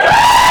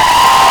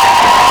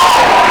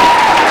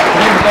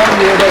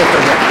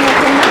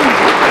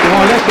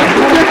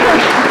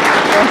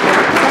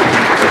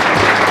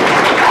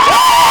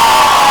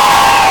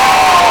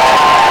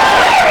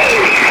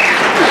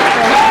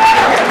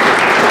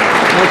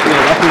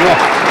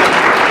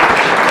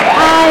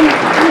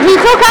 He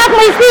took out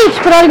my speech,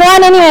 but I'll go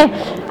on anyway.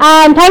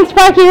 Thanks to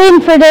Parky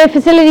Wynn for the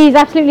facilities,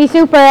 absolutely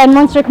super, and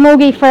Munster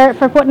Camogie for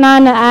putting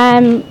on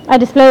a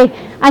display.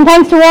 And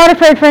thanks to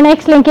Waterford for an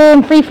excellent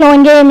game,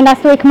 free-flowing game, and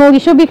that's the way Camogie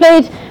should be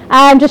played.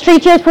 Just 3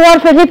 cheers for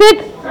Waterford. Hip hip!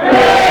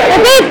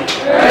 Hip hip!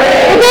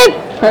 Hip hip!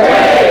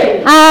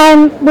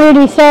 Where do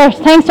we start?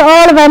 Thanks to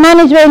all of our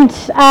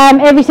management,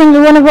 every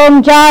single one of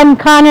them, John,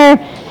 Connor,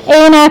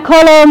 Aina,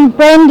 Colm,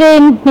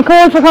 Brendan,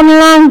 Nicole for coming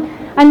along,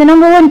 and the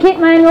number 1 kit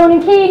man,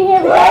 Ronan Keane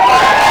here.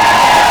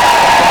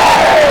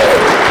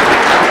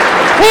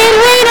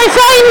 Rain or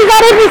shine, he's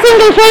at every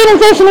single training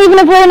session, even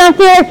if we're not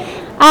there.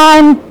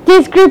 And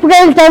this group of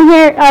girls down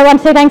here, I want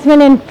to say thanks a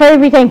million for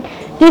everything.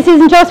 This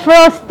isn't just for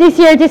us this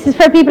year, this is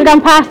for people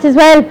gone past as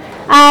well.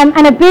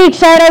 And a big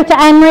shout out to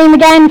Anne-Marie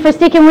McGann for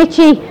sticking with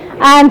you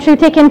through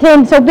thick and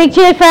thin. So big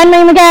cheers for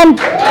Anne-Marie McGann.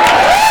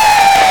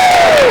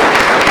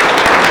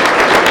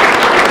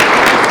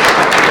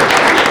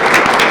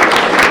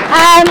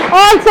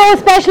 Also a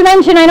special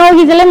mention, I know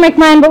he's a Limerick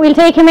man, but we'll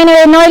take him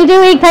anyway. Niall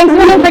Dewey, thanks a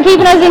million for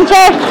keeping us in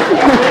check.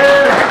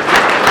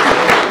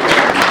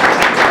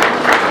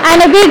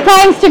 And a big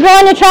thanks to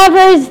Grania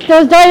Travers,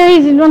 those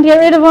diaries, you want to get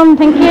rid of them,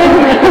 thank you.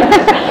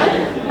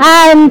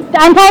 And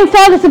thanks to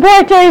all the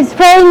supporters,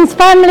 friends,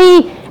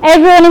 family,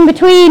 everyone in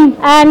between.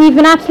 You've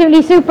been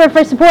absolutely super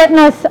for supporting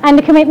us, and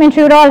the commitment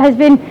through it all has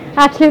been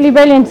absolutely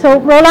brilliant. So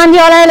roll on the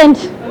All Ireland.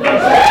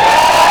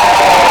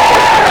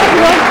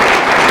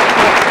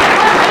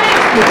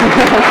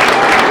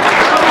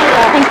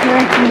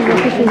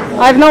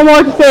 I have no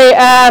more to say.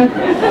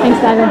 Thanks,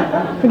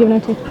 Dagger, for giving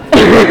out too.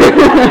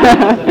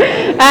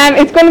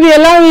 It's going to be a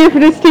long year for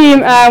this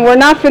team. We're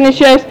not finished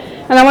yet,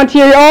 and I want to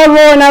hear you all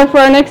roar now for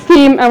our next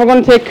team, and we're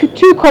going to take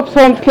 2 cups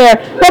home to Clare.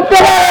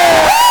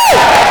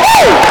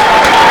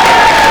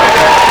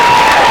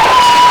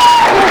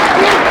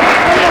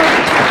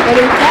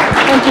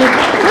 Thank you.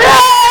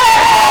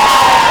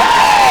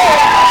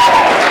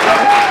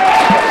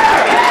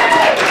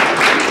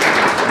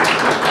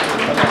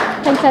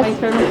 Thanks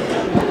very much.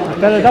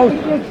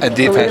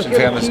 Indeed, Pat, in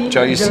fairness,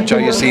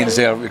 joyous scenes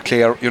there with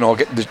Clare, you know,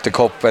 getting the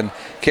cup, and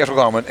Kate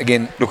O'Gorman,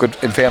 again, look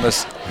at, in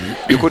fairness,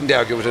 you couldn't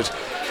argue with it,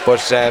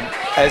 but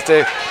as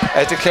the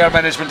Clare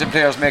management and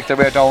players make their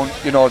way down,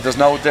 you know, there's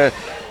now the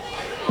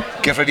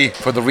get ready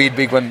for the real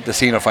big one, the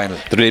senior final.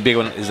 The really big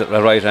one is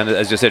right, and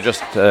as you said,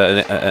 just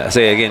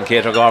say again,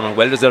 Kate O'Gorman,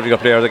 well deserved your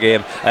player of the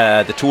game.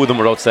 The 2 of them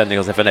were outstanding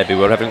as FNB. We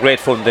were having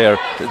great fun there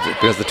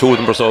because the 2 of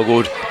them were so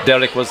good.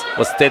 Derek was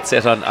dead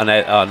set on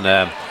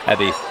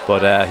Abbey,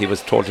 but he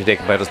was totally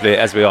taken by display,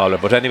 as we all were.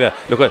 But anyway,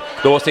 look at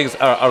those things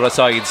are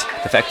aside.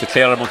 The fact that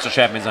Clare are Munster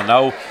champions, and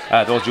now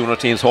those junior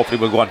teams hopefully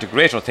will go on to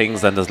greater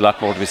things, and there's a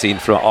lot more to be seen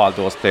from all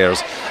those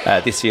players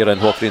this year and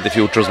hopefully in the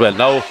future as well.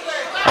 Now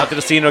onto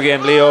the senior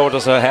game, Leo.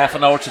 There's a half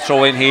an hour to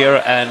throw in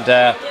here, and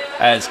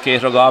as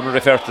Kate O'Gorman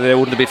referred to,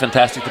 wouldn't it be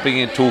fantastic to bring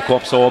in 2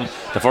 cups home?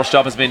 The first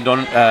job has been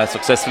done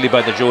successfully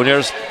by the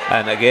juniors,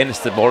 and again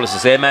it's more or less the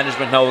same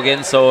management now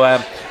again, so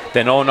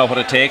they know now what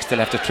it takes. They'll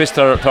have to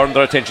turn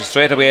their attention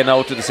straight away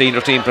now to the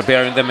senior team,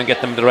 preparing them and get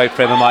them in the right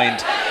frame of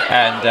mind.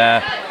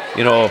 And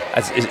you know,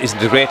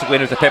 isn't it great to go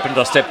in with the pep in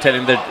their step,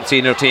 telling the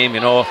senior team,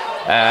 you know,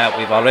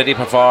 we've already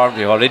performed,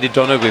 we've already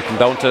done it, we've come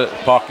down to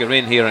Park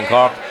Urin here in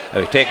Cork,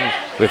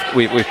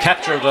 we've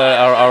captured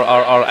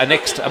or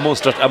annexed a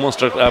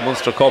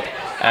Munster Cup,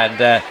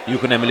 and you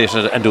can emulate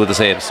it and do the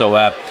same.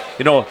 So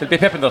you know, they'll be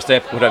pep in their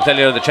step, but I'll tell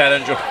you, the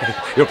challenge,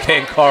 you're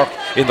playing Cork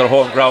in their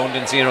home ground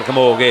in senior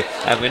Camogie,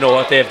 and we know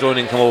what they've done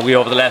in Camogie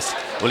over the last,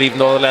 well, even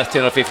though the last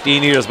 10 or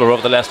 15 years, but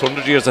over the last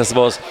 100 years, I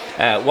suppose,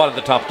 one of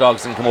the top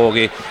dogs in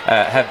Camogie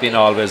have been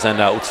always, and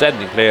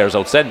outstanding players,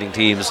 outstanding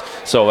teams.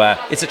 So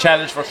it's a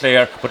challenge for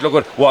Clare, but look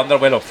at one they're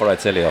well up for,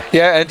 I'd say, Leo.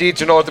 Yeah, indeed,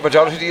 you know, the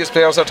majority of these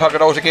players are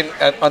talking out again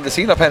on the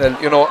senior panel,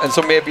 you know, and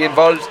some may be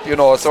involved, you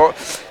know, so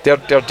their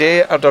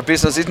day and their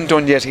business isn't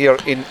done yet here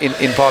in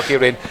Park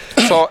Urin.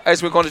 So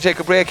as we're going to take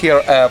a break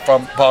here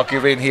from Park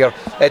Urin here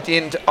at the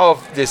end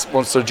of this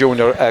Munster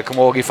Junior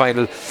Camogie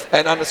final,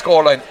 and on a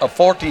scoreline of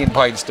 14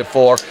 points to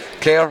 4,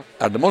 Clare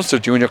are the Munster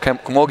Junior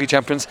Camogie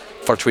champions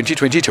for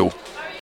 2022.